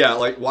you? Yeah,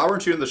 like, why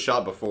weren't you in the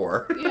shot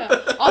before?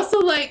 Yeah. Also,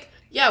 like,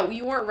 yeah,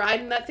 you weren't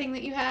riding that thing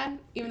that you had,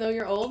 even though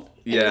you're old.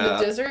 And in the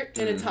desert,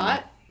 and it's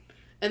hot.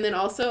 And then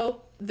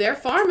also, their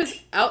farm is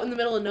out in the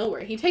middle of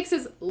nowhere. He takes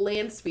his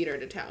land speeder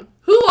to town.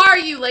 Who are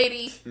you,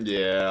 lady?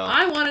 Yeah.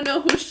 I want to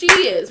know who she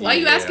is. Why are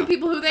you Yeah. asking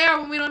people who they are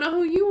when we don't know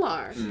who you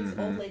are? She's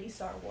old lady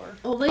Star Wars.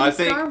 Old lady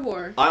Star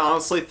Wars. I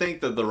honestly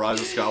think that the Rise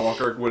of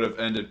Skywalker would have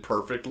ended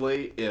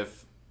perfectly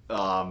if,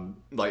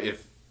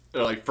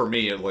 for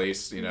me at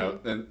least, you know,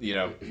 and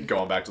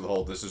going back to the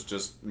whole, this is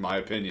just my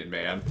opinion,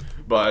 man,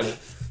 but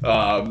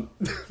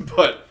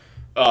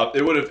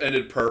it would have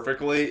ended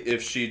perfectly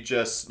if she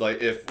just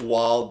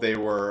while they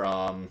were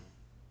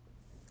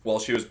while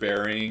she was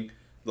burying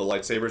the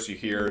lightsabers, you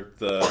hear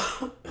the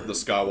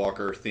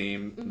Skywalker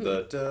theme,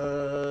 the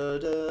da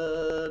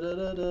da da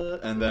da da,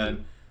 and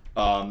then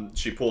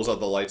she pulls out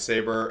the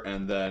lightsaber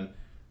and then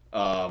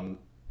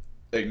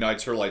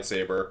ignites her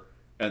lightsaber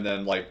and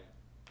then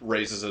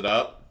raises it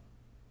up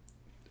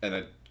and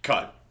then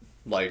cut,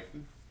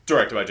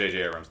 directed by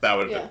J.J. Abrams. That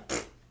would have been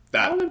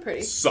That would've been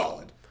pretty.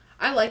 Solid.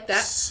 I like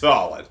that.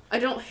 Solid. I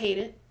don't hate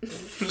it.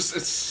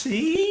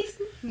 See?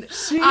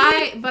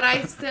 I'm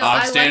I'm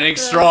standing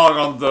strong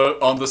on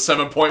the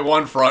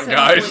 7.1 front,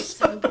 guys.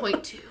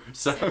 7.2.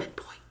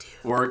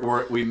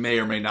 7.2. We may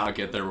or may not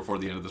get there before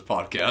the end of this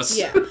podcast.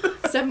 Yeah,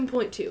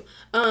 7.2.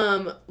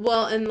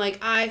 Well,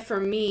 and for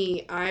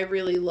me, I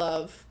really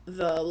love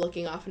the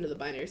looking off into the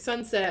binary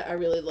sunset. I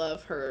really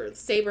love her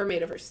saber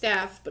made of her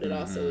staff, but it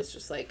also is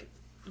just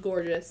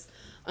gorgeous.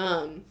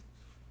 And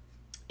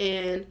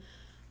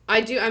I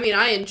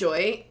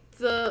enjoy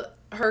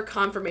her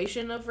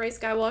confirmation of Rey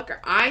Skywalker.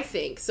 I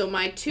think so.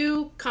 My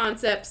two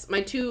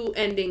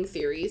ending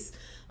theories,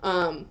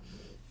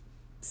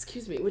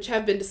 which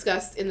have been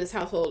discussed in this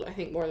household, I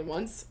think more than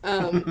once.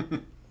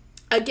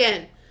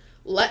 Again,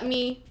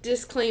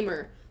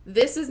 disclaimer.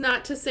 This is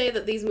not to say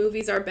that these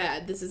movies are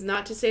bad. This is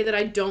not to say that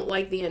I don't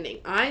like the ending.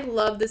 I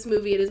love this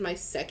movie. It is my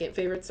second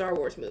favorite Star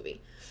Wars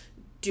movie.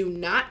 Do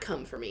not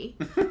come for me.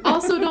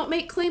 Also, don't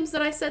make claims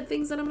that I said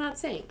things that I'm not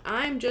saying.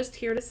 I'm just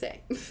here to say.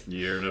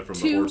 You're hearing it from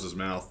the horse's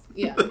mouth.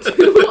 Yeah.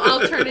 Two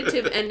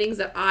alternative endings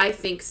that I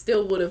think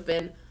still would have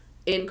been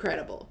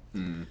incredible.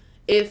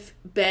 If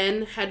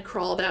Ben had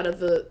crawled out of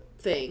the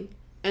thing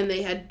and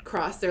they had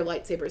crossed their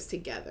lightsabers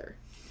together.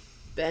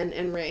 Ben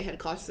and Rey had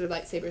crossed their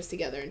lightsabers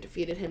together and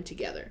defeated him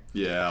together.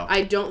 Yeah.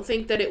 I don't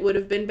think that it would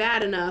have been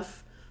bad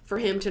enough for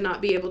him to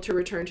not be able to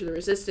return to the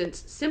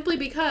Resistance simply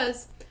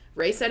because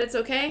Rey said it's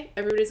okay.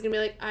 Everybody's going to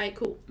be like, all right,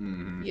 cool.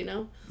 You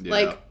know? Yeah.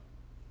 Like,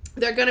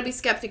 they're going to be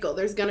skeptical.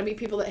 There's going to be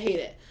people that hate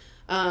it.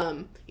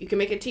 You can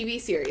make a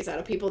TV series out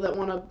of people that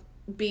want to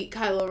beat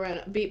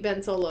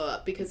Ben Solo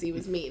up because he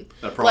was mean.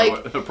 That probably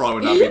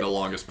would not be the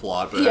longest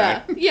plot, but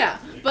yeah, yeah.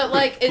 But,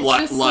 like, it's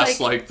just last,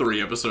 like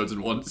 3 episodes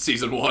in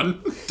season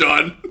 1.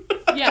 Done.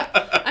 Yeah.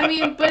 I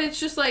mean, but it's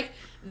just like,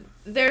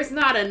 there's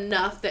not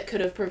enough that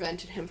could have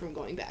prevented him from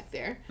going back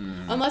there.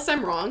 Unless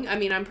I'm wrong. I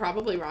mean, I'm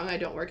probably wrong. I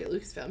don't work at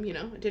Lucasfilm, you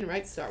know. I didn't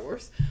write Star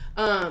Wars.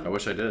 I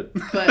wish I did.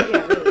 But,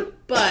 yeah, really.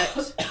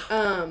 But,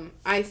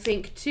 I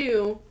think,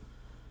 too,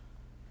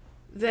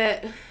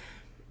 that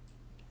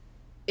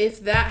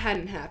if that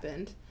hadn't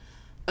happened,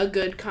 a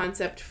good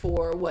concept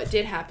for what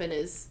did happen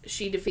is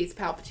she defeats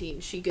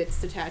Palpatine, she gets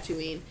to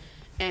Tatooine,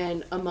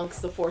 and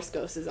amongst the Force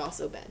Ghosts is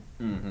also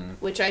Ben.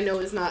 Which I know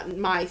is not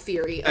my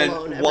theory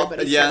alone.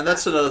 And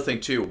that's another thing,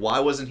 too. Why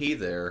wasn't he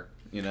there,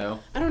 you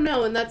know? I don't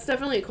know, and that's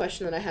definitely a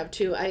question that I have,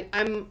 too.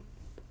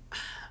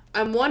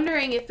 I'm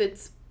wondering if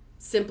it's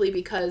simply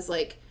because,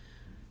 like,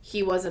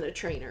 he wasn't a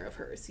trainer of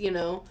hers, you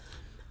know?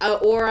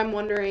 Or I'm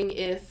wondering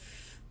if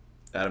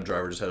Adam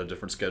Driver just had a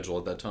different schedule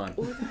at that time.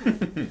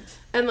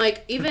 and,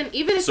 like, even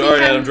if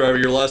Sorry, Adam Driver,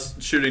 your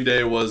last shooting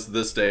day was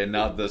this day and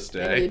not this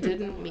day. And you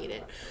didn't meet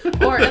it.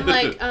 Or, and,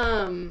 like,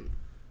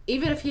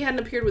 even if he hadn't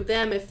appeared with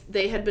them,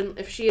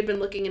 if she had been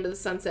looking into the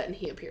sunset and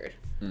he appeared.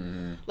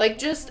 Like,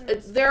 just,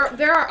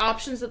 there are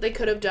options that they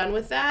could have done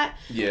with that.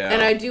 Yeah.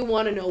 And I do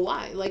want to know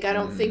why. Like, I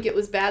don't think it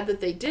was bad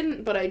that they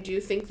didn't, but I do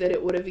think that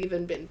it would have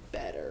even been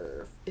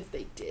better if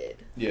they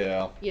did.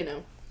 Yeah. You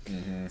know?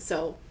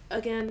 So,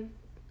 again,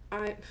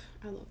 I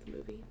love the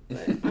movie,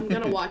 but I'm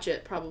going to watch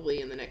it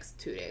probably in the next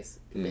 2 days,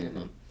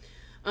 minimum.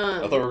 I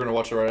thought we were going to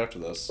watch it right after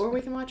this. Or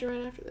we can watch it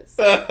right after this.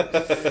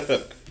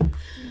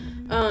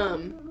 I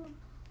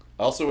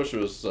also wish it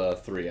was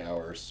 3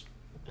 hours.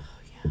 Oh,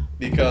 yeah.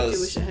 Because... I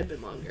do wish it had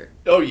been longer.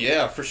 Oh,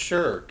 yeah, for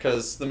sure.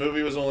 Because the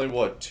movie was only,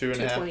 what,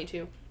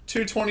 2.5?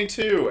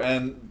 2:22,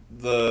 and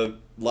The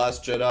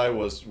Last Jedi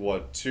was,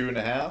 what, 2.5?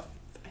 I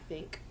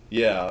think.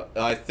 Yeah,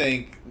 I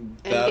think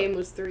that... Endgame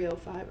was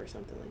 3:05 or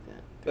something like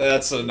that.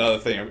 That's another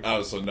thing. That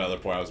was another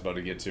point I was about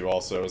to get to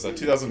also, is that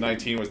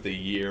 2019 was the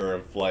year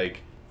of,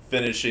 like,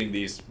 finishing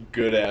these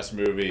good-ass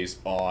movies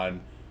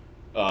on,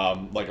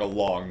 like, a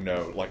long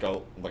note. Like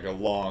a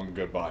long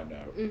goodbye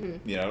note.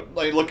 You know?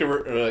 Like, look at...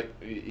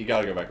 you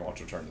gotta go back and watch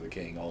Return to the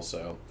King,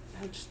 also.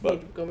 I just need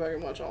to go back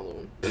and watch all of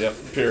them. Yep,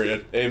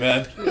 period.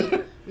 Amen.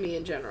 Me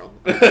in general.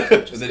 and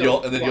then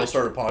you'll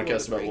start a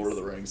podcast about Lord of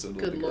the Rings. And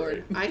Good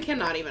Lord. I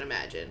cannot even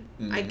imagine.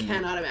 I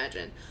cannot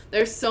imagine.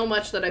 There's so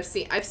much that I've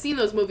seen. I've seen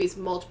those movies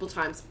multiple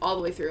times all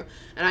the way through,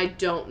 and I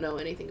don't know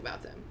anything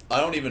about them. I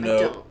don't even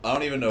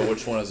know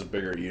which one is a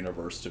bigger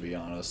universe, to be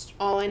honest.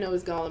 All I know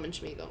is Gollum and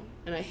Schmeagol,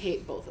 and I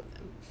hate both of them.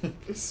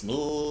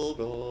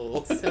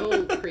 Smeagol.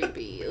 So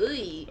creepy.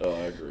 Ugh. Oh,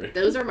 I agree.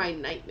 Those are my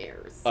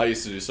nightmares. I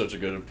used to do such a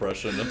good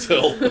impression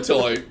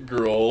until I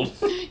grew old.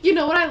 You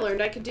know what I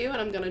learned I could do, and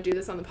I'm going to do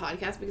this on the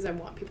podcast because I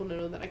want people to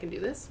know that I can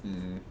do this?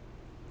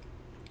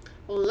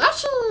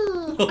 Lusher!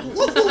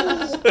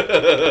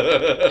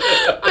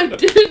 I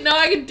didn't know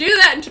I could do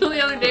that until the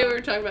other day we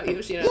were talking about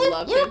Yoshi, and I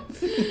love him.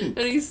 And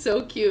he's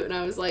so cute, and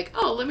I was like,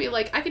 oh,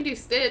 I can do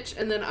Stitch,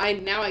 and then I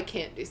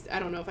can't do, I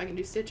don't know if I can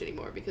do Stitch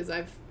anymore because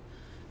I've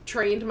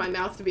trained my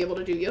mouth to be able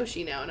to do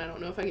Yoshi now, and I don't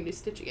know if I can do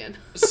Stitch again.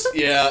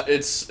 Yeah,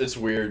 it's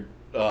weird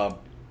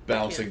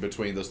bouncing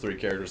between those 3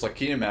 characters. Like,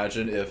 can you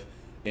imagine if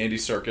Andy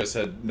Serkis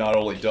had not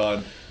only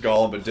done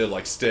Gollum but did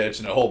like Stitch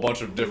and a whole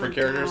bunch of different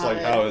characters? God.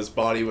 Like how his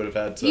body would have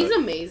had to... He's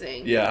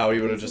amazing. Yeah, how he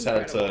would have He's just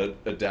incredible.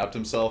 had to adapt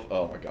himself.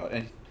 Oh my god.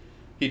 And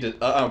he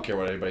did... I don't care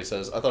what anybody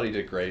says. I thought he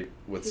did great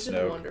with He's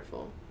Snoke.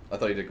 wonderful. I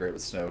thought he did great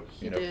with Snoke,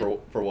 He you know, did.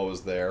 for what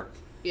was there.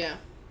 Yeah.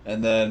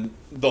 And then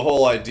the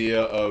whole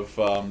idea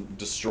of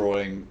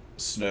destroying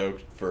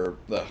Snoke for...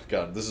 Oh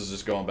god, this is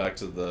just going back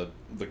to the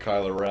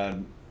Kylo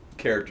Ren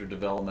character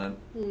development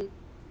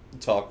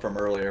talk from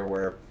earlier,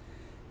 where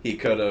he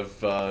could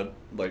have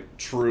like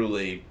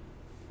truly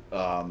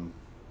been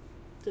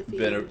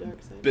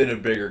a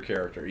bigger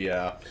character.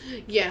 Yeah,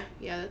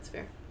 that's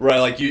fair. right.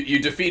 Like you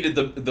defeated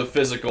the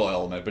physical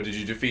element, but did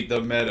you defeat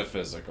the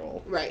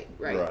metaphysical? Right.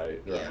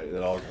 Yeah.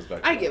 It all comes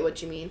back to I that. get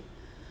what you mean.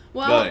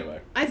 Well, But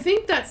anyway. I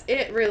think that's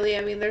it, really.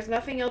 I mean, there's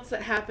nothing else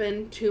that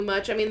happened too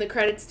much. I mean, the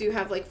credits do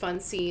have like fun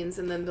scenes,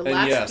 and then the And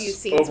last yes, few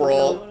scenes.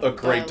 overall were a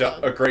great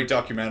dialogue. a great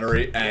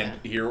documentary, and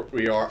Yeah. here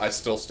we are. I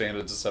still stand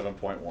at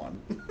 7.1.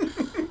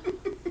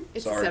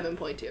 It's Sorry.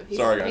 7.2.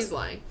 Sorry, guys. He's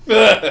lying.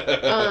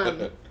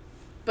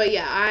 But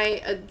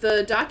yeah,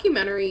 the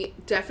documentary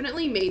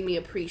definitely made me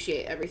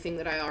appreciate everything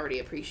that I already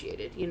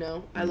appreciated. You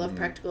know, I love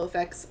practical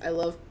effects. I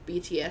love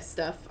BTS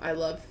stuff. I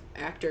love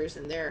actors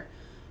and their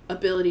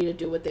ability to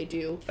do what they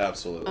do.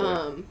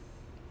 Absolutely.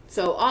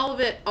 So all of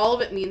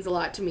it means a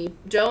lot to me.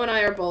 Joe and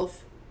I are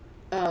both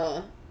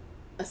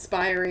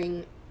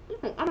aspiring,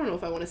 I don't know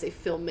if I want to say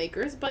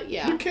filmmakers, but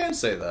yeah. You can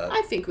say that.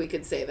 I think we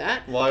could say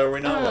that. Why are we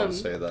not allowed to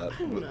say that? I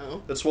don't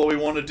know. It's what we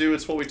want to do.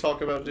 It's what we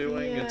talk about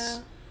doing.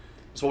 Yeah.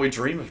 It's what we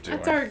dream of doing.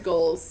 That's our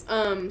goals.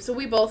 So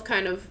we both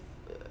kind of,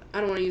 I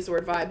don't want to use the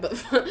word vibe,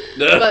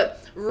 but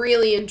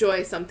really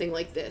enjoy something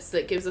like this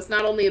that gives us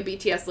not only a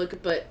BTS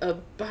look, but a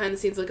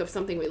behind-the-scenes look of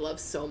something we love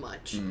so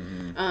much.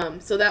 Mm-hmm.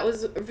 So that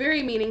was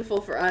very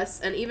meaningful for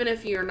us, and even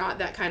if you're not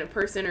that kind of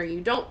person or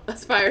you don't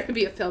aspire to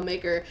be a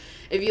filmmaker,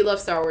 if you love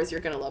Star Wars,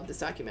 you're going to love this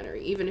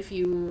documentary, even if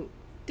you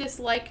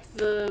disliked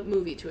the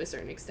movie to a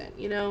certain extent,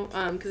 you know?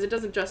 Because it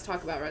doesn't just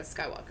talk about Rise of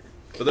Skywalker.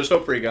 But there's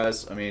hope for you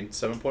guys. I mean,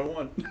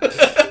 7.1.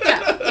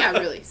 yeah,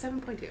 really.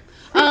 7.2.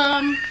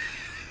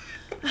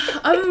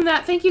 Other than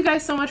that, thank you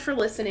guys so much for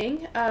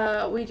listening.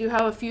 We do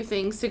have a few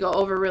things to go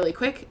over really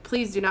quick.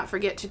 Please do not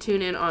forget to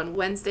tune in on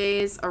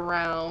Wednesdays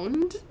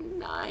around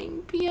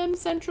 9 p.m.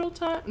 Central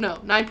Time. No,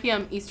 9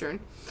 p.m.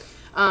 Eastern.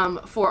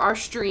 For our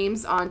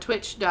streams on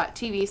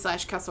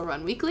twitch.tv/Kessel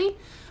Run Weekly.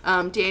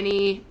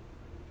 Danny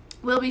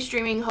will be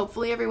streaming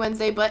hopefully every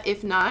Wednesday, but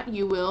if not,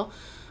 you will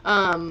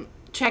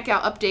check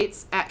out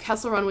updates at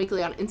Kessel Run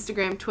Weekly on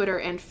Instagram, Twitter,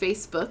 and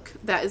Facebook.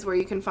 That is where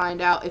you can find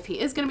out if he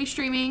is going to be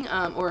streaming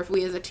or if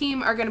we as a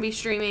team are going to be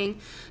streaming.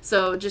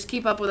 So just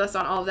keep up with us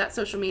on all of that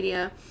social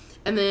media.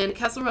 And then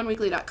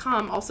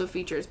KesselRunWeekly.com also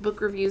features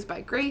book reviews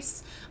by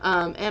Grace,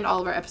 and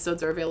all of our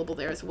episodes are available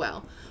there as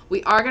well.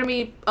 We are going to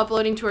be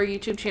uploading to our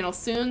YouTube channel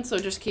soon, so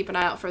just keep an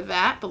eye out for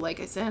that. But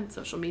like I said,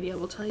 social media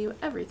will tell you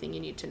everything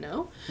you need to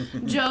know.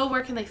 Joe,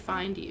 where can they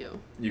find you?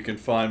 You can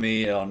find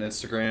me on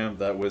Instagram,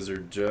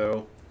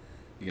 ThatWizardJoe.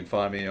 You can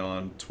find me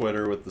on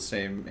Twitter with the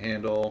same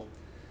handle,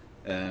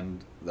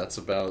 and that's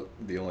about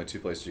the only two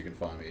places you can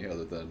find me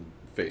other than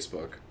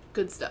Facebook.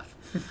 Good stuff.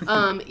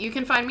 You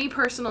can find me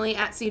personally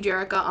at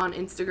CJerica on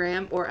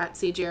Instagram or at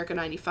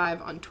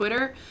CJerica95 on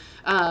Twitter.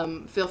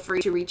 Feel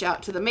free to reach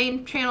out to the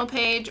main channel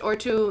page or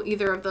to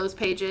either of those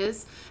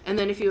pages. And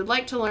then if you would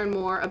like to learn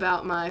more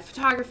about my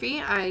photography,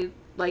 I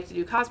like to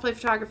do cosplay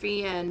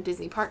photography and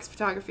Disney Parks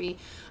photography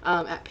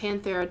at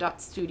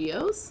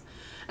panthera.studios.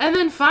 And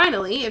then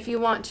finally, if you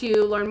want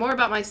to learn more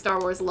about my Star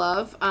Wars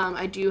love,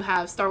 I do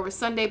have Star Wars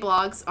Sunday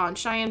blogs on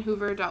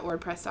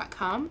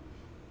CheyenneHoover.wordpress.com.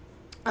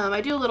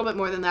 I do a little bit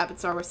more than that, but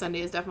Star Wars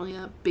Sunday is definitely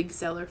a big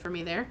seller for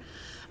me there.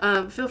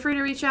 Feel free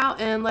to reach out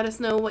and let us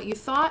know what you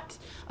thought.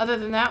 Other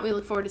than that, we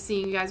look forward to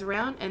seeing you guys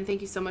around, and thank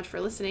you so much for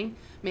listening.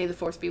 May the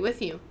Force be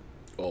with you.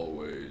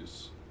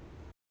 Always.